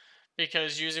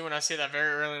 Because usually when I see that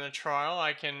very early in the trial,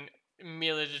 I can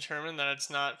immediately determine that it's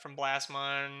not from Blast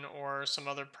Mine or some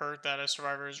other perk that a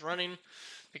survivor is running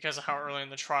because of how early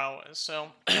in the trial is. So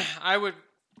I would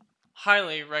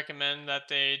highly recommend that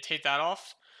they take that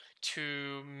off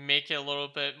to make it a little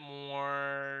bit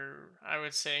more, I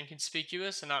would say,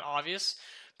 inconspicuous and not obvious.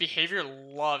 Behavior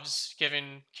loves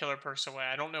giving killer perks away.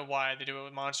 I don't know why. They do it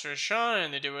with Monster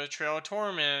Shine, they do it with Trail of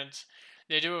Torment,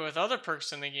 they do it with other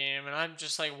perks in the game, and I'm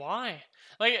just like, why?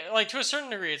 Like to a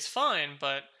certain degree, it's fine,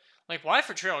 but like, why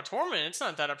for Trail of Torment? It's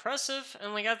not that oppressive,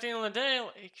 and like at the end of the day,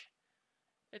 like,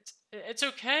 it's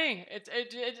okay.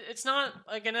 It's not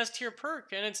like an S tier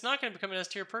perk, and it's not going to become an S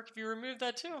tier perk if you remove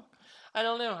that too. I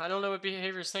don't know. I don't know what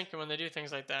behavior's thinking when they do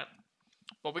things like that.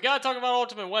 But we gotta talk about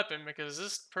Ultimate Weapon because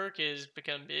this perk has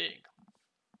become big.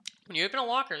 When you open a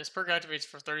locker, this perk activates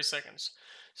for 30 seconds.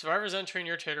 Survivors entering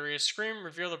your territory scream,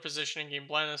 reveal their position, and gain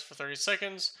blindness for 30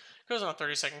 seconds. Goes on a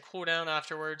 30-second cooldown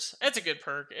afterwards. It's a good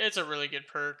perk. It's a really good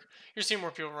perk. You're seeing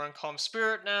more people run Calm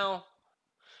Spirit now.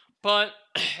 But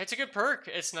it's a good perk.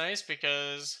 It's nice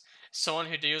because someone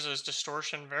who deals with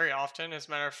distortion very often. As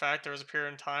a matter of fact, there was a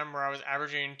period in time where I was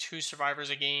averaging 2 survivors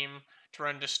a game to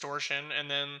run distortion, and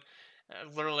then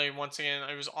literally once again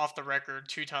it was off the record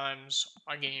 2 times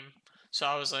a game. So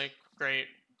I was like, great,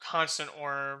 constant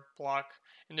aura block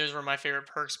and those were my favorite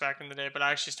perks back in the day. But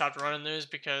I actually stopped running those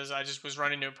because I just was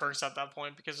running no perks at that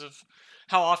point because of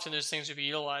how often those things would be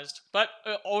utilized. But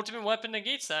Ultimate Weapon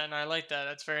negates that, and I like that.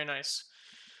 That's very nice.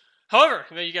 However,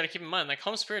 you got to keep in mind, like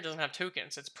Home Spirit doesn't have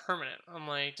tokens; it's permanent.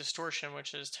 Unlike Distortion,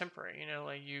 which is temporary.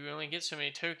 Like you only get so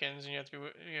many tokens, and you have to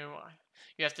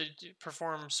you have to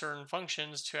perform certain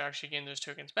functions to actually gain those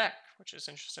tokens back, which is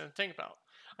interesting to think about.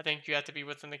 I think you have to be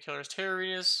within the killer's terror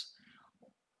radius,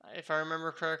 if I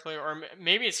remember correctly, or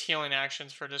maybe it's healing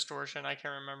actions for Distortion. I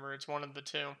can't remember. It's one of the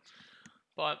two.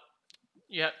 But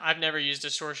yeah, I've never used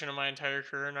Distortion in my entire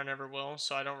career, and I never will,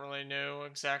 so I don't really know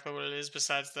exactly what it is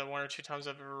besides the one or two times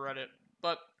I've ever read it.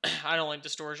 But I don't like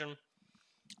Distortion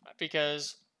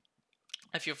because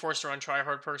I feel forced to run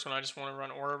tryhard perks when I just want to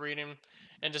run aura reading,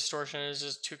 and Distortion is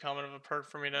just too common of a perk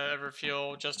for me to ever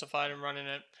feel justified in running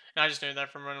it. And I just knew that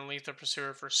from running Lethal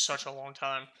Pursuer for such a long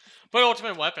time. But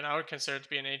Ultimate Weapon, I would consider it to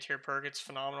be an A tier perk. It's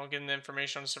phenomenal, getting the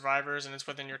information on survivors, and it's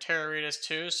within your terror radius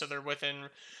too, so they're within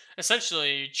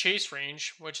essentially chase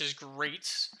range, which is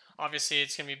great. Obviously,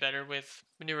 it's going to be better with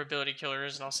maneuverability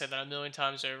killers, and I'll say that a million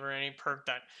times over. Any perk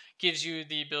that gives you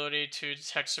the ability to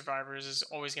detect survivors is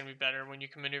always going to be better when you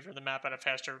can maneuver the map at a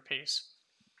faster pace.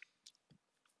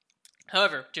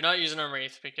 However, do not use it on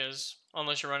Wraith because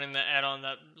unless you're running the add-on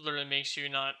that literally makes you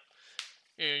not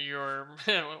your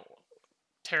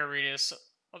terror radius,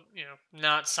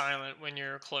 not silent when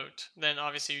you're cloaked, then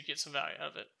obviously you'd get some value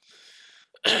out of it.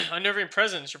 Unnerving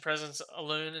Presence. Your presence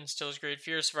alone instills great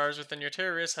fear. Survivors within your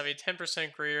terror radius have a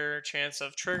 10% greater chance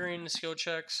of triggering skill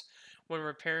checks. When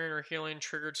repairing or healing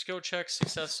triggered skill checks,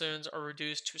 success zones are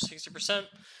reduced to 60%. I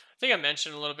think I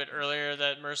mentioned a little bit earlier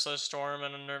that Merciless Storm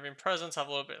and Unnerving Presence have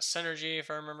a little bit of synergy, if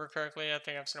I remember correctly. I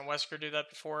think I've seen a Wesker do that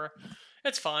before.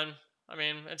 It's fine. I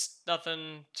mean, it's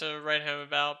nothing to write home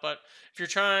about, but if you're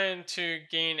trying to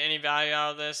gain any value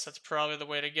out of this, that's probably the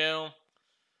way to go.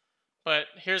 But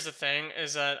here's the thing,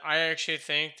 is that I actually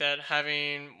think that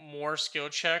having more skill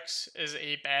checks is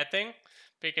a bad thing,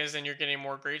 because then you're getting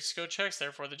more great skill checks,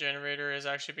 therefore the generator is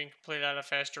actually being completed at a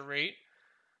faster rate.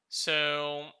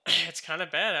 So it's kind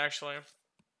of bad, actually.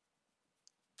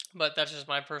 But that's just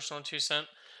my personal 2 cents.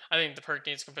 I think the perk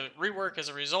needs complete rework as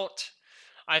a result.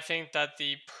 I think that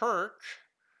the perk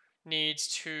needs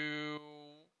to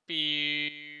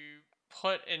be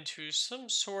put into some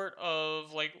sort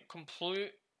of like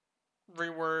complete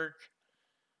rework.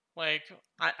 Like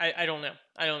I don't know.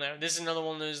 I don't know. This is another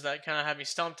one of those that kind of had me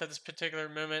stumped at this particular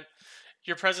moment.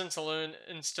 Your presence alone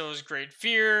instills great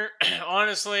fear.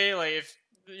 Honestly, like if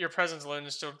your presence alone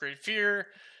instilled great fear,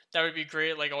 that would be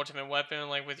great. Like Ultimate Weapon,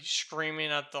 like with you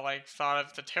screaming at the like thought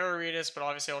of the terror radius, but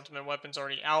obviously Ultimate Weapon's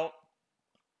already out.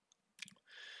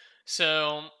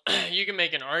 So you can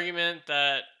make an argument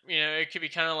that it could be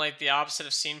kind of like the opposite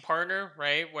of Scene Partner,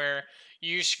 right? Where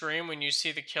you scream when you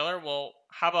see the killer. Well,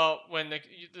 how about when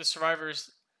the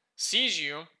survivors sees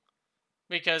you?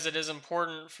 Because it is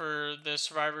important for the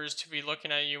survivors to be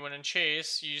looking at you when in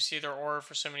chase. You see their aura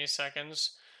for so many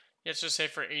seconds. Let's just say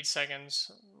for 8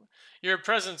 seconds. Your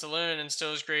presence alone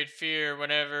instills great fear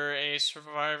whenever a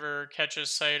survivor catches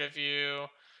sight of you.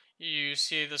 You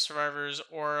see the survivor's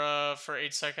aura for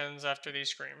 8 seconds after they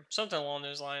scream. Something along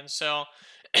those lines. So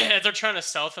if they're trying to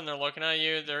stealth and they're looking at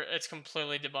you, it's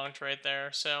completely debunked right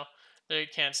there. So they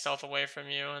can't stealth away from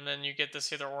you, and then you get to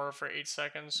see their aura for 8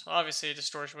 seconds. Obviously,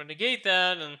 Distortion would negate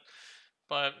that,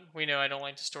 but we know I don't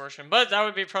like Distortion. But that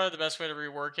would be probably the best way to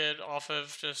rework it off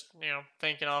of just,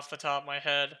 thinking off the top of my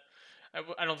head.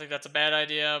 I don't think that's a bad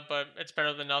idea, but it's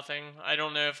better than nothing. I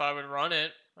don't know if I would run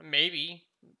it. Maybe.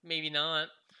 Maybe not.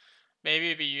 Maybe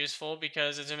it'd be useful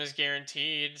because it's almost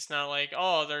guaranteed. It's not like,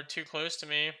 oh, they're too close to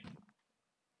me.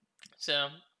 So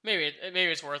maybe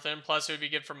it's worth it. And plus, it would be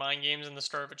good for mind games in the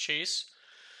start of a chase.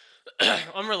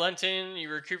 Unrelenting,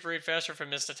 you recuperate faster from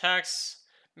missed attacks.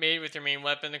 Made with your main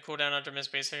weapon, the cooldown after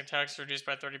missed basic attacks is reduced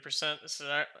by 30%. It's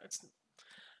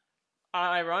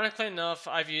ironically enough,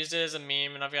 I've used it as a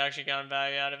meme and I've actually gotten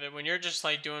value out of it. When you're just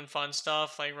like doing fun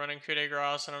stuff, like running coup de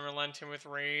grace and unrelenting with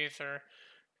Wraith, or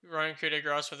running coup de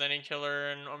grace with any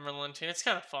killer and unrelenting, it's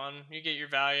kind of fun. You get your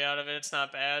value out of it. It's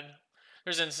not bad.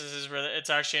 There's instances where it's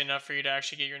actually enough for you to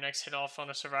actually get your next hit off on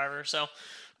a survivor, so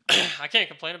I can't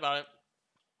complain about it.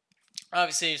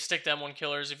 Obviously, stick to M1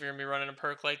 killers if you're going to be running a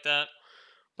perk like that.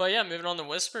 But yeah, moving on to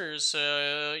Whispers.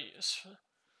 I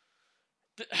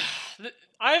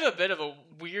have a bit of a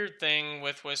weird thing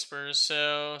with Whispers.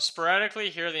 So,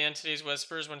 sporadically hear the entity's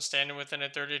whispers when standing within a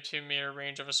 32-meter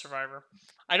range of a survivor.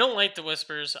 I don't like the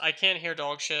whispers. I can't hear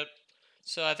dog shit.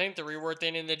 So, I think the reward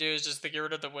they need to do is just to get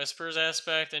rid of the whispers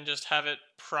aspect and just have it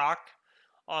proc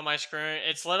on my screen.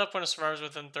 It's lit up when a survivor's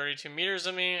within 32 meters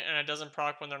of me, and it doesn't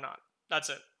proc when they're not. That's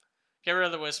it. Get rid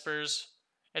of the whispers.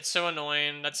 It's so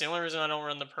annoying. That's the only reason I don't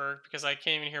run the perk, because I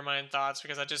can't even hear my own thoughts,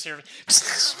 because I just hear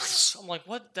I'm like,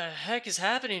 what the heck is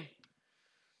happening?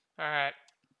 Alright.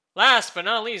 Last but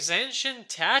not least, Ancient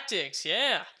Tactics.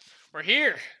 Yeah. We're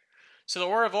here. So the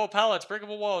Aura of Old Pallets,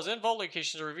 Breakable Walls, and Vault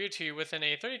locations are reviewed to you within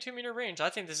a 32-meter range. I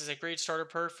think this is a great starter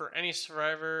perk for any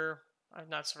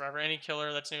any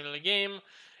killer that's new to the game.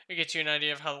 It gets you an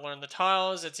idea of how to learn the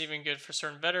tiles. It's even good for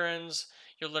certain veterans.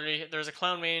 There's a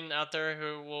clown main out there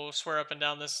who will swear up and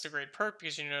down this is a great perk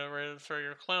because you know where to throw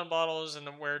your clown bottles and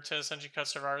where to essentially cut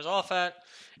survivors off at.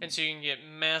 And so you can get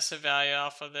massive value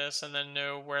off of this and then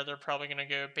know where they're probably going to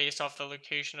go based off the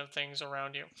location of things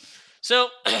around you. So,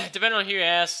 depending on who you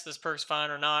ask, this perk's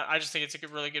fine or not. I just think it's a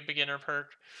really good beginner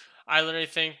perk. I literally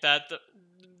think that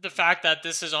the fact that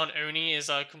this is on Oni is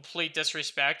a complete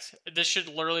disrespect. This should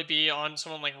literally be on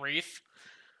someone like Wraith.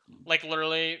 Like,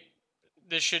 literally,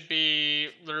 this should be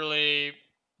literally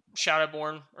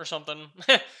Shadowborn or something.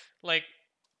 Like,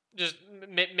 just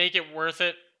make it worth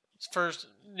it for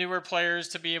newer players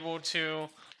to be able to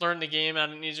learn the game at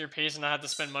an easier pace and not have to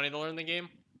spend money to learn the game.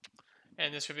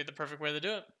 And this would be the perfect way to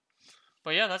do it.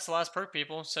 But yeah, that's the last perk,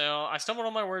 people. So I stumbled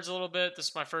on my words a little bit. This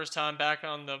is my first time back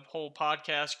on the whole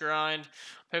podcast grind.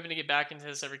 I'm hoping to get back into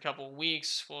this every couple of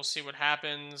weeks. We'll see what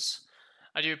happens.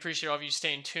 I do appreciate all of you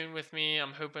staying tuned with me.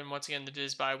 I'm hoping once again to do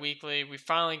this bi-weekly. We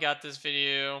finally got this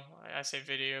video. I say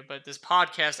video, but this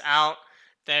podcast out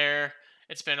there.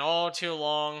 It's been all too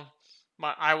long.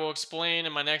 I will explain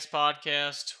in my next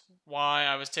podcast why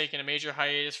I was taking a major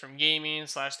hiatus from gaming / the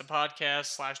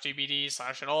podcast /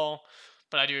 DBD / it all.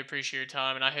 But I do appreciate your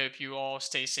time, and I hope you all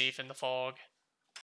stay safe in the fog.